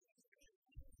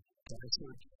 Can I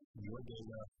search your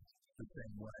data the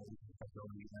same way as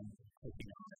going in,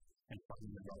 clicking on it, and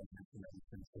finding the relevant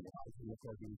information so that I can look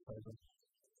over these present?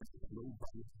 Really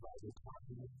by the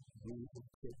time we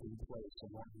put in place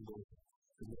along with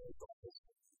the mayor's office,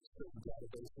 certain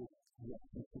databases, yes,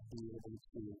 you should be able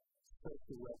to search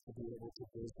the web to be able to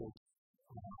visit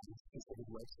specific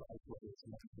websites, whether it's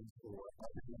mentioned or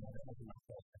anything like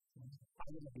that.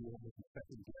 I'm going to be able to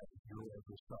second guess your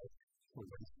oversight for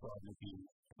what's probably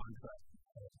the contract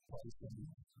pricing,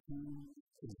 who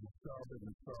is the sub and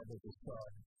the sub of the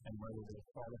sub, and whether they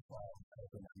qualify as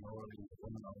a minority or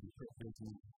women on the short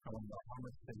business, knowing how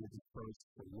much they would be first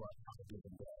for what on a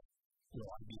given day. Will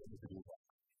I be able to do that?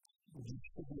 You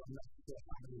should be able to get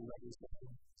how many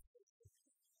legislation.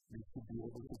 You should be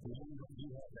able to do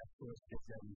you have that first get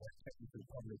them that technically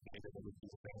public data that would be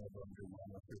available under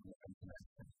one or two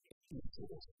information. So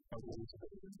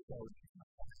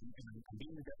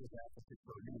being the devil's advocate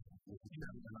for a reason, with the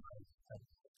chairman and I,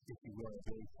 if you will, a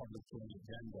very public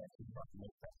agenda to try to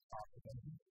make that possible.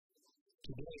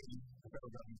 Today, the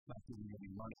federal government's not giving any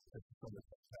money to the public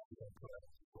sector.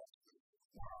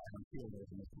 And I'm sure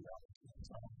there's an issue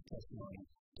testimony.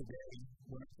 Today,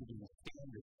 we're not giving a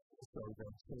standard so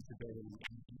that traceability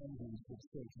and engines could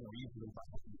search more easily by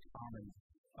having common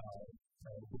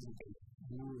database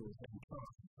rules and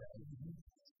terms.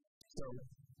 So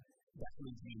that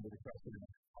leads me to the question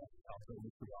of how to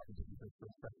look for the opposite of this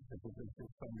perspective, because there's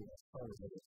something that's part of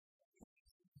it.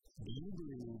 Do you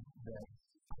believe that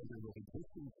either with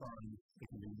existing funds that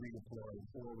can be redeployed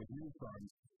or with new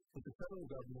funds, that the federal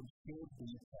government should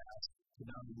be tasked to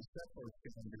not only set those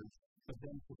standards, but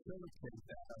then facilitate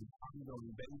that on an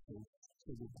ongoing basis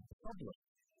so that the public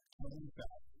can, in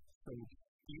fact, take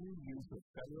any use of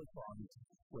federal funds,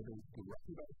 whether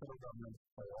directly by the federal government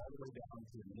or all the way down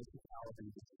to the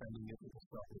municipalities that's spending it with the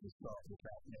stuff of the stuff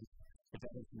that makes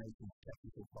that information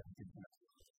technical public information.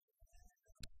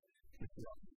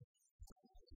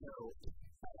 So,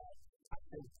 I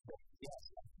think that, yes,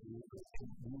 and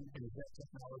that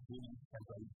technology, as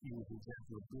I use the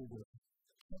example of Google,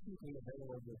 technically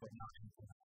available but not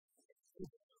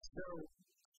implemented. So,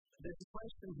 there's a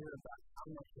question here about how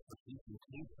much of a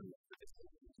presentation is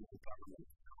the government.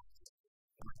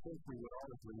 And I think we would all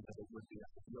agree that it would be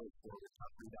at the field for the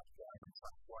country that's driving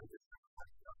such wide at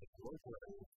the local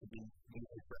areas to be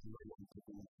friendly and to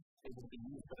be able to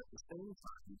use. But at the same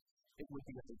time, it would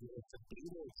be if the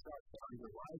data itself that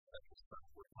underlies such a stuff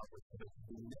would publish it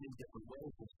in many different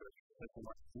ways, as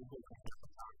what Google can have a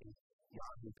copy,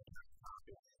 Yahoo can have a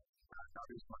copy,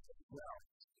 others might as well.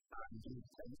 And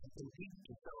compete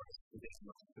to show us the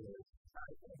data stories.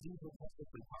 These are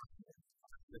technically possible.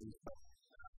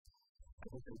 I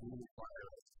think they do require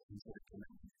us to consider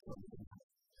connecting to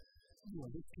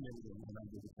this committee and the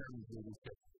members of the Chairman's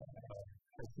leadership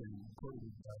has been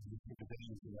included in the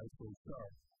capabilities and rightfully so.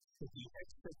 But the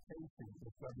expectation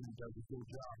that government does a good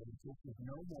job, and this is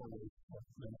no more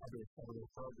than other federal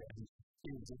programs,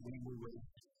 is that we will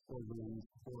waste or lose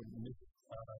or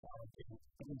misallocate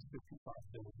at least $55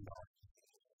 billion.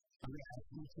 I'm going to ask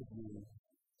each of you,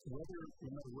 whether, no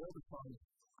matter where the funds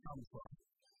come from,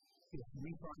 if we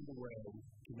find a way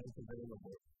to to make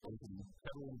available both in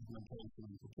federal implementation,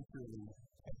 particularly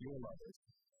at your level,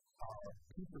 are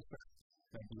 2%,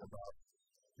 maybe about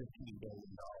 $15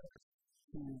 billion,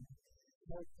 to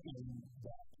help in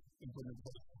that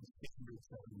implementation standards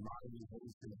and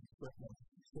modernization of equipment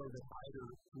so that either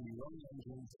through your own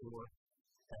engines or,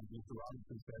 as Mr.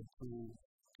 Robinson said, through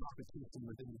competition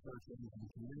within the search engine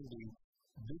community,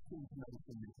 this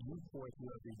information that you pour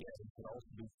through every day can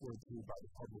also be poured through by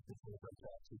the public that pays our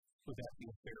taxes. So that be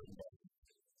a fair investment.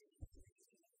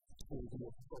 So we can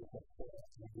look forward to that.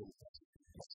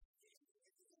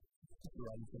 Mr.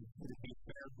 Robinson, would it be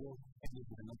fair to any of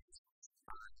the numbers?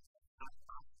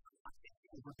 I think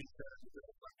it would be fair to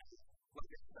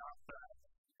look at stuff that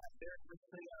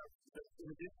in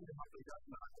addition to how they got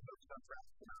not to those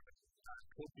contracts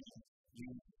could be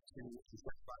used to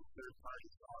certify third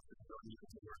parties to offer the ability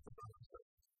to work with others. So I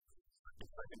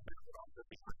think that would also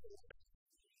be part of it.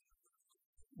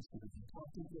 I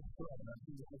think that's right. I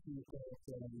think that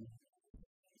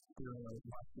there are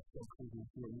lots of folks who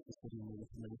are interested in the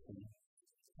information,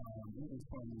 even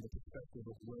from the perspective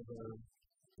of whether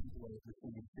people are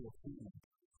receiving fair treatment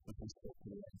with respect to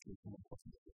the education.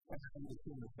 I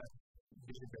understand that that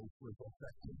database was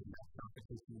effective in that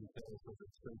competition in sales, so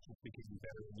that search is becoming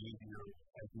better and easier,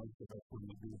 as most of us when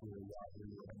we do very widely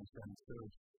or understand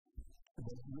search.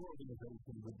 But your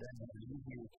organization would then have an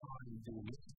easier time doing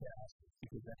its task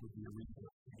because that would be a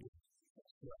resource for you.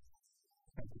 Right.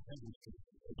 Thank you very much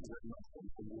for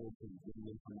the work and giving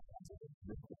information to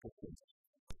the participants.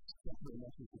 Thank you very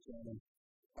much, Mr. Chairman.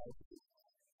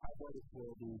 I voted for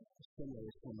the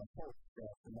stimulus from the hope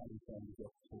that the money can be get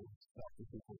to Dr.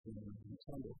 People in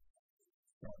Sunday.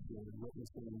 After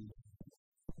witnessing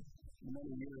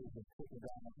many years of trickle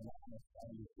down economics, I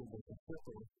understood that the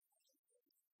trickle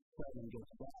seldom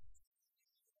gets back.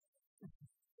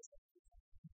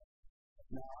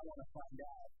 Now, I want to find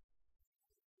out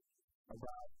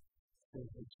about the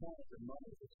chance of money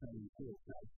that's coming through.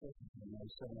 Now, especially in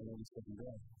those 7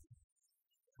 days.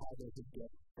 How does it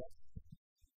get back?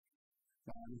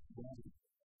 Now, I understand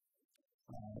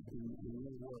in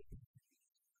your work,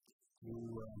 you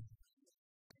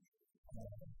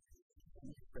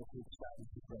especially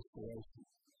strategic restoration.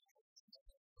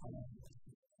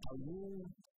 Are you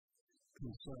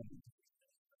concerned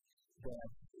that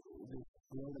this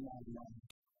great amount of money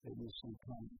that you see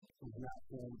coming is not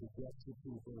going to get to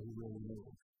people who really need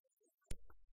it?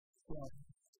 Well,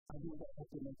 I think that has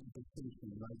to make a distinction,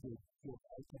 right? There are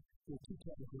two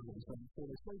categories. So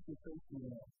the social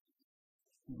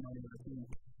money,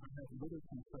 I have little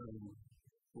concern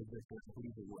with this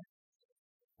either way.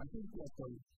 I think that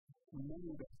the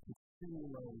money that's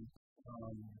continually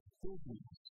business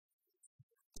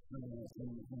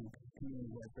in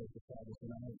community like this establish,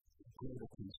 and I have greater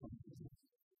concern.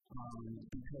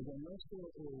 Because unless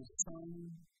there is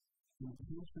some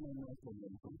intentional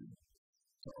mechanism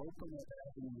to open up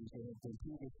avenues that have been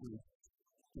previously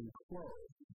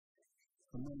closed,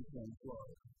 the money can flow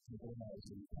to the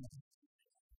housing.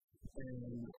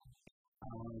 And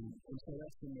so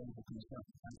that's the major concern.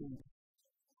 I think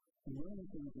one of the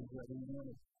things is that we want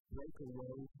to break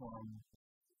away from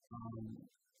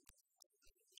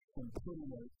putting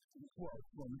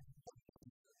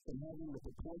from having the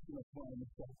proportion of funds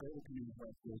that go to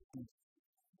universities,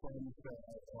 funds that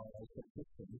are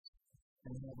subsistence,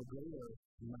 and have a greater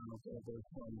amount of those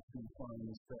funds to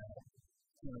funds that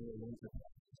generate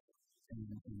enterprise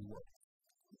and work.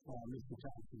 Mr.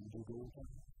 Johnson, would you agree with that?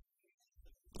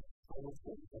 I would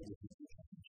say that it is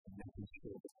making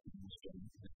sure that things don't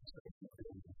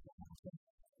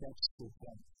that's the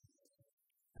point.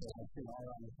 I think all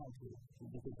around the country,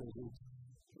 because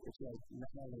it's like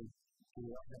not only do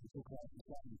we have to take out the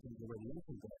in terms of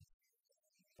radiation debt,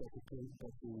 but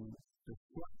the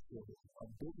structure of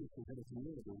businesses in the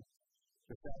community,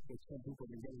 the fact that some people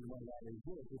are getting money out of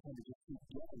work, they tend to just keep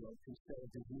getting it instead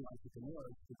of these new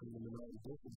entrepreneurs becoming the minority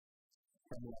business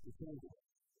from the opportunity.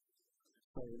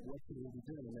 So what should we be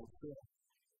doing to make sure?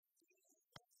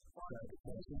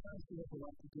 Sometimes we have a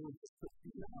lot to do with this.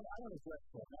 I don't address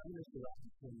that. I'm Mr.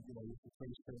 Robinson, Mr.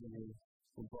 Princeton is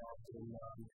involved in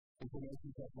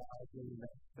information technology, and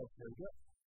that's very good.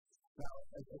 Now,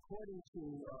 according to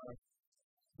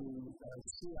the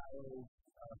CIO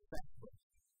factbook,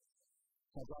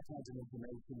 has all kinds of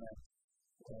information that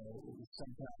is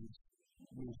sometimes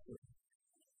useful.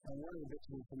 And one of the bits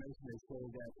of information they say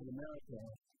that in America,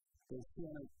 there's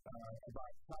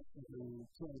about approximately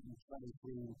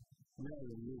 223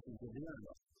 million users of the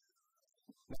internet.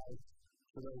 Now,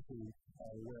 for those who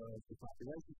are aware of the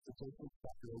population statistics,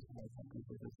 population has something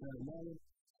like 20 million.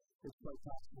 it's quite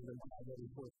possible that already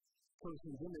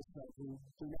persons in this country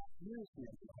do not use the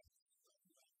internet.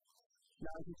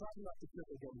 Now, if you're talking about the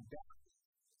people getting down,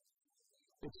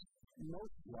 it's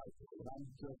most likely, and I'm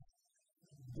just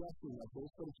guessing at this,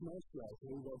 but it's most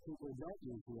likely that people who don't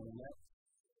use the internet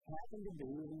happen to be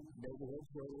in neighborhoods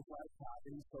where there's like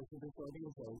poverty, social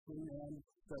disorganization, and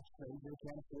such things. They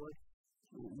can't afford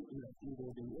either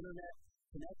the internet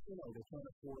connection or they can't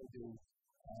afford the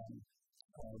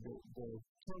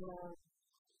terminal,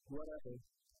 whatever.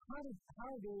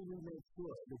 How do we make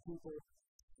sure that people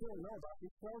still know about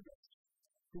these programs?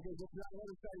 Because if you're not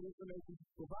going to say information to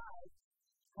provide,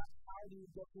 how do you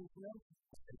get the information?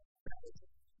 That is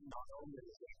not only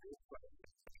the issue, but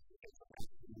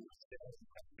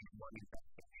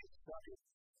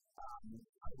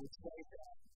I would say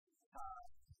that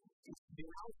the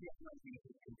reality of not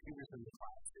using computers in the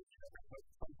classroom,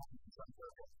 sometimes in some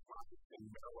programs, in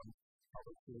Maryland,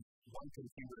 publishes one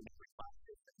computer in every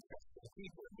classroom, and that's for the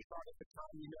people. And we thought at the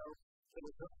time, there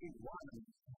was only one, and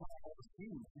all the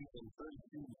students using 30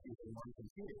 students using one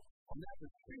computer. And that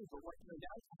was true, but what turned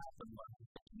out to happen was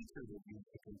the teacher would use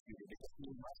the computer to get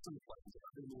new lesson plans and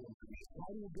other new information.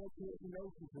 How do you get the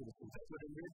information to the students? That's what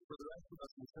it is for the rest of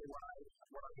us. And so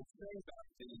what I would say about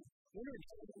the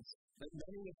internet is that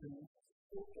many of them,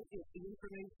 if the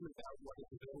information about what is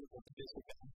available to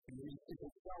disadvantaged communities is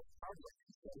itself public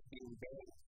instead of being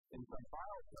buried in some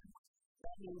file somewhere,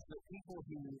 that means that people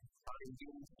who are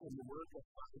engaged in the work of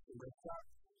trying to lift up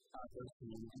those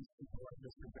communities, people like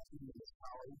Mr. Becky and his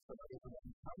colleagues and others around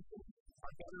the country,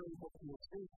 are better able to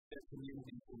assist their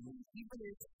communities in need, even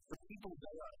if the people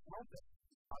they are helping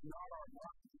are not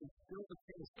online. It's still the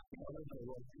case that the other way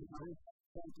around.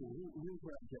 Thank you. We're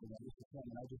graduating on Mr.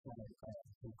 Chairman. I just want to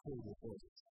conclude with this.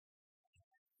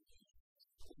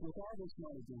 With all this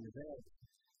money being available,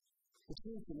 it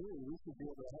seems to me we should be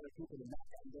able to hire people to knock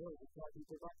on doors and try to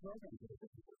provide programs for the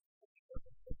people.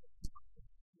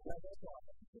 That's all.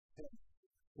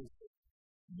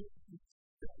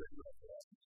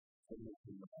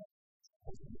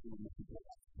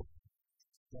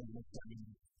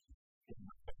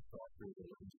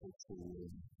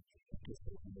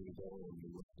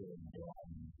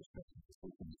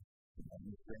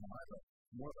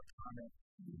 More of a comment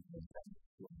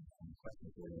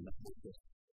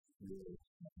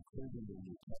including the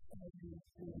new technology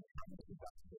and comments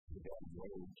about the down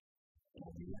wage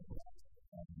and the impact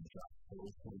on the job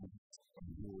creation and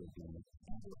the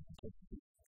number of participants.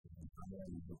 And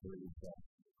primarily the belief that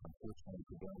unfortunately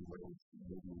the down wage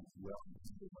may be well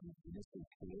initially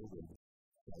created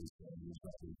as a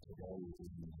result of today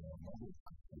in the number of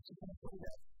participants to kind of put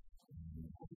that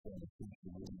and I think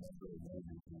the real number of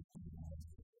wages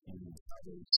in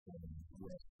others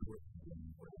U.S. courts and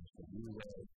the new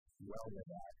way well with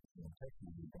that and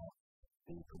technically that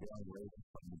the prevailing rate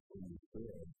from the previous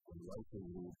period will likely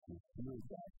lead to fewer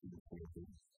jobs in the cases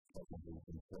technically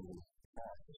controlled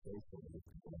costs associated with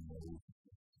the prevailing rate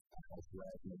as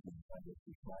well as making the kind of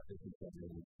profit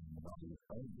distributed and the value of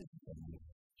claim distributed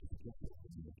to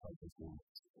participate in the type of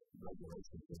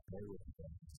regulations that they would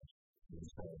have. And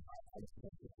so I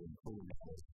expect that to include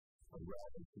a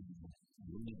rather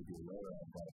we need to be aware of,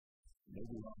 but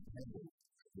maybe not intended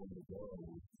when they go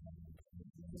and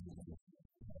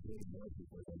really more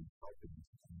people are going to help them.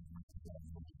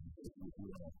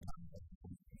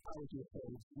 I would just say,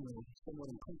 somewhat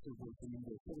inclusive with the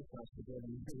number of citizens today,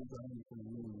 and really done anything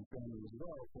new and family as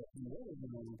well, but on the other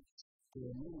hand,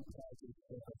 there are many causes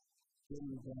that are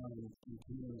getting down in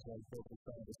communities like local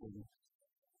services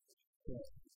that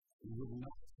would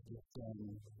not get done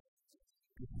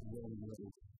if the way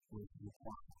was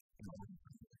required.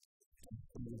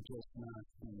 And it's just not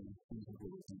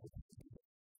feasible.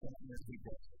 Definitely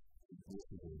that's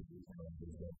feasible. There's a lot of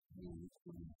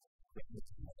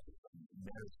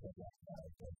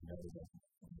know that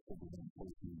people don't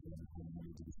put these in the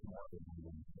community to come out and do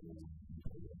them.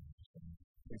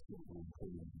 Basically,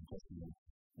 including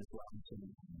Ms. Robinson,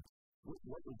 what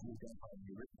would you think on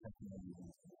your written testimony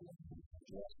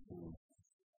just to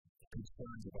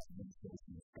concerned about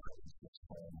administration of guidance that's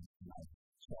not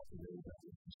saturated by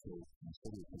the state and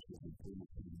city officials and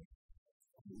police and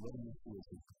what do you feel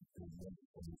is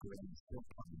the grand still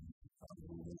coming on the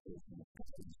administration of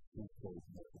guidance to state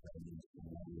and guidance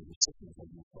and the recipients of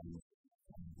your funds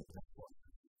and the platform?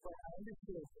 Well, I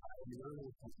understood in the earlier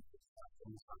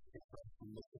discussion from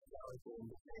Mr. Gallagher in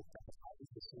the state that the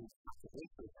guidance is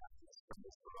completely happiness from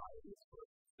this variety for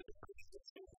the different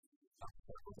systems. And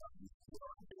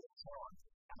so on.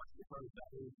 And I suppose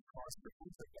that is cause for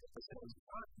conflict at the same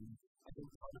time. I think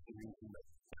part of the reason that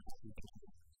there hasn't been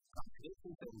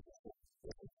contradictions and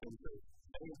that it's been very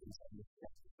changes and the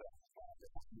steps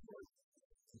that we were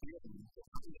given to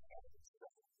understand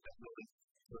that really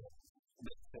sort of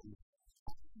makes things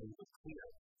absolutely clear.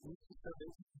 So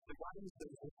the guidance that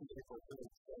was issued for really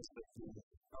says that the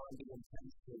R&D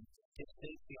intends to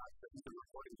take the items that are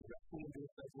reporting directly into a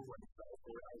federal website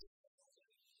or as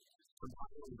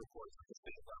compiling reports at the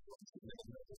state level and submitting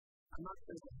those. I'm not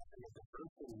sure what that is the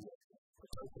first thing that the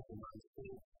person in my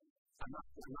state. I'm not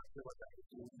sure what that is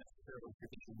necessarily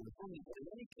traditionally uniformly, but in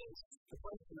any case, the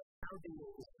question of how the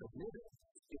rule is submitted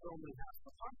is only half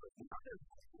the process. The other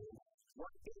half is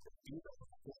what data do you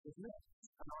have to submit?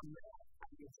 And on that, I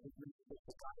guess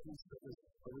the guidance that was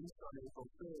released on April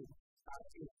 3rd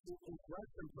is less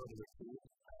than totally received.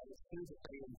 It's clear that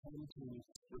they intend to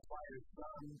require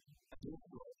some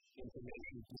additional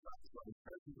information besides what is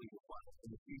presently required in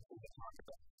the future to talk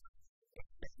about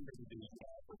expanding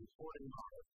the reporting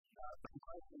on it. But the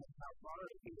question is how far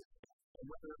it is and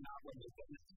whether or not when they get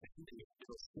this expanding it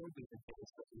will still be the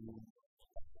case that we need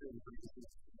to increase the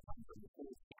time from the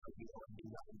full because the R&D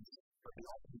guidance or the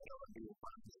R&D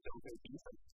requirements still go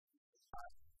decent.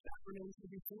 That remains to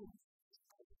be seen.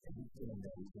 And we feel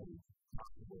that we can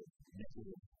possibly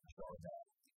negative show that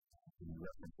in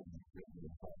reference to the written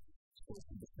impact supposed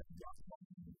to be the job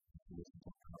function to listen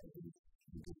to how it is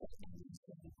to get that money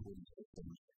from the cooling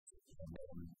systems and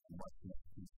then much less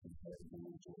compared to the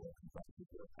usual complexity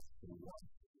that it actually was.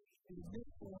 It is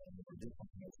therefore an additional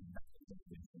information that is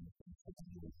information from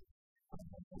the years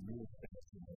for me it's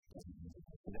interesting that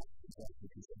so that's exactly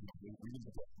because we need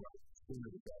to get right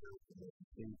sooner together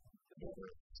together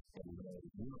and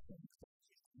uniform.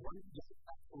 One is just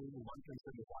absolutely one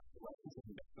concern about the lessons of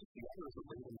investment. The other is a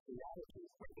wait and see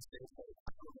attitude where the state says,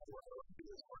 I don't know what our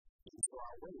ideas are. It's for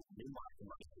our way. We want the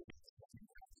money to be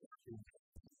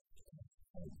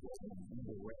and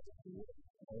either way,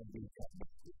 all of these have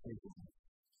been decisions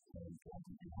and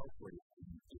hopefully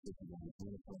if it's going to be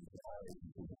uniform to all of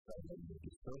these things that are going to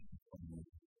be certain from you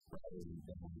rather than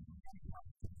we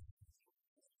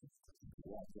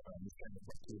have to understand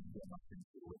what to do up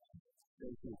into it.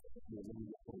 Thank you for the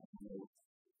wonderful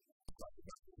talk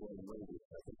about the way the way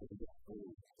I think we get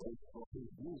through wait for who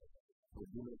do it.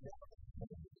 We're doing that.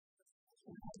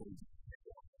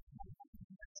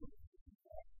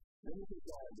 Many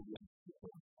people are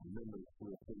the members who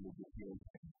are putting the game.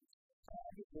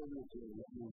 Before we do it,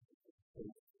 let me say,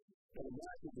 and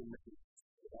imagine the message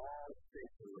that all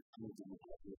states are receiving the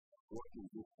public working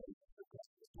with states across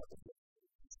the public.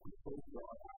 We both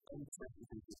are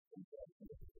unprecedented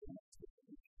investment.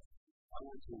 I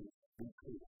want to be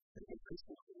clear and be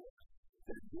crystal clear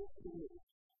that this committee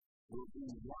will be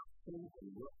watching and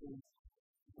working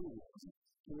through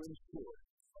to ensure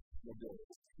the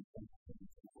goals and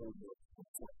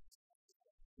support.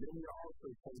 Then you're also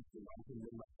posting on the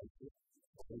legislature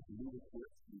as leadership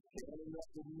and sharing that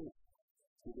with me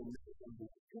to the mission of the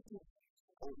strictest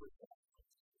oversight.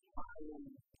 Filing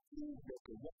these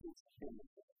recommended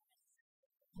changes.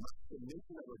 My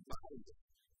submission of advisors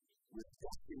with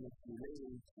documents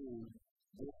relating to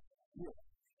this year.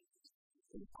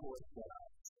 And of course,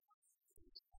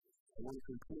 I want to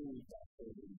conclude by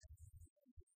saying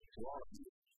to all of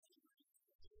you,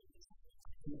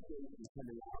 two things are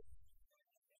coming out.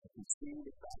 I can see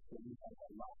the fact that we have a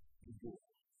lot to do.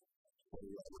 So,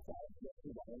 without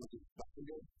objection, I want to